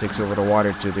drive and it takes you over the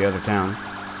water to the other town.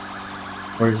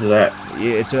 Where's it at?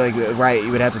 It's, like, right,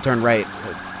 you would have to turn right.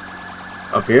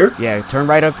 Up here? Yeah, turn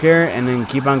right up here and then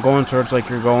keep on going towards, like,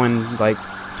 you're going, like,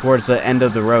 towards the end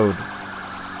of the road.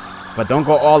 But don't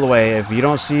go all the way. If you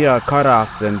don't see a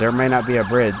cutoff, then there may not be a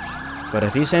bridge. But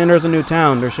if he's saying there's a new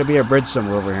town, there should be a bridge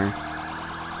somewhere over here.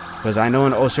 Because I know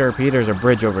in OCRP there's a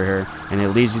bridge over here, and it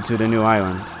leads you to the new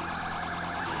island.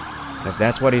 If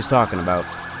that's what he's talking about.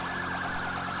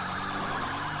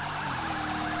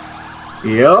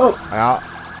 Yo.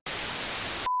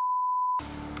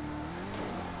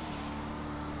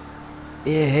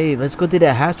 Yeah, hey, let's go to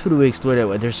that hospital we explored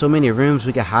at. There's so many rooms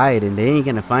we can hide, and they ain't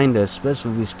gonna find us,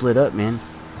 especially when we split up, man.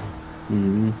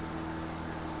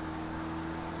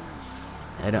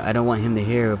 I don't want him to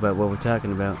hear about what we're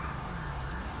talking about.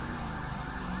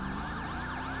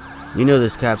 You know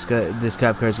this cop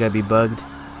car's gotta be bugged.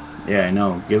 Yeah, I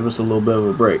know. Give us a little bit of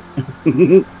a break.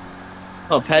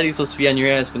 Oh, Patty's supposed to be on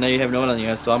your ass, but now you have no one on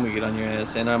your ass, so I'm gonna get on your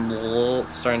ass, and I'm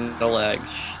starting to lag.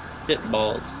 Shit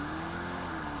balls.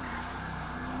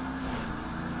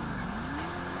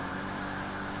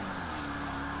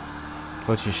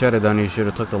 What you should have done, you should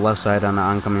have took the left side on the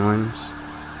oncoming lanes.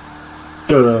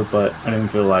 Should have, but I didn't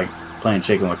feel like playing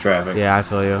chicken with traffic. Yeah, I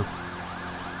feel you.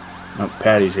 Oh,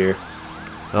 Patty's here.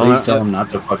 Please tell him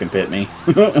not to fucking pit me.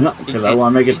 Because I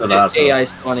want to make it to the hospital. AI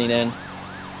spawning in.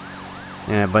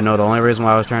 Yeah, but no, the only reason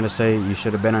why I was trying to say you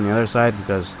should have been on the other side,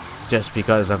 just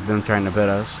because of them trying to pit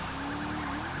us.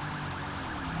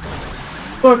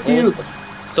 Fuck you.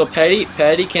 So Patty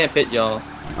can't pit y'all.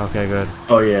 Okay, good.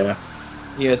 Oh, yeah.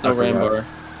 He has no rain bar.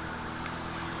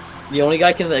 The only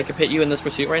guy that can pit you in this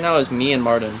pursuit right now is me and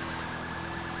Martin.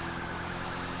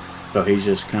 So he's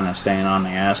just kind of staying on the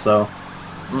ass, though?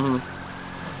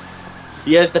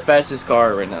 He has the fastest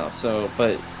car right now,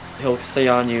 but he'll stay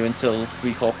on you until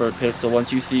we call for a pit. So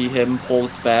once you see him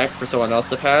pulled back for someone else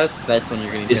to pass, that's when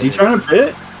you're going to get Is he trying to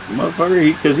pit?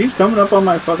 Motherfucker, because he's coming up on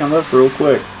my fucking left real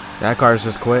quick. That car's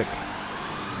just quick.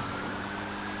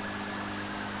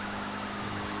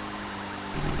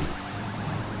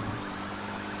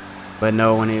 But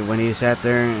no, when he sat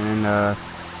there and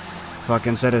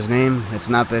fucking said his name, it's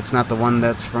not the one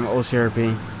that's from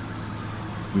OCRP.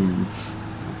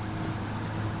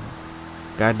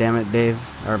 God damn it, Dave.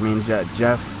 Or I mean Jeff.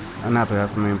 Not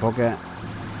Jeff. I mean Polecat.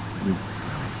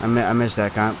 I missed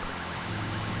that comp.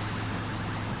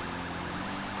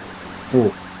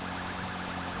 Cool.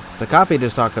 The cop he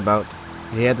just talked about.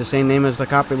 He had the same name as the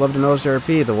cop we loved in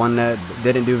OCRP, the one that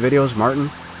didn't do videos, Martin.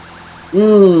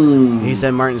 He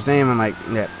said Martin's name. I'm like,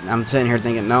 yeah. I'm sitting here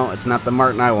thinking, no, it's not the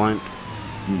Martin I want.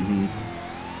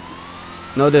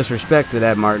 No disrespect to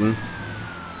that Martin.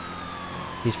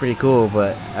 He's pretty cool,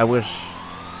 but I wish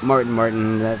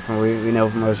Martin that from we know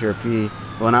from OCRP,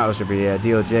 well not OCRP, yeah,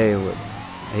 DOJ.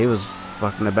 He was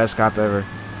fucking the best cop ever,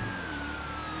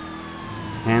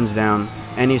 hands down.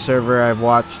 Any server I've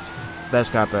watched,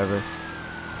 best cop ever.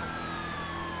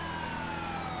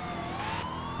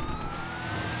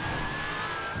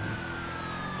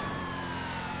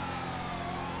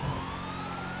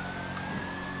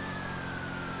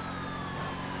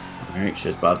 Alright,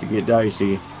 shit's about to get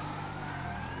dicey.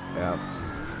 Yeah.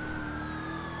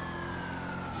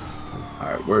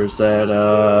 Alright, where's that,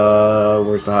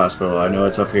 where's the hospital? I know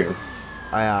it's up here.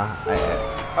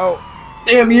 Oh!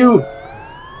 Damn you!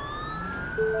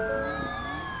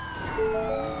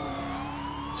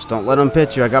 Just don't let him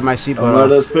pit you. I got my seatbelt Don't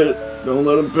let us pit. Don't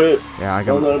let him pit. Yeah, I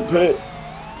got. Don't let him pit.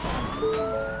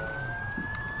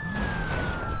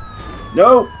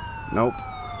 No! Nope.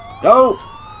 No!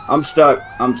 I'm stuck.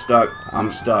 I'm stuck.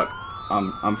 I'm stuck.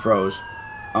 I'm froze.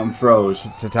 I'm froze.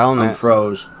 So tell him I'm that.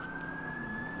 froze.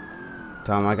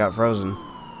 Tell him I got frozen.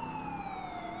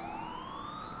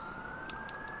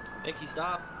 Mickey,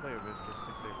 stop. Wait, it's the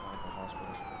 685 at the hospital.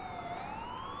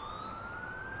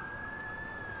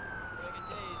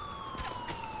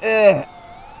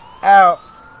 Ow.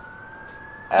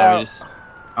 Ow.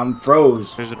 I'm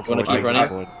froze. You wanna keep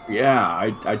running?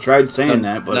 Yeah, I tried saying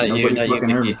that, but nobody fucking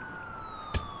heard me.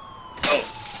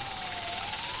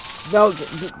 No.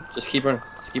 Just keep running.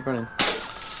 Just keep running.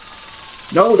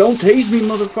 No, don't tase me,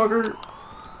 motherfucker.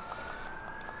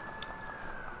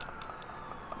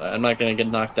 I'm not gonna get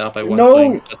knocked out by one No,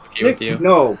 swing. If that's okay Nick, with you.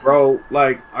 no, bro.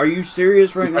 Like, are you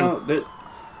serious right now? That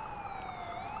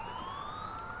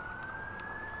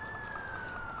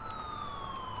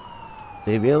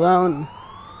Leave me alone.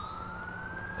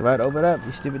 Come on, open up,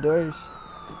 you stupid doors.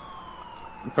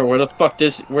 Bro, where the fuck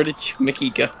where did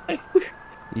Mickey go?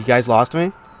 You guys lost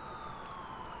me?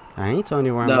 I ain't telling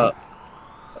you where I'm at.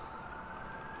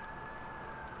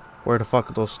 Where the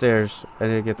fuck are those stairs? I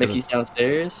didn't get to Mickey's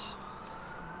downstairs.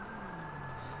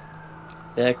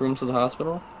 Back rooms to the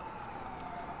hospital.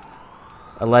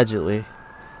 Allegedly.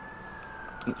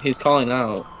 He's calling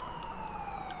out.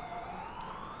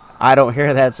 I don't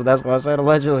hear that, so that's why I said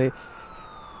allegedly.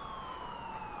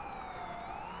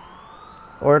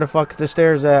 Where the fuck the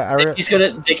stairs at? He's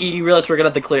gonna, Dicky, you realize we're gonna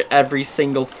have to clear every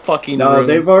single fucking no, room.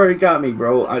 they've already got me,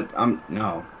 bro. I'm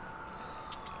no.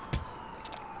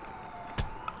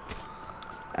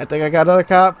 I think I got another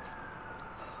cop.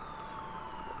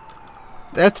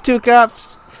 That's 2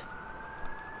 cops.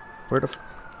 Where the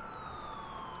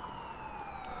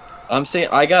I'm saying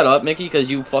I got up, Mickey,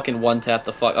 because you fucking one-tapped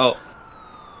the fuck. Oh.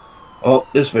 Oh,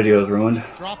 this video is ruined.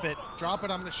 Drop it. Drop it.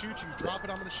 I'm gonna shoot you. Drop it.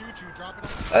 I'm gonna shoot you. Drop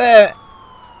it.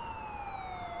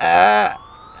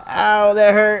 Ow,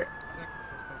 that hurt.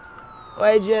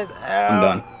 Wait, just. I'm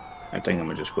done. I think I'm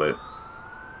gonna just quit.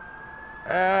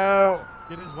 Ow.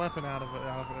 Get his weapon out of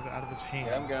his hand.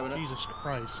 Yeah, I'm grabbing it. Jesus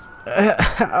Christ.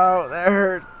 Oh, that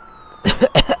hurt.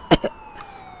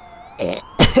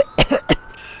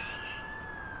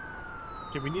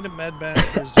 Okay, we need a med bag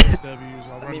for his GSWs.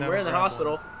 I'll run down we're in the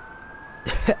hospital.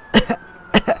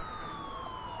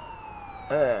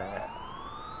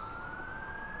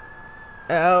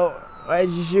 Ow, why'd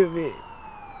you shoot me?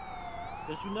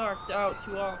 Because you knocked out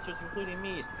 2 officers, including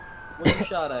me. Where you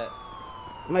shot at?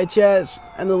 My chest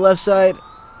and the left side.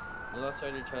 The left side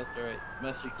of your chest, alright.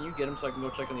 Master, can you get him so I can go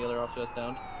check on the other officer that's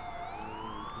down?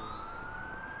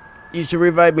 You should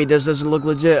revive me. This doesn't look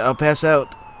legit. I'll pass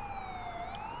out.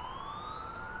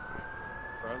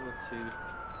 Bravo 2.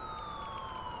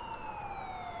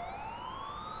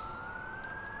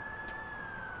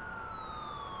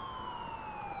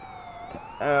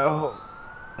 Ow.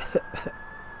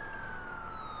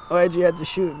 Why'd you have to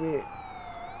shoot me?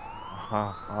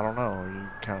 I don't know. You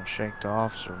kind of shanked the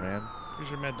officer, man. Here's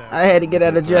your med bag. I had to get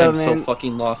out of jail, man. I'm so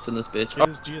fucking lost in this bitch. Get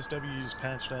his GSWs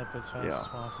patched up as fast as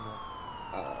possible.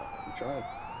 I'm trying.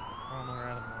 I don't know where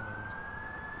Adam Warner is.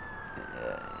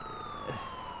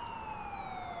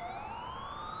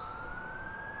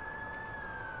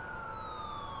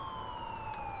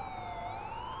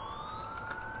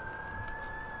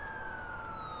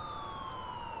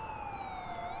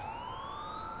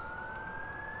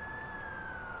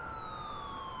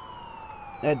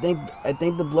 I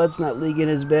think the blood's not leaking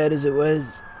as bad as it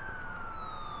was.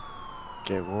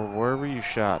 Okay, where were you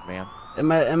shot, man? In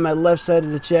my left side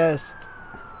of the chest.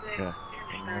 Okay,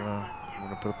 I'm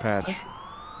gonna put a patch,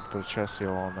 put a chest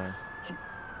seal on there.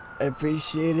 I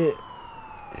appreciate it.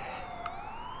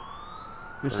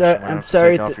 First, I'm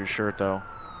sorry. Take off your shirt, though.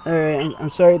 All right, I'm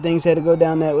sorry things had to go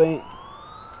down that way.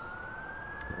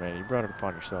 Man, you brought it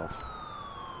upon yourself.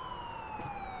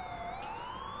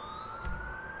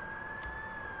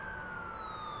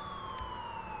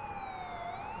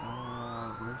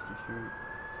 Where's the shirt?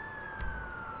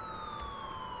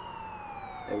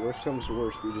 Hey, worst comes to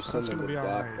worst, we just send him to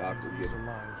Doc. Doc will He's get him.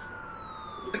 alive.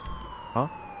 Huh?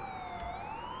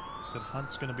 Said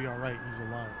Hunt's gonna be alright. He's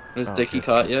alive. Is Dicky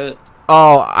caught yet?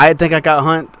 Oh, I think I got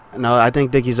Hunt. No, I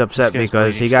think Dickie's upset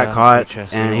because he got caught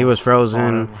and he was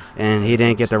frozen and he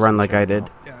didn't get to run like I did.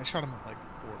 Yeah, I shot him at like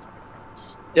 4 or 5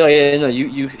 rounds. Yeah, no,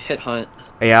 you hit Hunt.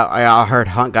 Yeah, I heard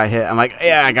Hunt got hit. I'm like,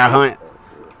 yeah, I got Hunt.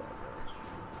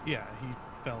 Yeah, he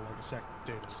fell like a sack of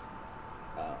potatoes.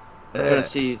 Let's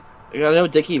see. I know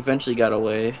Dicky eventually got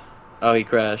away. Oh, he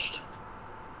crashed.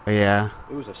 Yeah.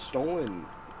 It was a stolen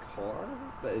car?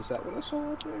 Is that what I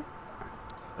saw out there?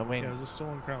 I mean, Yeah, it was a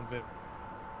stolen Crown Vic.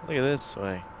 look at this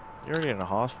way. You're already in a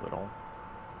hospital.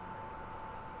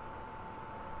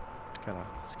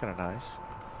 It's kind of nice.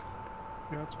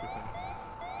 Yeah, that's a good thing.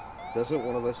 Doesn't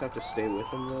one of us have to stay with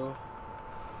him though?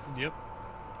 Yep.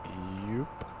 Yep.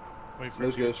 Wait for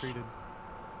him to get treated.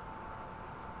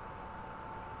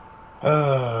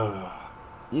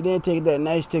 You didn't take that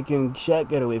nice ticking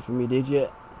shotgun away from me, did you?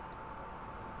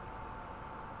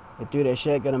 I threw that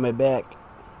shotgun on my back,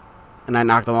 and I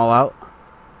knocked them all out,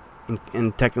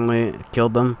 and technically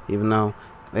killed them, even though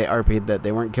they RP'd that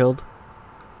they weren't killed.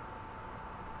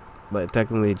 But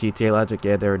technically, GTA logic,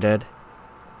 yeah, they were dead.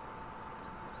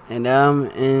 and I'm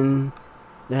in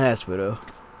the hospital.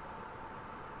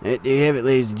 There you have it,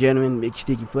 ladies and gentlemen. Micky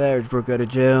Dicky Flowers broke out of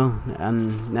jail.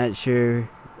 I'm not sure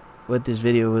what this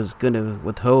video was gonna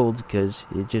withhold because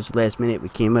it just last minute we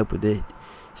came up with it.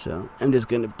 So I'm just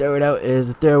gonna throw it out as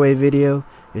a throwaway video.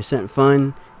 It's something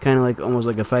fun, kind of like almost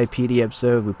like a 5PD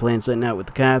episode. We planned something out with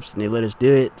the cops and they let us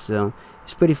do it, so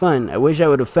it's pretty fun. I wish I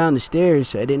would have found the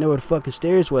stairs. I didn't know where the fucking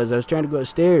stairs was. I was trying to go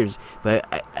upstairs, but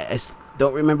I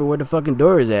don't remember where the fucking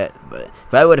door is at. But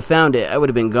if I would have found it, I would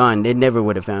have been gone. They never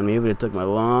would have found me. It would have took me a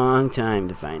long time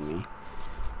to find me.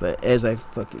 But as I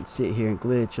fucking sit here and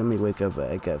glitch, let me wake up.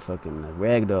 I got fucking a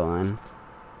ragdoll on.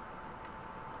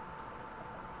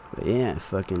 But yeah,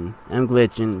 fucking, I'm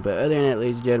glitching. But other than that,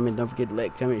 ladies and gentlemen, don't forget to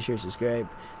like, comment, share, subscribe.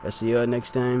 I'll see you all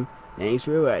next time. Thanks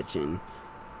for watching.